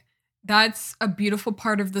like that's a beautiful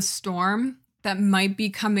part of the storm that might be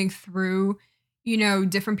coming through,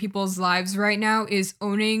 different people's lives right now, is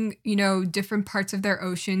owning, different parts of their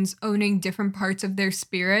oceans, owning different parts of their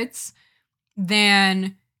spirits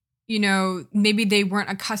than, maybe they weren't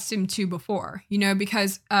accustomed to before,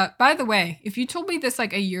 because, by the way, if you told me this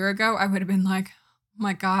like a year ago, I would have been like, oh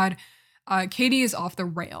my God, Katie is off the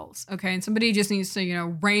rails. Okay. And somebody just needs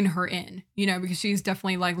to, rein her in, because she's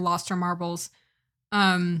definitely like lost her marbles.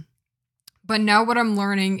 But now what I'm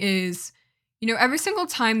learning is, every single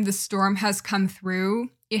time the storm has come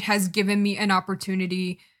through, it has given me an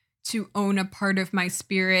opportunity to own a part of my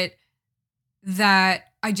spirit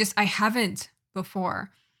that I haven't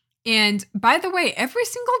before. And by the way, every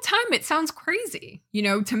single time it sounds crazy,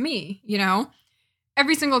 to me,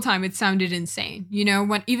 every single time it sounded insane,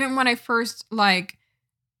 when I first like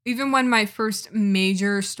even when my first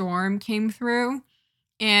major storm came through,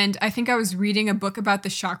 and I think I was reading a book about the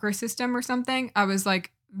chakra system or something, I was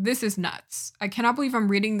like, this is nuts. I cannot believe I'm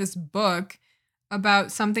reading this book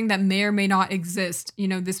about something that may or may not exist.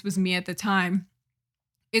 This was me at the time.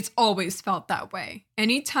 It's always felt that way.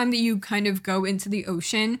 Anytime that you kind of go into the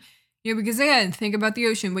ocean, because again, think about the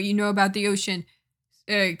ocean, what you know about the ocean,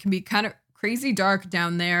 it can be kind of crazy dark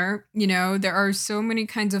down there. There are so many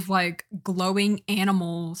kinds of like glowing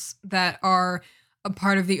animals that are a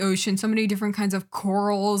part of the ocean, so many different kinds of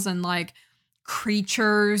corals and like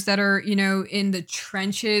creatures that are, in the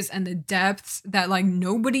trenches and the depths that like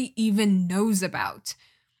nobody even knows about.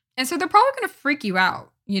 And so they're probably going to freak you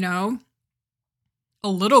out, a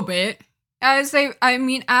little bit, as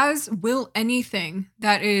will anything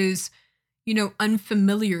that is,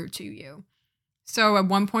 unfamiliar to you. So at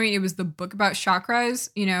one point it was the book about chakras,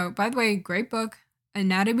 by the way, great book,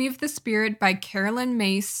 Anatomy of the Spirit by Carolyn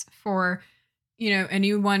Mace. For,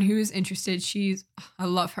 anyone who's interested, I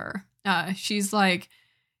love her. She's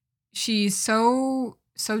so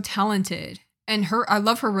talented, and I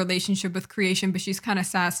love her relationship with creation, but she's kind of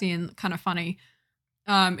sassy and kind of funny.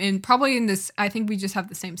 And probably in this, I think we just have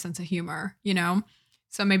the same sense of humor,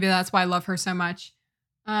 so maybe that's why I love her so much.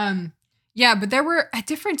 Yeah, but there were at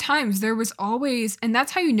different times, there was always, and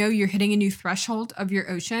that's how you're hitting a new threshold of your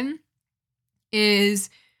ocean, is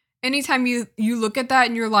anytime you look at that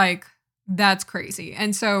and you're like, that's crazy.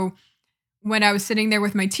 And so when I was sitting there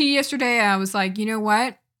with my tea yesterday, I was like, you know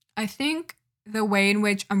what? I think the way in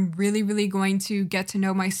which I'm really, really going to get to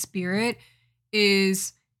know my spirit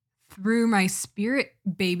is through my spirit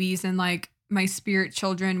babies and like my spirit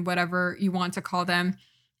children, whatever you want to call them,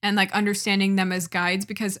 and like understanding them as guides.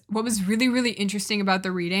 Because what was really, really interesting about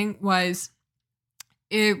the reading was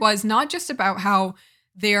it was not just about how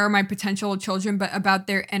they are my potential children, but about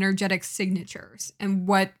their energetic signatures and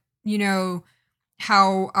what,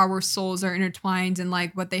 how our souls are intertwined and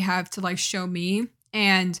like what they have to like show me.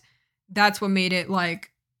 And that's what made it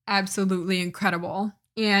like absolutely incredible.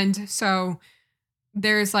 And so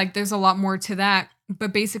there's a lot more to that.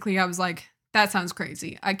 But basically I was like, that sounds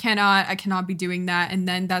crazy. I cannot be doing that. And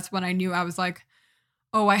then that's when I knew, I was like,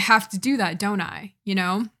 oh, I have to do that, don't I?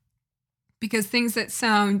 Because things that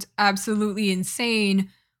sound absolutely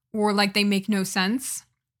insane or like they make no sense,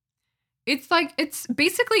 it's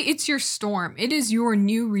basically your storm. It is your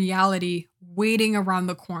new reality waiting around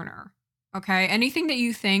the corner. Okay. Anything that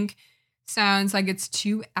you think sounds like it's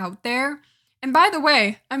too out there. And by the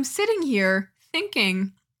way, I'm sitting here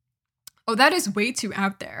thinking, oh, that is way too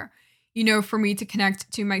out there, for me to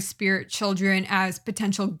connect to my spirit children as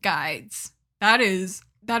potential guides. That is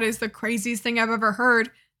the craziest thing I've ever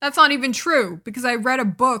heard. That's not even true, because I read a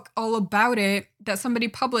book all about it that somebody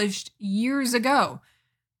published years ago.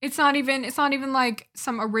 It's not even like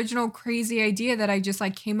some original crazy idea that I just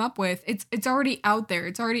like came up with. It's already out there.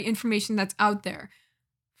 It's already information that's out there.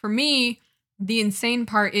 For me, the insane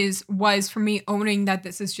part was for me owning that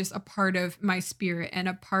this is just a part of my spirit and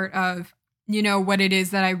a part of, what it is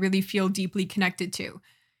that I really feel deeply connected to.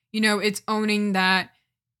 It's owning that,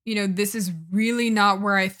 this is really not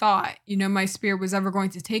where I thought, my spirit was ever going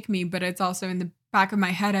to take me, but it's also in the back of my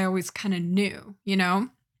head, I always kind of knew,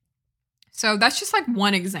 So that's just like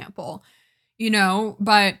one example,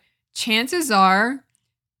 but chances are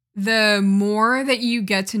the more that you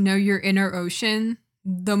get to know your inner ocean,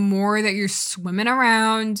 the more that you're swimming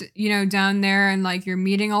around, down there, and like you're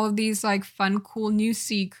meeting all of these like fun, cool new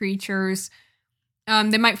sea creatures.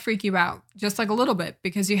 They might freak you out just like a little bit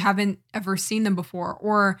because you haven't ever seen them before.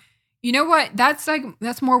 Or, you know what? That's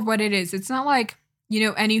more of what it is. It's not like,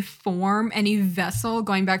 any form, any vessel,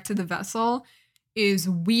 going back to the vessel, is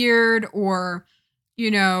weird or,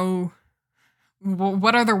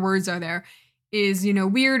 what other words are there? Is,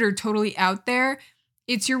 weird or totally out there.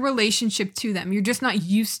 It's your relationship to them. You're just not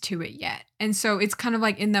used to it yet. And so it's kind of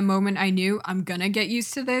like in the moment I knew I'm going to get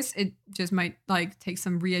used to this. It just might like take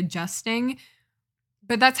some readjusting.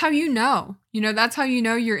 But that's how that's how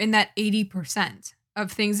you're in that 80%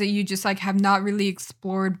 of things that you just like have not really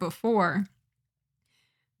explored before.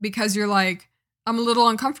 Because you're like, I'm a little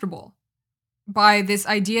uncomfortable by this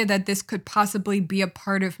idea that this could possibly be a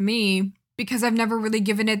part of me because I've never really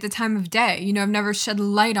given it the time of day. I've never shed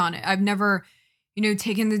light on it. I've never,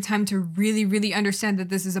 taken the time to really, really understand that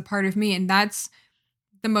this is a part of me. And that's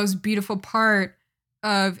the most beautiful part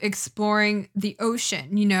of exploring the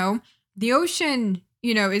ocean. The ocean,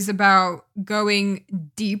 is about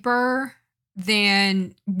going deeper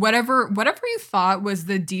than whatever you thought was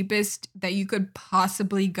the deepest that you could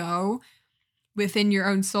possibly go within your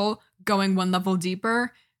own soul, going one level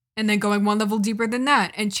deeper. and then going one level deeper than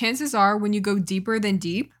that. And chances are when you go deeper than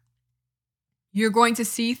deep, you're going to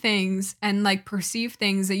see things and like perceive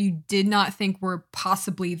things that you did not think were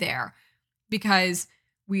possibly there, because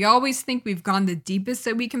we always think we've gone the deepest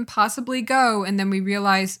that we can possibly go, and then we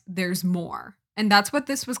realize there's more. And that's what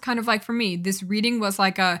this was kind of like for me. This reading was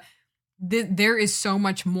like there is so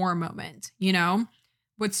much more moment, you know?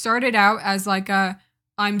 What started out as like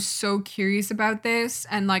I'm so curious about this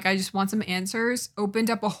and like I just want some answers opened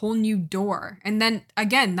up a whole new door. And then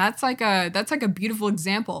again, that's like a beautiful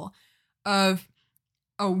example of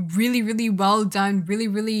a really, really well done, really,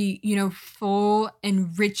 really, full,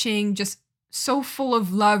 enriching, just so full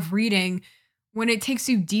of love reading when it takes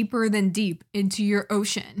you deeper than deep into your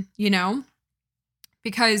ocean,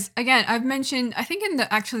 Because again, I've mentioned, I think in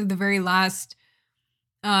the very last,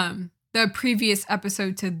 the previous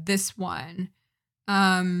episode to this one,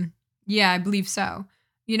 yeah, I believe so.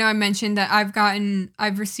 I mentioned that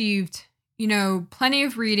I've received, plenty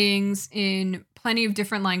of readings in plenty of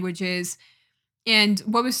different languages. And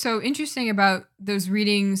what was so interesting about those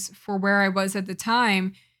readings for where I was at the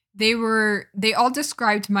time, they all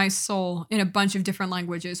described my soul in a bunch of different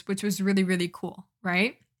languages, which was really, really cool,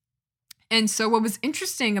 right? And so what was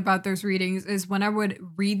interesting about those readings is when I would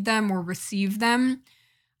read them or receive them,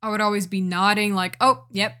 I would always be nodding like, oh,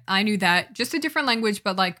 yep, I knew that. Just a different language,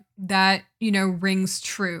 but like that, rings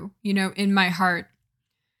true, in my heart.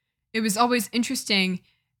 It was always interesting.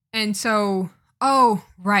 And so, oh,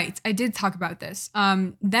 right, I did talk about this.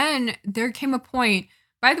 Then there came a point,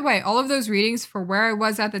 by the way, all of those readings for where I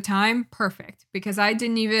was at the time, perfect, because I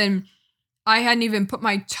hadn't even put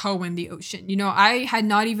my toe in the ocean. I had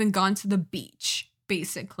not even gone to the beach,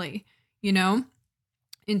 basically, in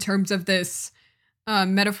terms of this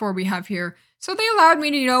metaphor we have here. So they allowed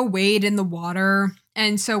me to, wade in the water.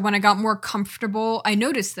 And so when I got more comfortable, I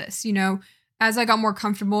noticed this, as I got more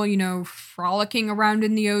comfortable, frolicking around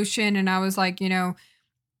in the ocean, and I was like,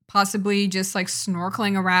 possibly just like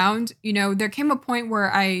snorkeling around, there came a point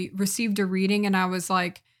where I received a reading and I was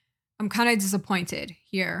like, I'm kind of disappointed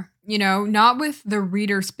here, not with the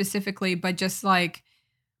reader specifically, but just like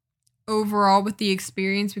overall with the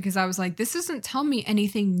experience, because I was like, this doesn't tell me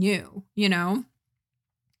anything new,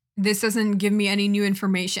 this doesn't give me any new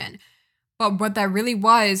information. But what that really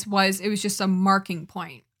was it was just a marking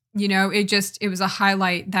point. It was a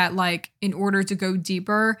highlight that like, in order to go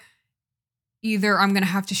deeper, either I'm going to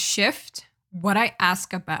have to shift what I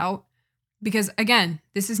ask about, because again,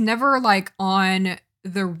 this is never like on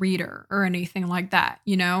the reader or anything like that.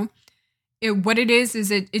 What it is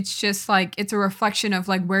it's just like, it's a reflection of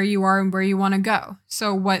like where you are and where you want to go.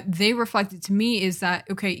 So what they reflected to me is that,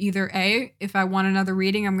 okay, either A, if I want another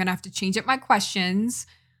reading, I'm going to have to change up my questions,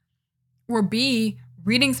 or B,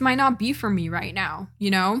 readings might not be for me right now,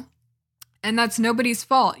 and that's nobody's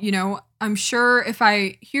fault. I'm sure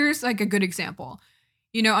here's like a good example,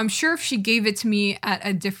 I'm sure if she gave it to me at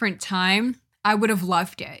a different time, I would have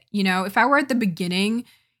loved it. If I were at the beginning,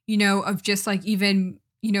 of just like even,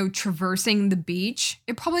 traversing the beach,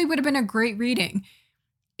 it probably would have been a great reading.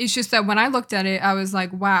 It's just that when I looked at it, I was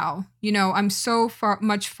like, wow, I'm so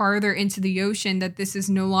much farther into the ocean that this is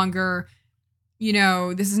no longer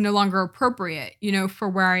appropriate, for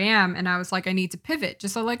where I am. And I was like, I need to pivot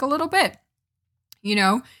just like a little bit,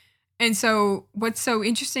 And so what's so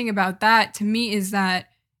interesting about that to me is that,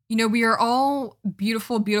 we are all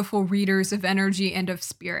beautiful, beautiful readers of energy and of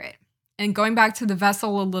spirit. And going back to the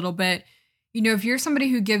vessel a little bit, if you're somebody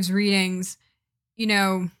who gives readings,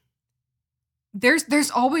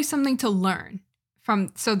 there's always something to learn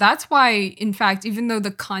from. So that's why, in fact, even though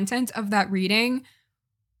the content of that reading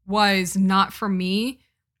was not for me,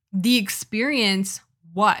 the experience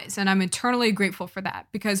was. And I'm eternally grateful for that,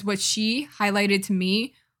 because what she highlighted to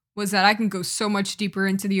me was that I can go so much deeper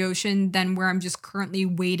into the ocean than where I'm just currently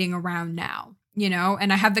wading around now,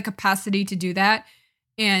 and I have the capacity to do that.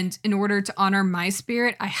 And in order to honor my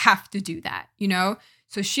spirit, I have to do that,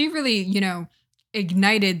 So she really,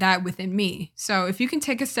 ignited that within me. So if you can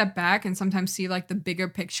take a step back and sometimes see like the bigger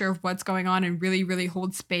picture of what's going on and really, really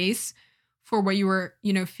hold space for what you were,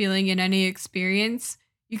 feeling in any experience,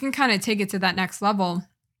 you can kind of take it to that next level.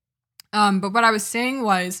 But what I was saying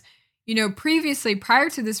was, previously, prior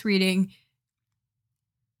to this reading,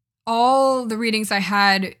 all the readings I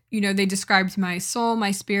had, they described my soul,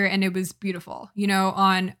 my spirit, and it was beautiful,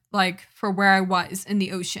 on like for where I was in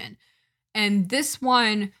the ocean. And this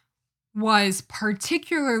one was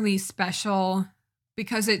particularly special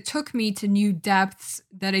because it took me to new depths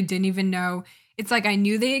that I didn't even know. It's like I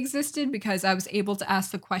knew they existed because I was able to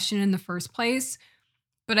ask the question in the first place.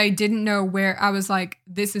 but I didn't know where. I was like,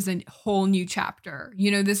 this is a whole new chapter.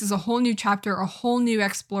 This is a whole new chapter, a whole new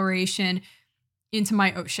exploration into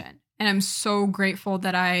my ocean. And I'm so grateful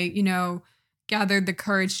that I, gathered the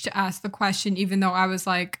courage to ask the question, even though I was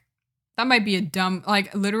like, that might be a dumb,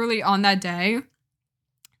 like literally on that day,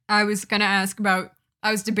 I was going to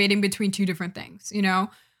I was debating between two different things, I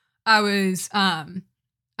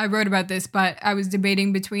wrote about this, but I was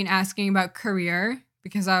debating between asking about career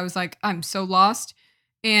because I was like, I'm so lost.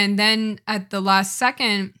 And then at the last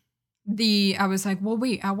second, I was like, well,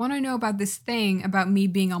 wait, I want to know about this thing about me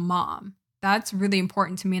being a mom. That's really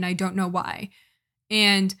important to me, and I don't know why.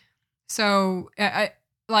 And so I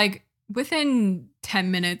like within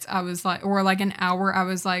 10 minutes, I was like, or like an hour, I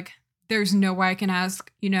was like, there's no way I can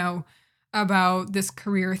ask, about this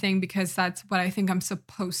career thing because that's what I think I'm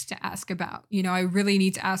supposed to ask about. I really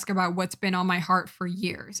need to ask about what's been on my heart for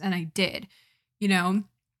years. And I did,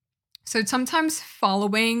 So sometimes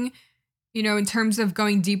following, in terms of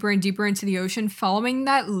going deeper and deeper into the ocean, following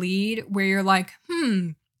that lead where you're like,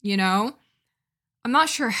 I'm not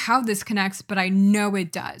sure how this connects, but I know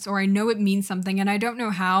it does, or I know it means something and I don't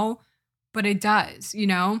know how, but it does,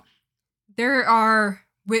 There are,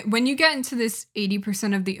 when you get into this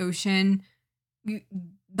 80% of the ocean,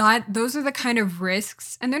 those are the kind of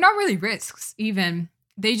risks, and they're not really risks even.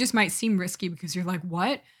 They just might seem risky because you're like,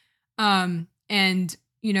 what? And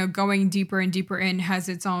going deeper and deeper in has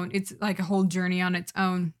it's like a whole journey on its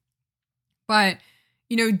own. But,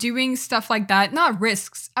 doing stuff like that, not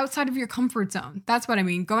risks, outside of your comfort zone. That's what I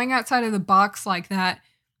mean. Going outside of the box like that,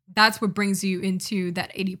 that's what brings you into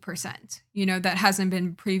that 80%, that hasn't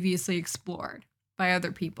been previously explored by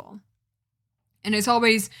other people. And it's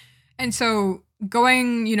always, and so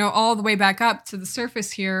going, all the way back up to the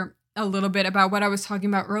surface here, a little bit about what I was talking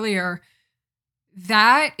about earlier,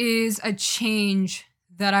 that is a change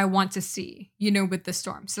that I want to see, with the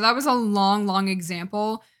storm. So that was a long, long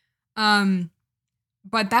example.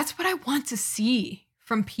 But that's what I want to see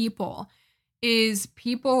from people is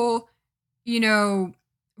people,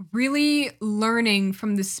 really learning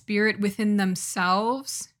from the spirit within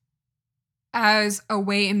themselves as a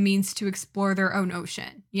way and means to explore their own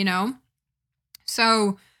ocean,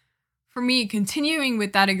 So for me, continuing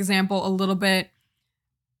with that example a little bit,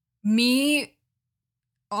 that's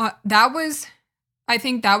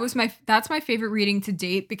my favorite reading to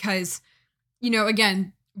date because,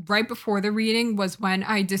 again, right before the reading was when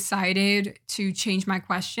I decided to change my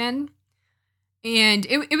question. And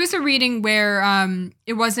it was a reading where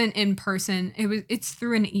it wasn't in person. It's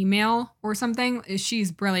through an email or something.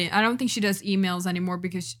 She's brilliant. I don't think she does emails anymore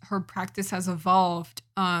because her practice has evolved.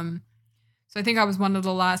 So I think I was one of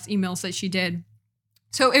the last emails that she did.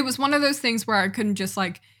 So it was one of those things where I couldn't just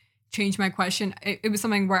like change my question. It was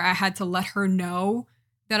something where I had to let her know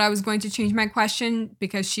that I was going to change my question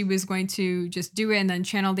because she was going to just do it and then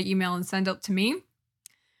channel the email and send it to me.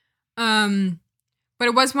 But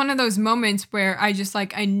it was one of those moments where I just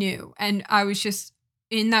like, I knew, and I was just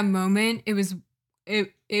in that moment. It was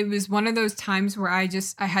one of those times where I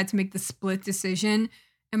had to make the split decision.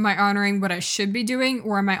 Am I honoring what I should be doing,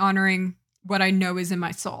 or am I honoring what I know is in my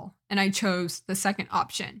soul? And I chose the second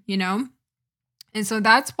option, And so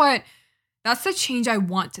that's the change I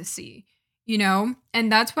want to see,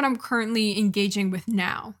 and that's what I'm currently engaging with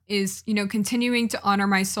now is, continuing to honor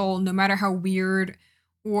my soul, no matter how weird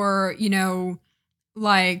or,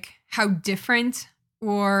 like how different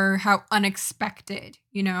or how unexpected,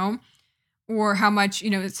 or how much,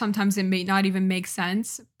 sometimes it may not even make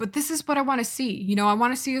sense, but this is what I want to see. I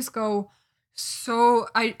want to see us go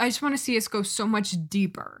I just want to see us go so much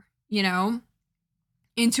deeper,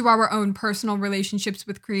 into our own personal relationships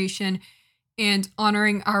with creation and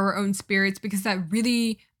honoring our own spirits, because that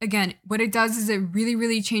really, again, what it does is it really,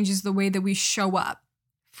 really changes the way that we show up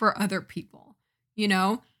for other people,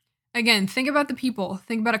 Again, think about the people.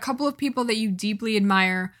 Think about a couple of people that you deeply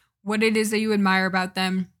admire, what it is that you admire about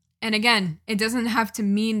them. And again, it doesn't have to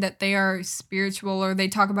mean that they are spiritual or they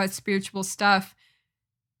talk about spiritual stuff.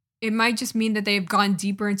 It might just mean that they've gone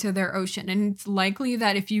deeper into their ocean. And it's likely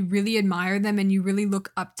that if you really admire them and you really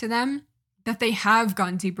look up to them, that they have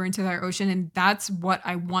gone deeper into their ocean. And that's what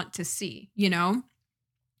I want to see,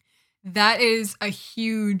 That is a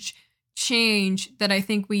huge change that I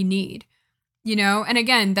think we need. And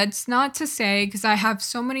again, that's not to say, because I have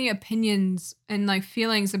so many opinions and like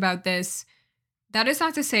feelings about this, that is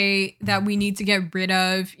not to say that we need to get rid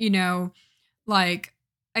of, like,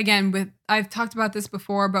 again, I've talked about this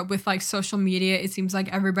before, but with like social media, it seems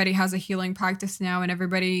like everybody has a healing practice now and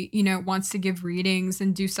everybody, wants to give readings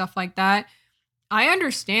and do stuff like that. I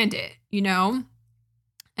understand it, and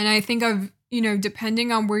I think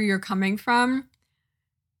depending on where you're coming from,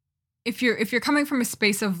 if you're coming from a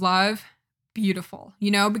space of love, beautiful,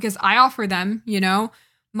 because I offer them,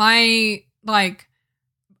 my like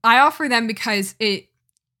I offer them because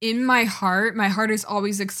in my heart is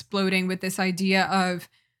always exploding with this idea of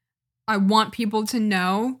I want people to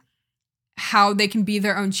know how they can be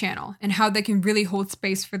their own channel and how they can really hold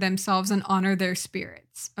space for themselves and honor their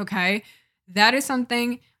spirits. Okay. That is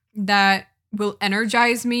something that will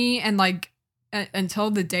energize me and until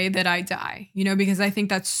the day that I die, because I think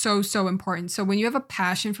that's so, so important. So when you have a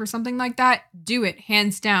passion for something like that, do it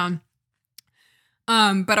hands down.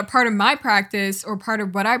 But a part of my practice or part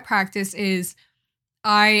of what I practice is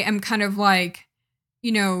I am kind of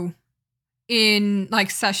in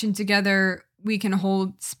session together, we can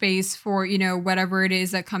hold space for, whatever it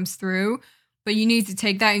is that comes through, but you need to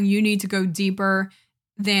take that and you need to go deeper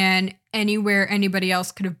than anywhere anybody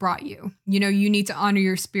else could have brought you. You need to honor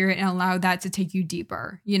your spirit and allow that to take you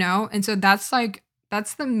deeper, And so that's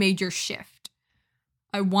the major shift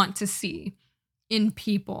I want to see in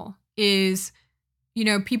people is,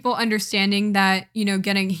 people understanding that,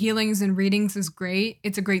 getting healings and readings is great.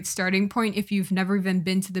 It's a great starting point if you've never even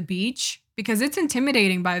been to the beach, because it's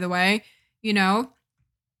intimidating, by the way.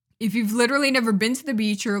 If you've literally never been to the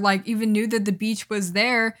beach or even knew that the beach was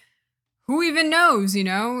there, who even knows,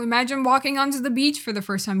 Imagine walking onto the beach for the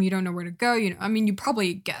first time. You don't know where to go. You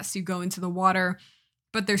probably guess you go into the water,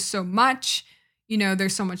 but there's so much,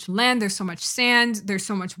 there's so much land, there's so much sand, there's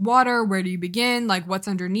so much water. Where do you begin? What's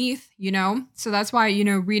underneath, So that's why,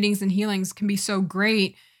 readings and healings can be so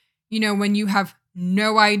great, when you have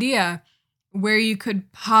no idea where you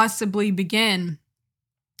could possibly begin.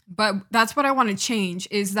 But that's what I want to change,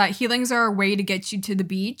 is that healings are a way to get you to the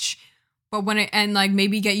beach, but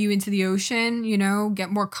maybe get you into the ocean,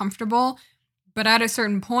 get more comfortable. But at a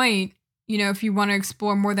certain point, if you want to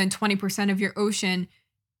explore more than 20% of your ocean,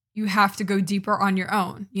 you have to go deeper on your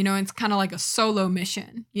own. It's kind of like a solo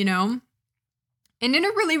mission, and in a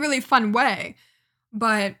really, really fun way.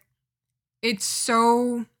 But it's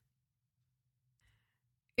so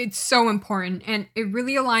important, and it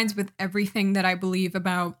really aligns with everything that I believe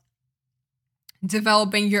about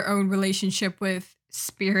developing your own relationship with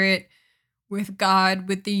spirit, with God,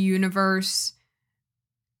 with the universe.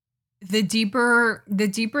 The deeper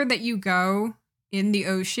that you go in the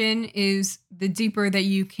ocean is the deeper that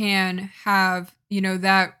you can have,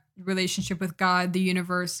 that relationship with God, the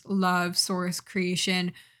universe, love, source,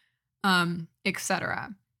 creation,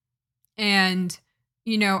 etc. And,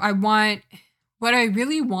 what I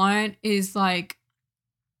really want is for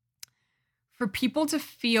people to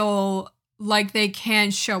feel like they can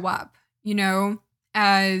show up,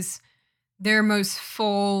 as their most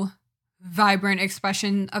full, vibrant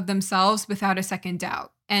expression of themselves without a second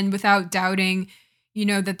doubt, and without doubting,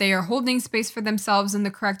 that they are holding space for themselves in the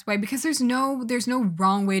correct way, because there's no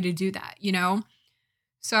wrong way to do that,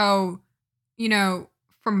 So,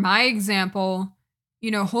 for my example,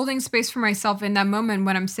 holding space for myself in that moment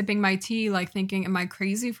when I'm sipping my tea, thinking, am I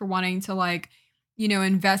crazy for wanting to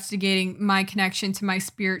investigating my connection to my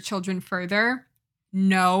spirit children further?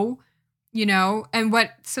 No.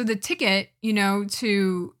 So the ticket,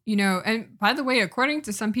 to, and by the way, according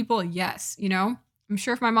to some people, yes, I'm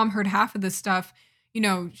sure if my mom heard half of this stuff, she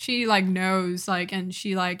knows, and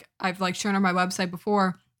she I've shown her my website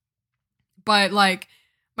before, but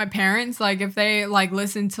my parents, if they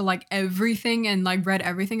listened to everything and read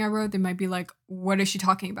everything I wrote, they might be like, what is she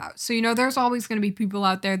talking about? So, there's always going to be people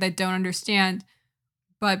out there that don't understand,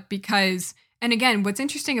 but because, and again, what's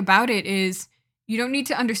interesting about it is, you don't need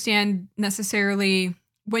to understand necessarily.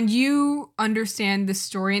 When you understand the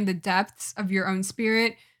story and the depths of your own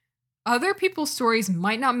spirit, other people's stories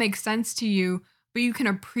might not make sense to you, but you can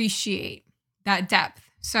appreciate that depth.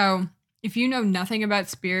 So if you know nothing about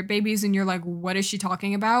spirit babies and you're like, what is she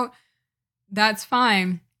talking about? That's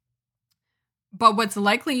fine. But what's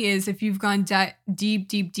likely is if you've gone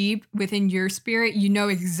deep within your spirit, you know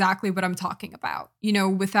exactly what I'm talking about,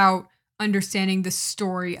 without understanding the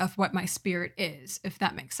story of what my spirit is, if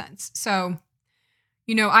that makes sense. So,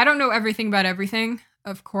 I don't know everything about everything,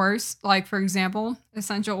 of course. For example,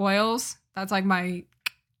 essential oils, that's my,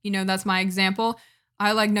 that's my example.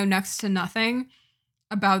 I know next to nothing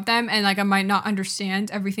about them, and I might not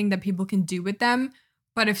understand everything that people can do with them.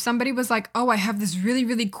 But if somebody was like, oh, I have this really,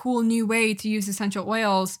 really cool new way to use essential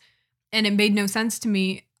oils, and it made no sense to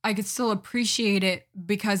me, I could still appreciate it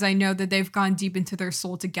because I know that they've gone deep into their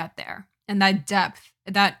soul to get there. And that depth,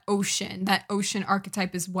 that ocean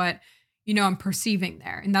archetype is what, I'm perceiving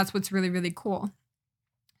there. And that's what's really, really cool.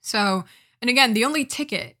 So, and again, the only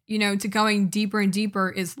ticket, to going deeper and deeper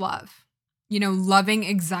is love. Loving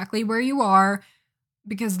exactly where you are,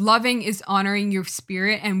 because loving is honoring your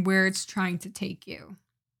spirit and where it's trying to take you.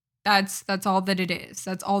 That's all that it is.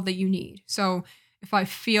 That's all that you need. So if I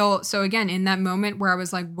feel, so again, in that moment where I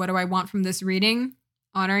was like, what do I want from this reading?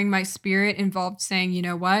 Honoring my spirit involved saying, you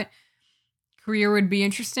know what? Career would be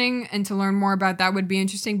interesting, and to learn more about that would be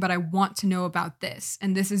interesting, but I want to know about this.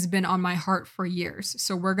 And this has been on my heart for years.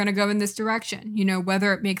 So we're going to go in this direction,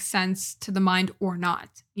 whether it makes sense to the mind or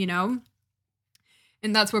not,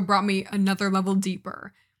 And that's what brought me another level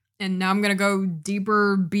deeper. And now I'm going to go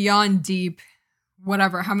deeper beyond deep,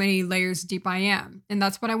 whatever, how many layers deep I am. And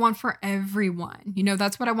that's what I want for everyone.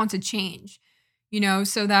 That's what I want to change,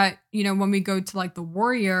 so that, when we go to like the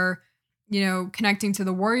warrior, connecting to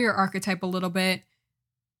the warrior archetype a little bit,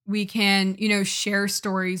 we can, share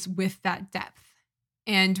stories with that depth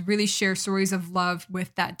and really share stories of love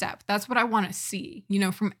with that depth. That's what I want to see,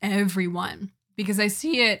 from everyone, because I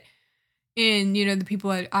see it in, the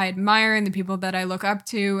people that I admire and the people that I look up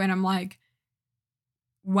to. And I'm like,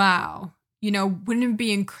 wow, wouldn't it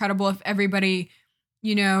be incredible if everybody,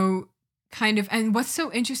 kind of, and what's so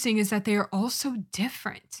interesting is that they are all so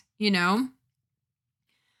different,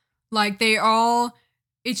 like they all,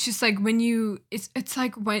 it's just like when you, it's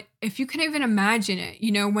like what, if you can even imagine it,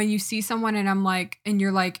 when you see someone and I'm like, and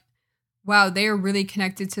you're like, wow, they are really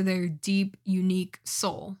connected to their deep, unique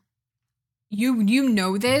soul. You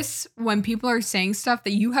know this when people are saying stuff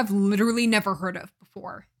that you have literally never heard of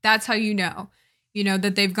before. That's how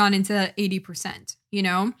that they've gone into that 80%,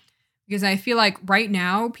 because I feel like right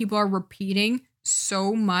now people are repeating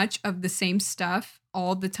so much of the same stuff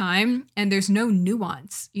all the time, and there's no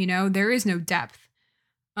nuance, there is no depth.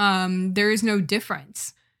 There is no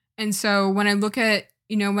difference. And so when I look at,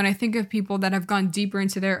 when I think of people that have gone deeper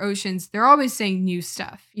into their oceans, they're always saying new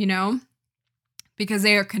stuff, because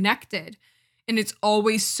they are connected, and it's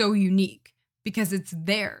always so unique because it's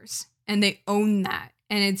theirs and they own that.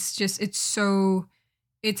 And it's just,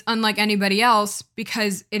 it's unlike anybody else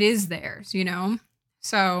because it is theirs,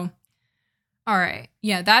 So, all right.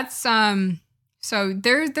 Yeah, that's, so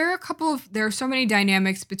there are there are so many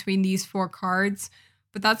dynamics between these 4 cards,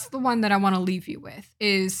 but that's the one that I want to leave you with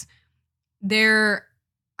is there,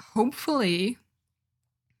 hopefully,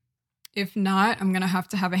 if not, I'm going to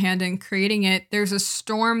have a hand in creating it. There's a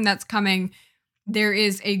storm that's coming. There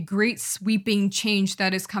is a great sweeping change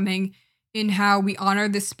that is coming in how we honor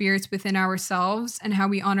the spirits within ourselves and how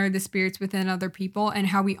we honor the spirits within other people and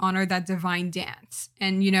how we honor that divine dance.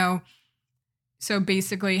 And, so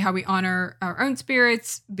basically how we honor our own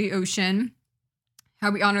spirits, the ocean, how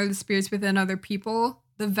we honor the spirits within other people,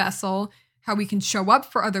 the vessel, how we can show up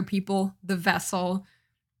for other people, the vessel.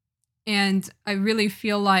 And I really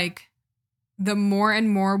feel like the more and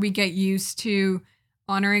more we get used to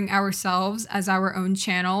honoring ourselves as our own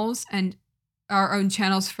channels and our own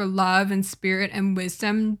channels for love and spirit and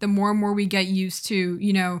wisdom, the more and more we get used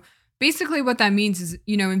to, basically what that means is,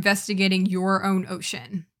 investigating your own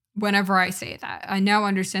ocean. Whenever I say that, I now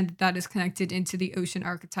understand that is connected into the ocean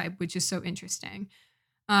archetype, which is so interesting.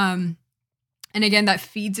 And again, that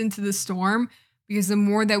feeds into the storm because the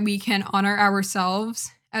more that we can honor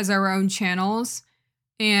ourselves as our own channels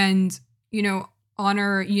and,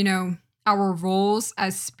 honor, our roles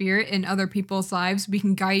as spirit in other people's lives, we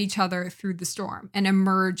can guide each other through the storm and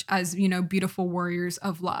emerge as, beautiful warriors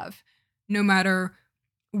of love, no matter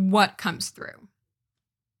what comes through.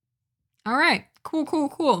 All right.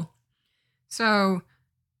 Cool. So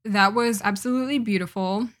that was absolutely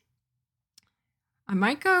beautiful. I'm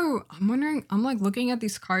wondering, I'm like looking at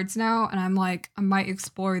these cards now and I'm like, I might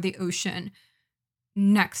explore the ocean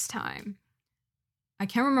next time. I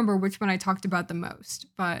can't remember which one I talked about the most,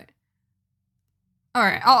 but all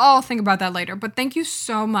right, I'll think about that later. But thank you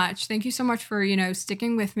so much. Thank you so much for,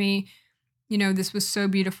 sticking with me. This was so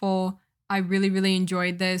beautiful. I really, really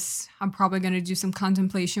enjoyed this. I'm probably going to do some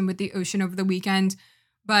contemplation with the ocean over the weekend.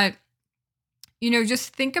 But,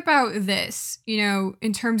 just think about this,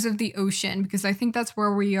 in terms of the ocean, because I think that's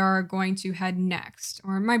where we are going to head next.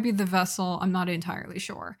 Or it might be the vessel. I'm not entirely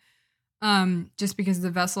sure. Just because the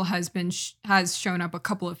vessel has shown up a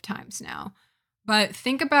couple of times now. But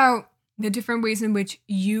think about the different ways in which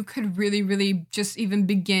you could really, really just even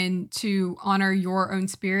begin to honor your own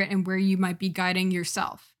spirit and where you might be guiding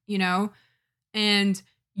yourself, and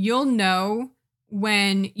you'll know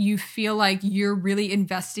when you feel like you're really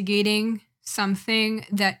investigating something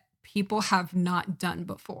that people have not done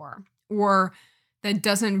before or that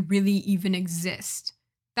doesn't really even exist.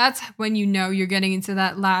 That's when you're getting into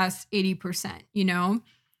that last 80%,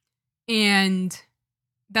 and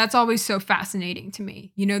that's always so fascinating to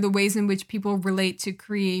me. The ways in which people relate to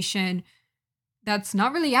creation that's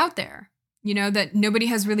not really out there, that nobody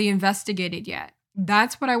has really investigated yet.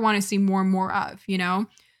 that's what I want to see more and more of, you know?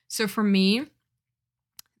 So for me,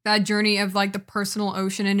 that journey of like the personal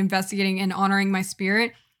ocean and investigating and honoring my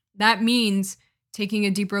spirit, that means taking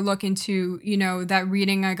a deeper look into, you know, that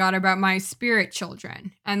reading I got about my spirit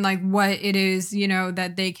children and like what it is, you know,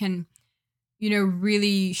 that they can, you know,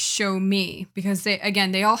 really show me, because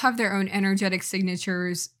they all have their own energetic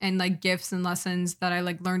signatures and like gifts and lessons that I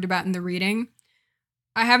like learned about in the reading.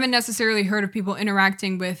 I haven't necessarily heard of people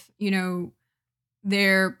interacting with, you know,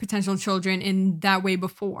 their potential children in that way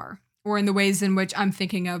before, or in the ways in which I'm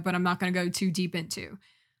thinking of, but I'm not going to go too deep into.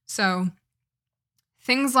 So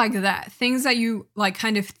things like that, things that you like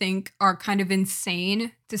kind of think are kind of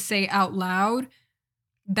insane to say out loud,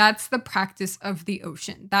 that's the practice of the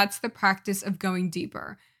ocean. That's the practice of going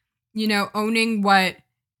deeper. You know, owning what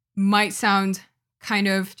might sound kind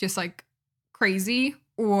of just like crazy,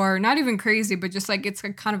 or not even crazy, but just like it's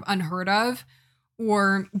kind of unheard of,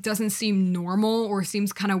 or doesn't seem normal, or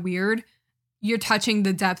seems kind of weird. You're touching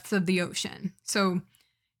the depths of the ocean. So,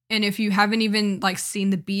 and if you haven't even like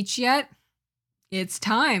seen the beach yet, it's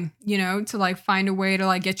time, you know, to like find a way to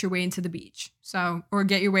like get your way into the beach. So, or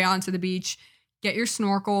get your way onto the beach, get your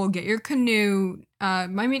snorkel, get your canoe.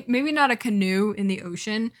 Maybe not a canoe in the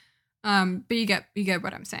ocean, but you get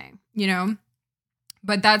what I'm saying, you know.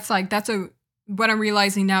 But what I'm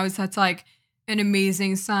realizing now is that's like an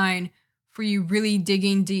amazing sign for you really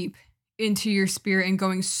digging deep into your spirit and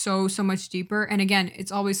going so much deeper. And again,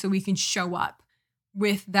 it's always so we can show up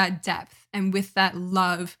with that depth and with that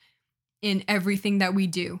love in everything that we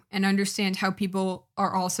do, and understand how people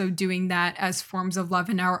are also doing that as forms of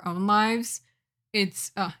love in our own lives.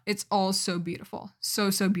 It's all so beautiful.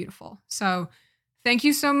 So beautiful. So thank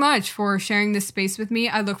you so much for sharing this space with me.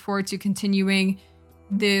 I look forward to continuing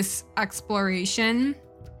this exploration.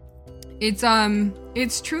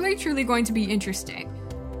 It's truly going to be interesting.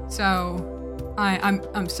 So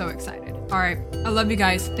I'm so excited. All right. I love you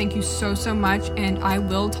guys. Thank you so much. And I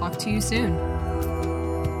will talk to you soon.